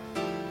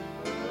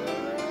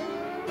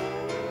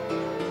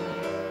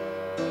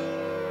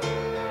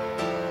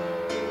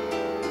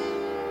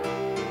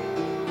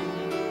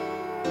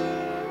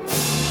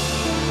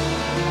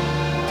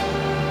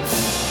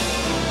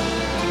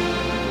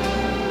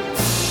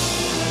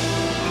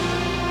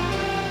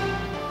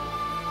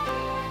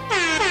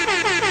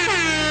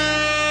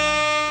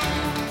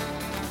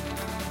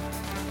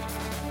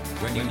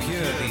 When you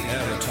hear the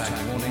air attack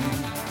warning,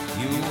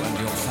 you and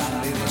your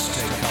family must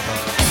take cover.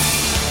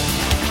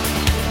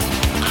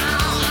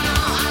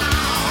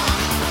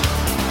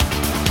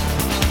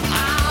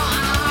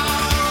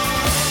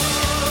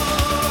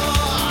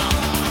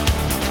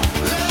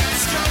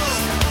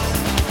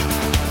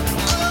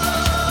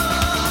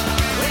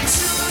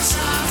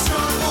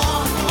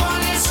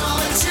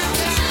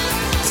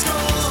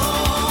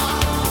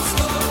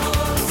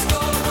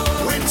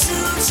 When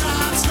two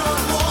times go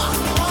to war,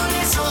 one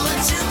is all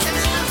that you can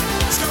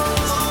have.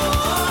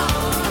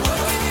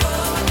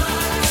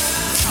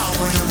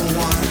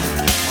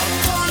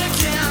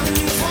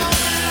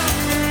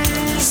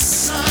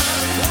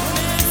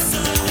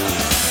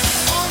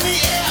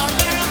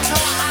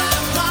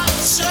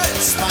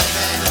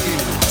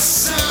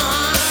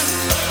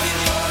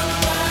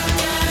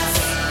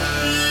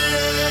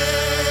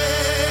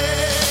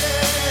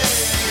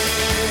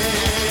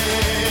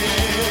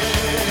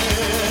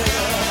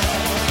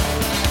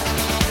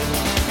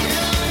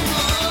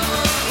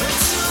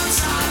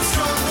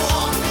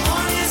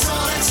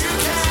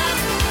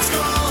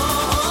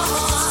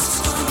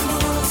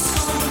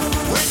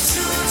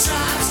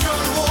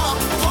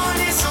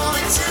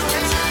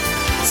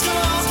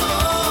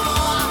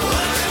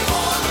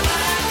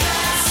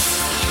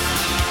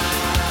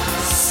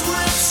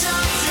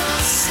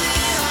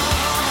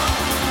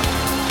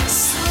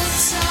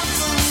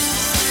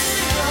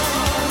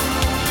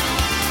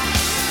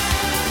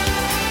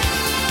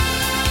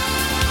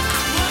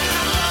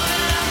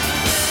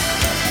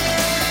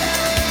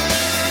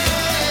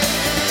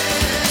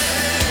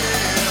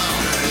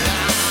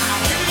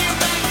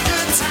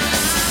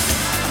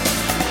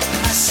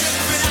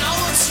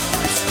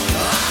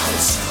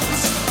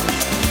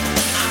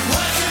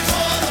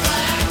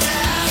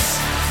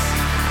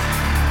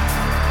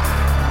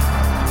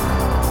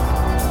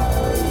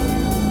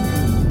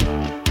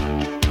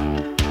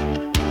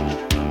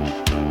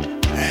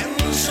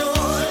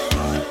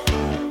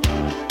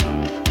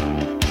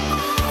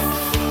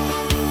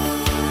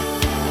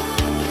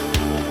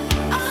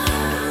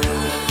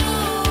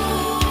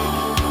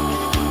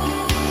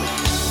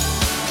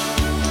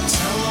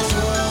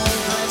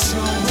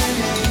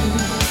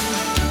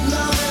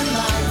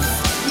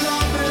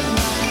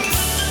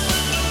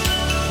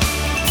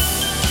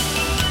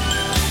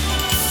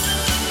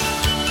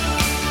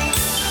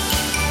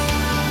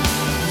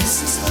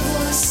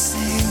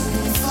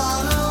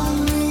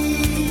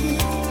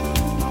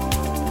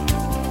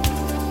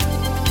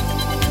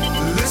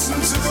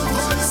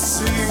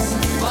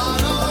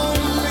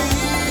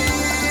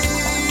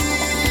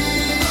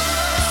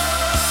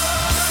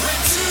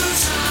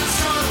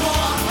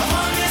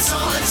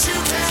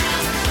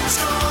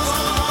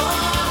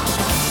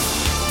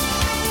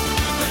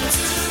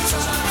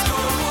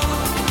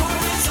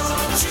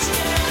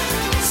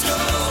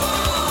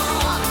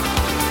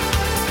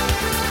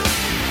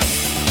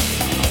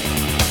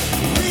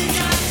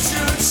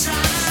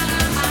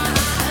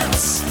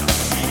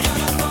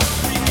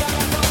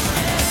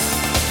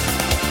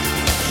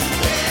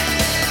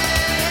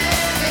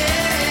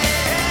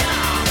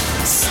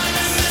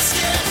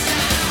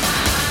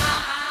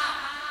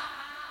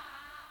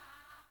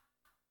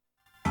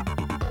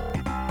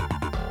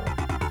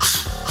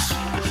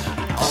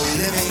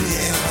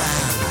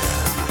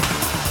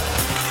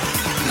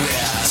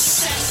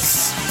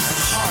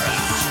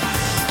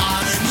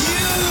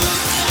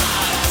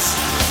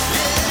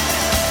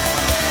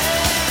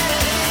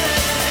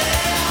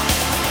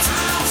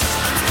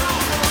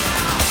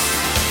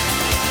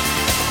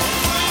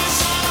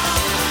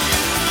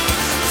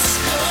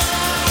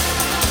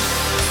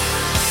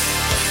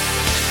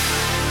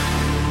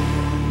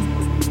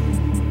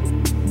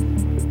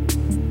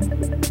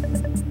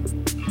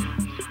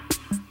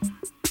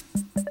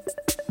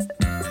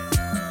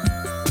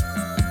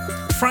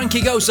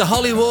 Frankie Goes to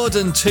Hollywood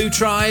and Two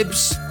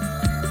Tribes.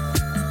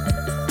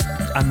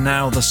 And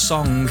now the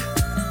song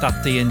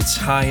that the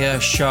entire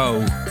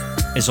show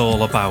is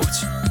all about.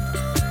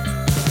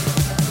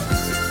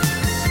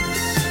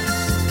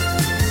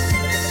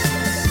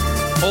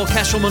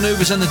 Orchestral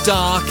Manoeuvres in the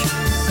Dark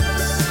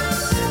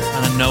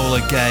and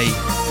Enola Gay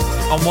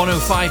on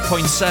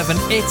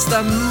 105.7. It's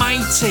the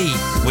mighty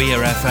Weir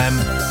FM.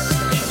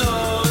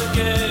 Enola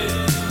Gay,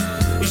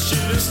 you should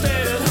have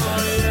stayed at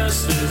home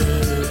yesterday.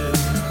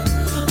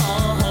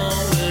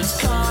 It's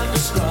can't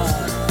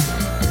describe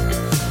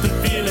the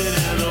feeling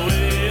and the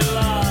way you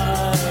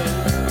lie.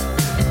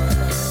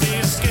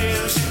 These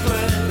games you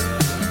play,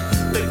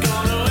 they're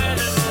gonna end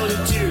in all the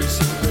tears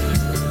you play.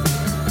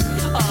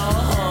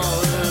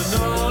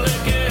 Enola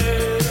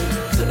Gay,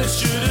 it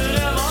should've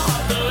never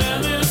had to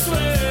end this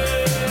way.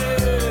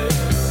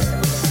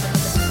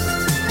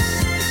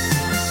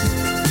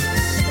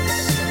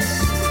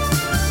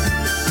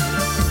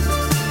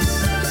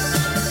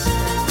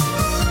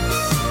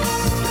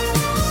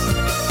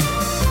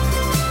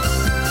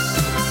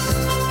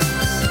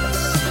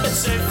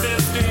 It's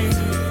 8:15,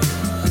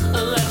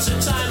 and that's the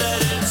time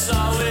that it's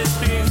always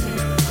been.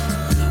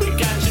 We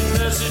got your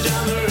message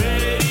on the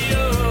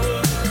radio.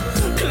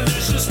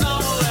 Conditions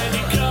normal and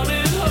you're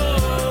coming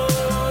home.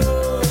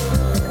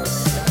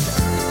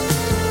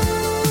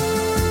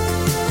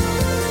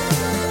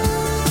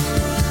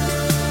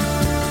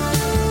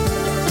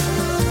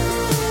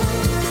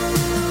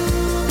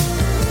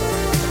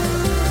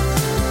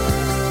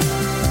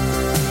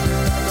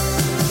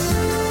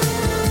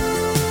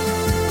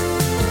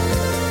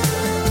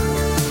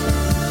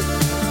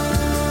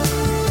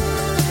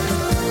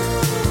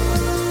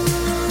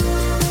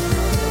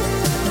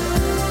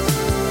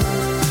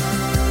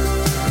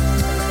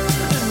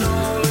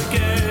 Enola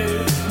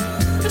Gay,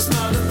 it's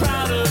not the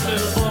proud of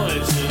little boy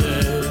today.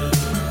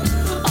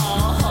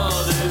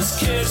 This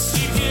kiss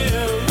you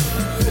give,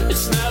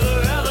 it's never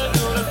ever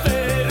gonna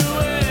fade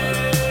away.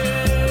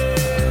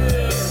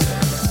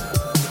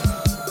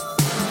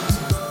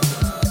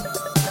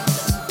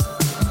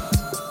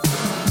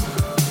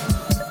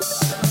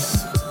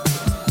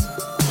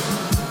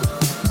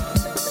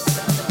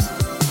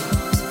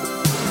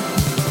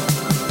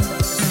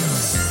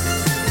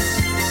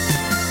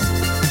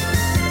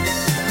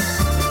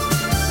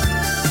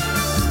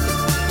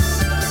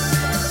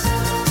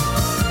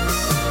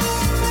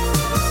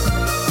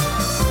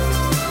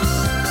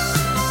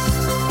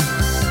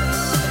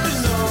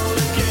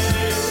 Enola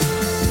Gay,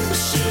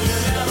 should've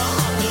never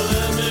had to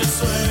end this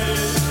way.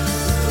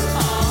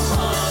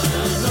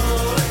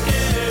 Enola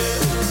Gay,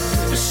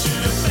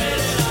 should've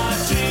faded our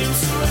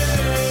dreams away.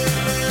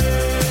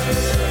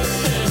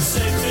 It's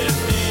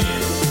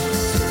 8:15,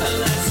 and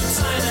that's the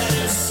time that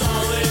it's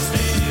always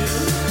been.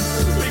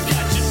 We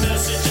got your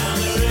message on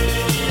the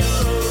radio.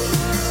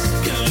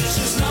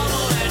 Conditions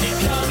normal and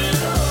you're coming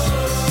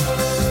home.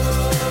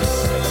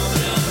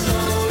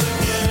 Enola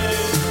Gay,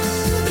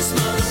 it's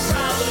not the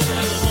problem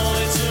of the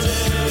boy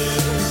today.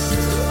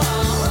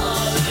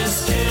 This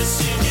kiss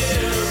you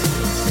give,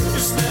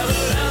 it's never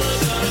ever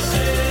gonna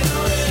fade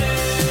away.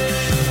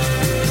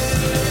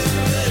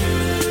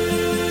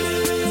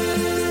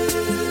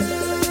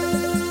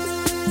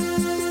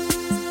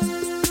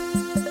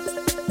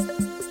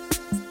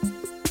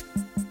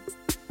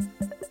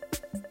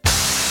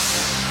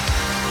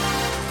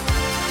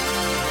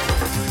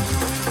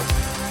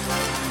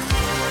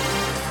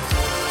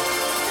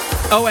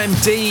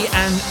 OMD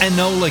and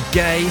Enola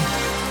Gay.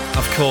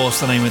 Of course,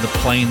 the name of the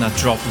plane that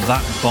dropped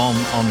that bomb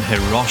on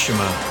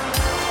Hiroshima.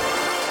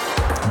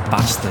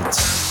 Bastards.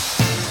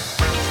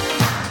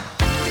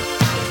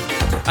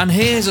 And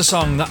here's a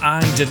song that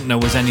I didn't know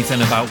was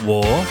anything about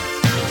war.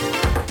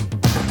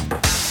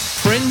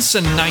 Prince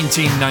in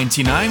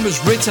 1999 was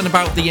written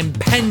about the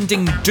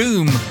impending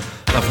doom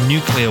of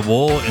nuclear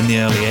war in the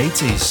early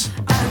 80s.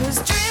 I was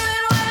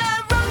dreaming when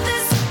I wrote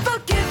this.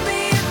 Forgive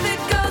me if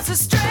it goes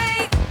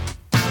astray.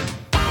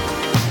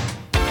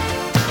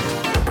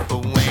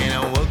 But when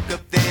I woke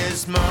up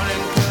this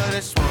morning, could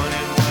have sworn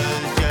it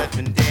was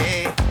Judgment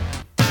Day.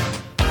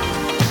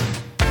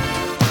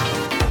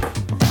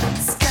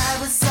 Sky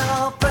was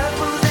all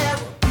purple, there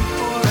were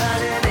people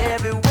running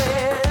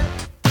everywhere.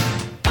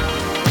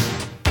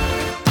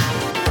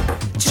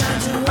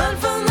 Trying to run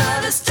from the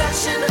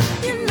destruction,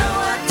 you know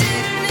I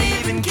didn't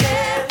even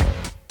care.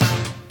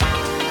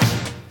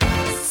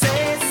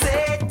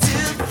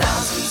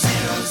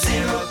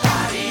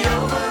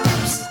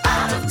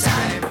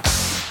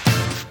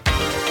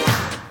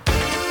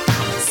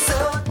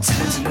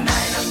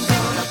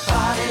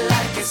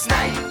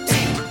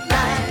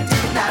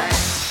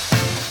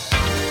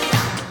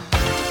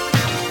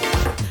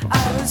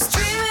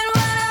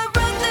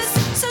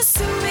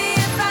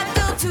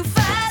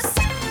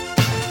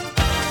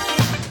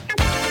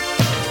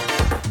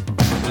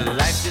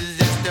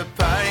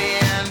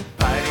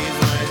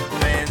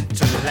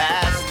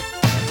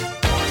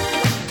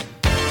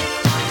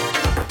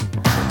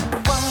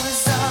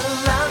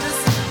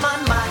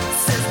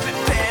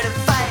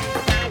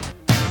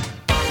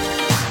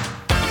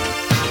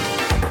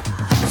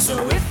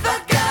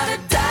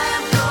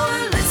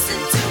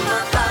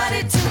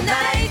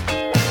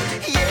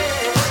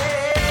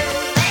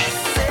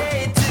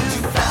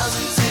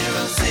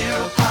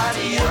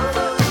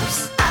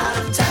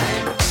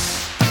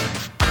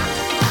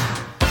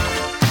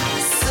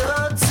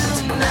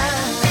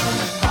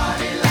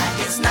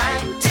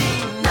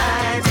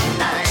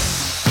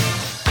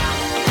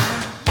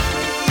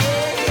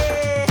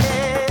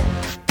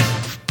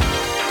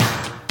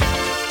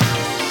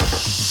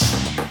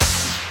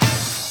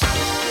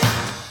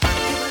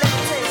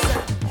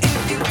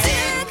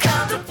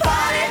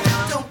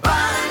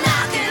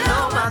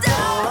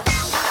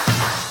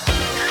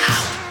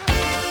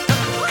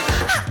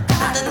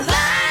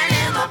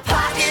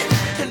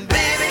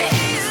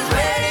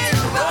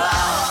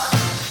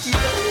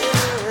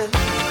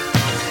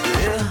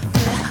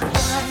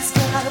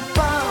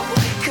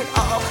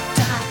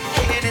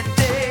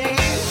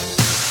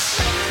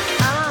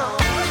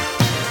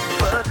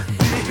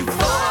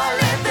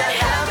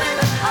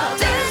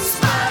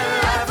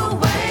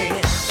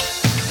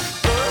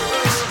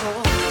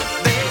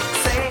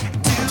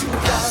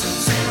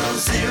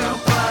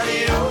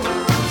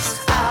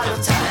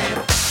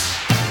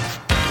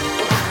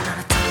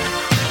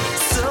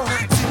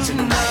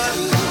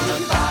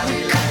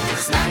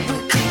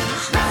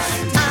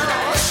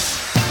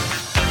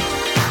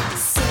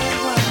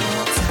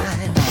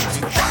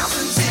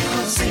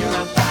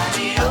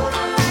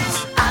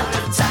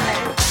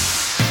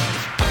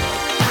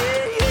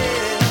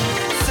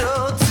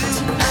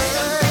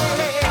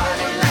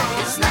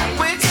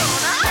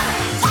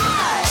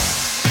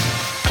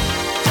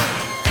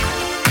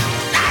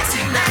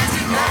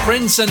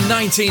 Prince and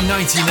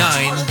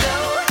 1999.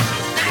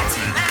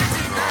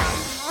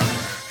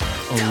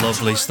 Oh,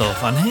 lovely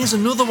stuff. And here's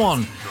another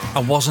one I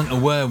wasn't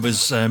aware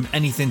was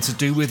anything to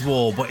do with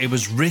war, but it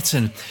was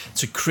written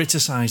to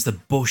criticise the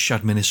Bush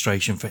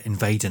administration for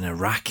invading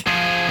Iraq.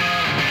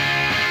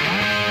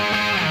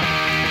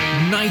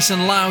 Nice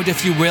and loud,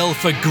 if you will,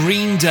 for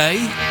Green Day.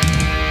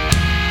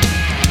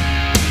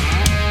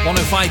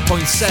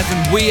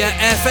 105.7 Weir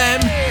FM,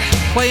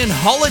 playing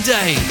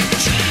Holiday.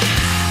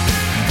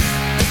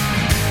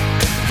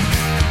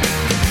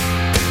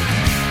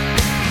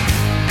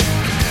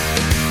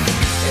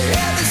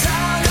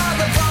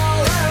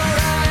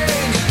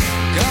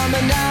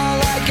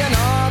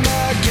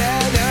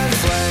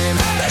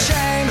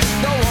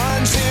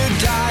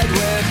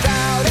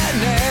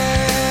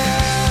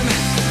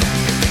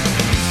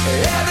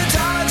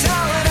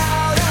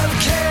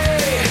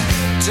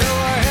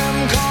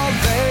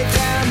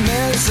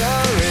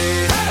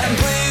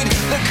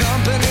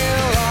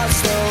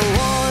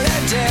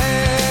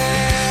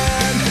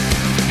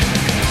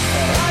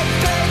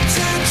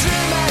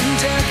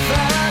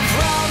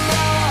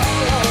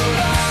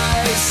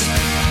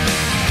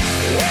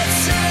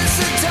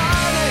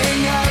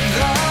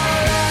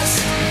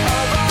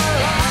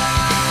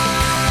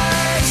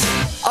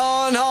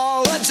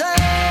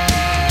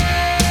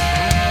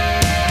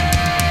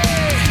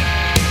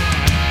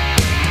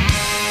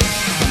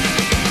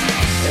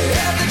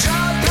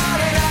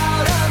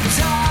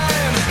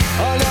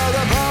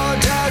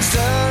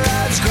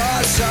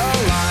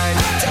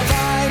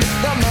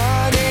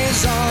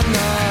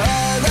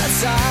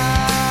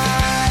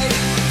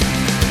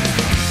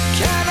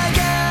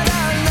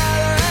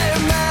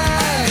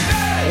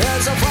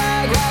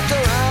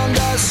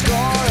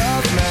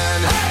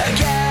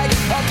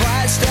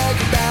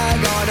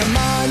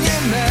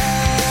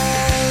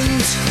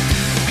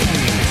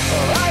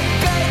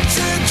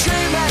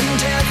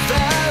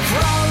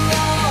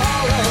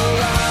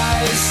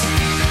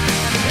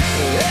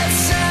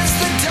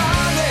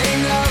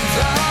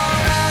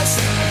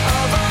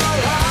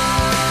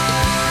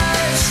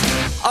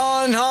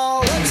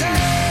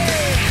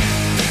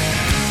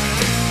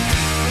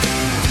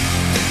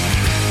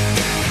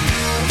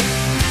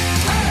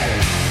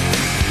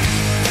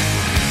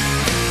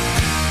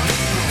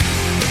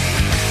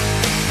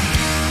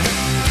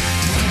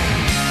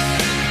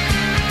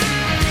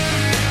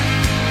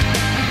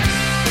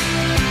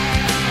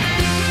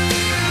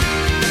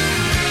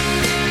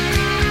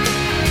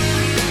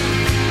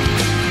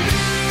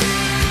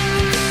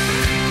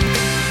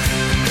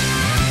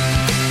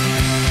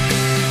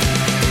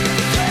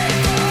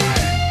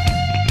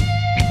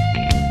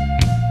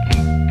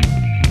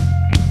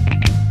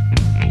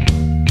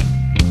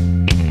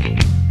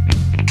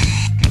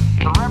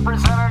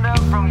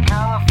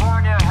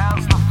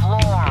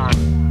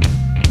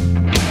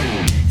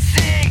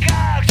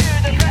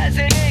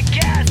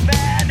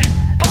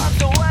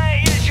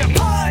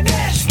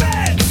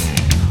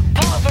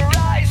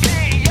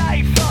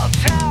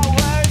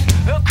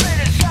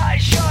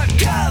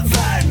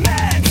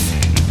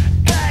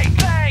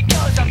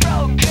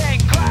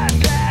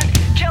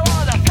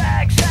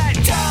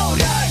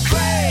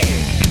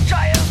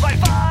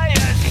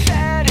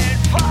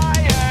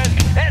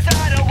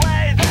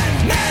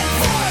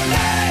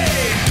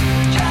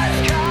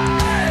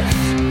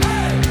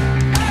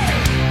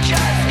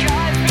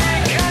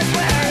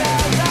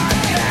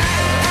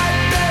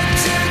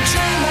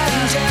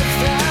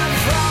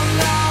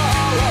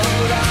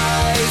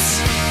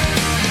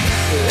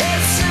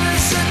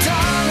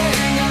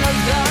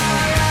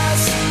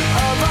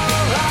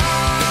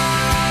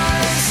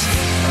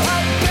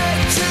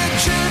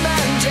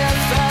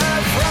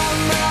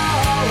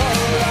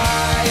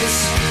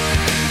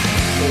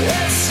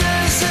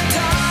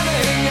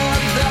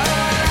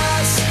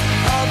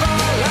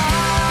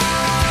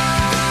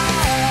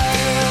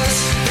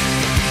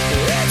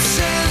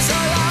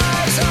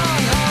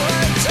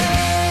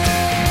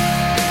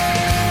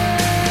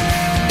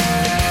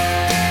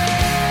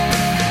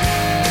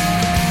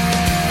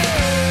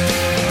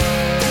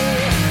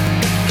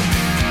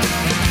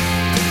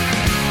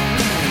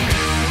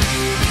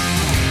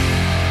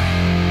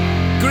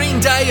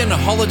 And a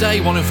Holiday,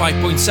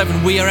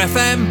 105.7 Weir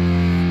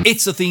FM.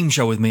 It's a theme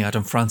show with me,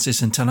 Adam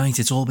Francis, and tonight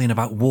it's all been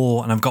about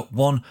war, and I've got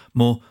one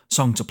more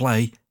song to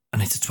play,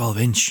 and it's a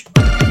 12-inch.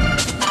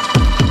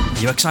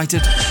 Are you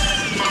excited?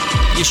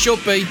 You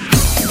should be.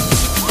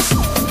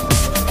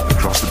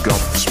 Across the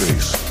gulf of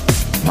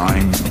space,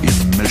 minds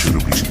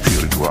immeasurably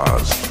superior to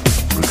ours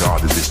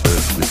regarded this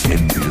earth with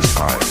envious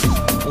eyes.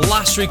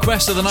 Last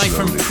request of the night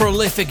from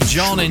Prolific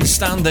John in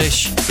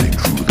Standish. They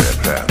drew their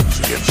plans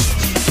against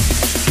us.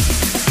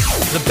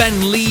 The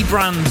Ben Lee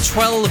brand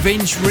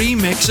 12-inch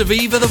remix of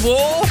Eva the War.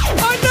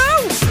 I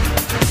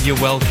know! You're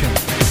welcome.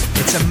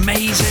 It's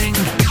amazing.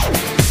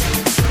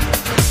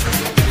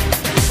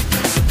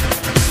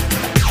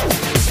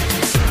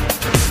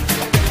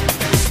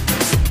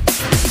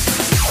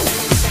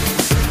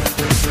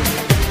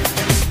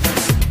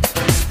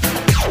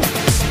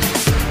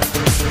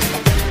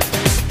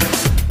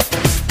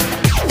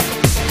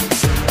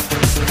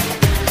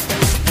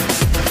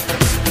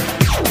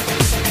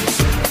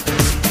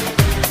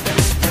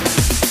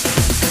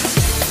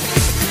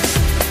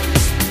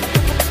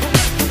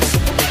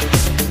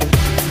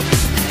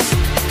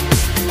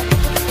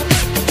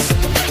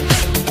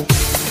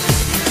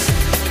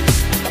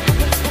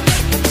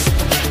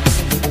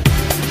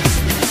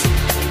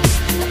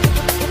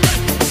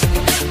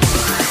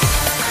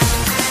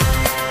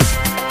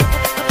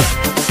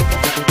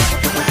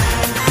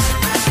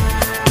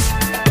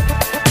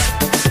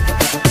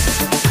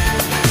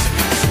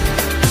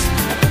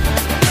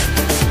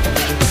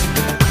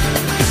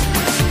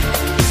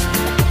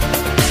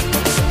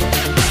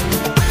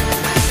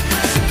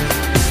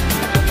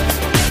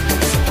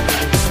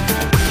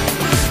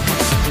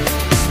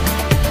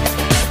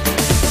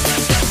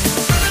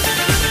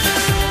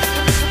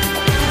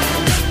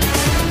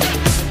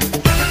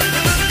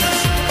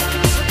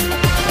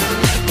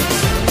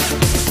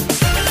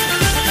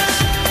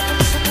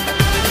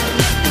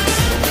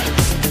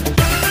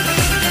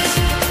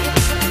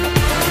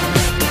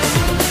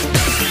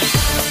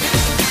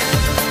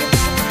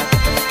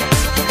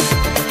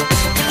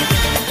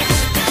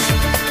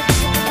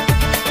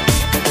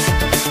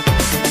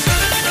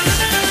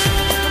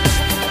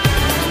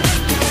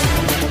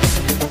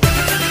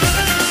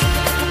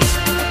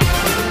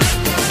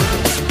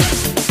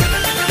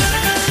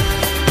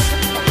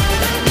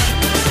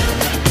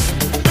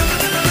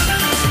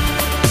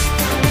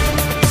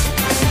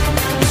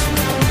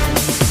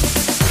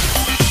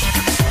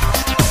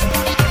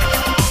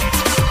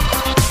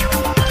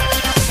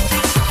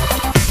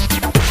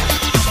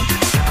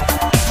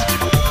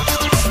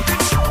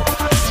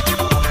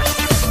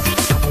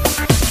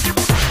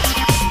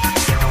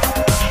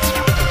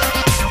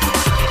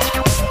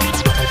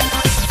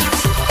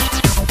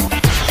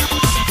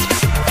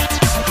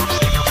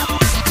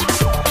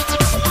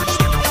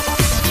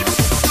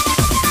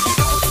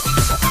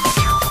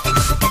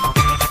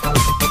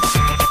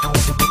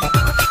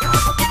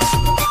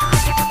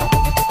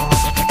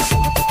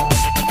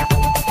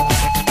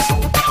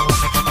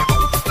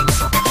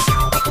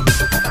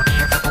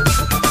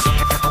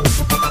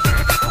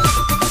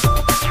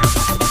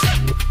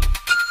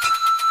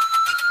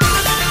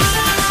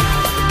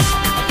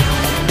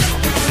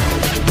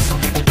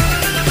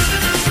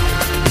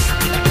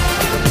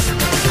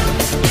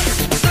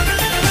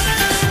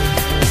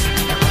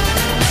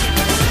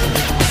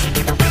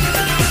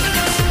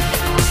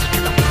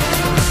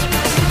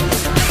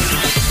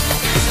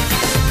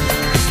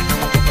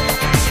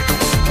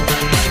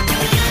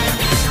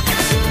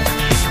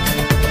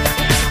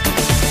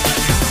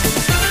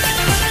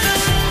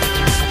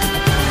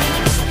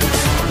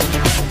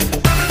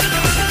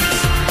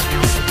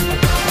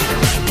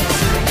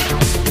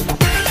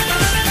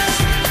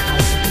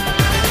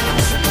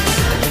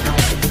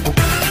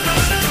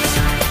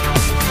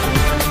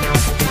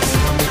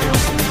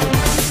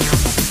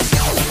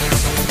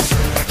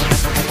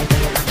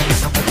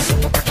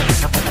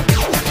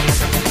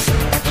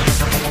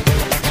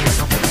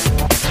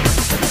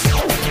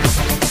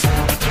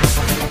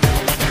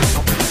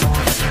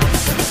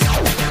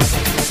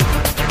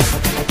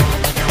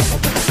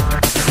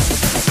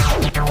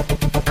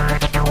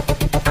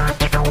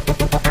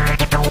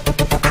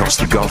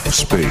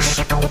 space,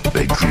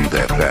 they drew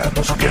their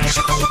plans against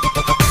us.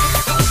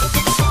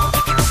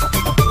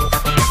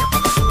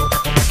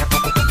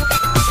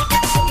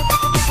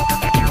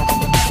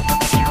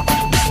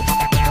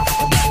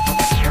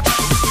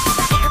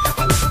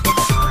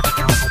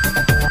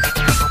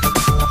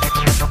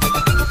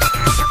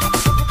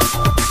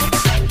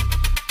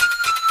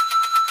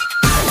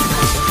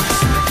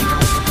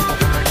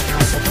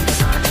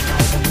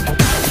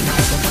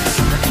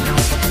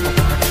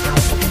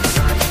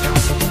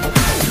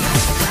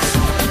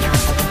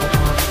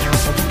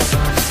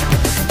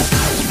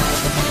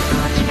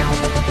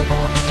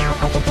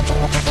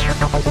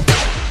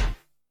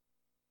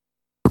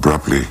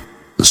 Abruptly,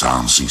 the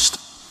sound ceased.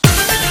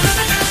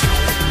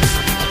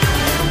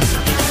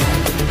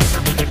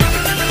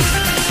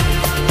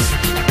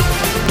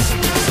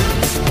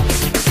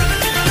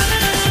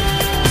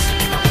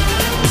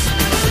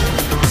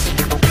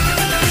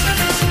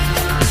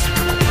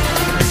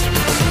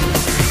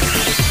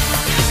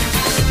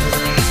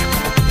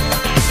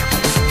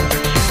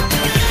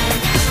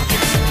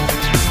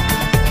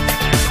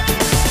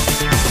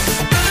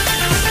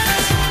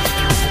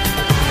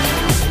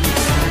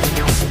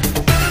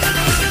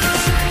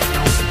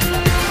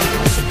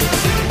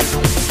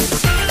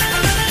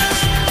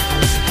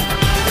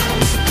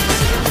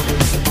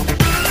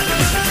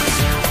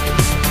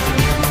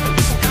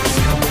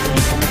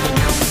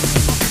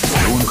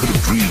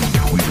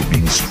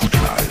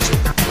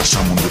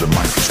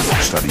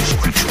 Studies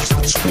creatures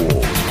that swarm,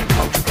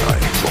 multiply,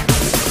 and drop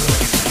water.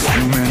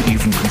 Few men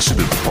even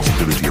considered the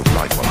possibility of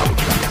life on other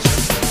planets.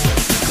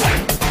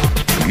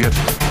 And yet,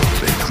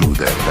 they drew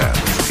their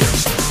plans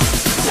against us.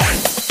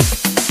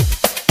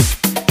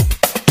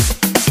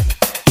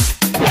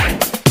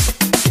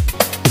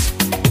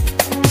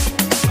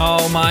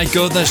 Oh my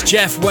goodness,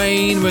 Jeff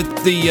Wayne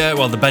with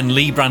the Ben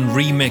Leebrand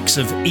remix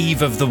of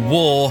Eve of the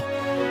War.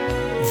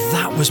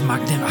 That was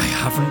magnificent. I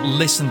haven't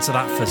listened to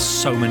that for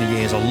so many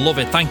years. I love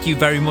it. Thank you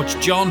very much,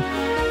 John,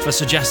 for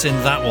suggesting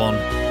that one.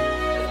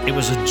 It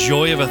was a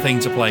joy of a thing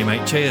to play,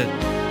 mate. Cheers.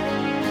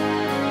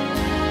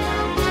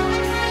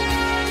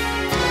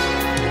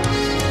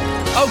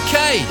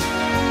 Okay.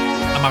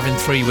 I'm having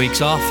 3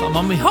 weeks off. I'm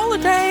on my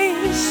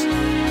holidays.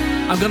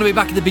 I'm going to be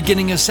back at the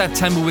beginning of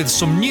September with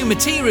some new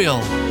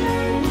material.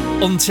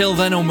 Until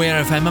then on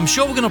Weir FM, I'm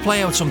sure we're going to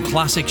play out some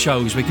classic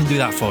shows. We can do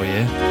that for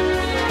you.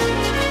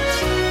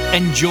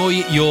 Enjoy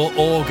your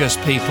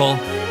August, people.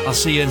 I'll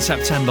see you in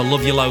September.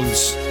 Love you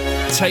loads.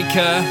 Take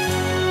care.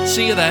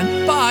 See you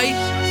then.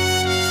 Bye.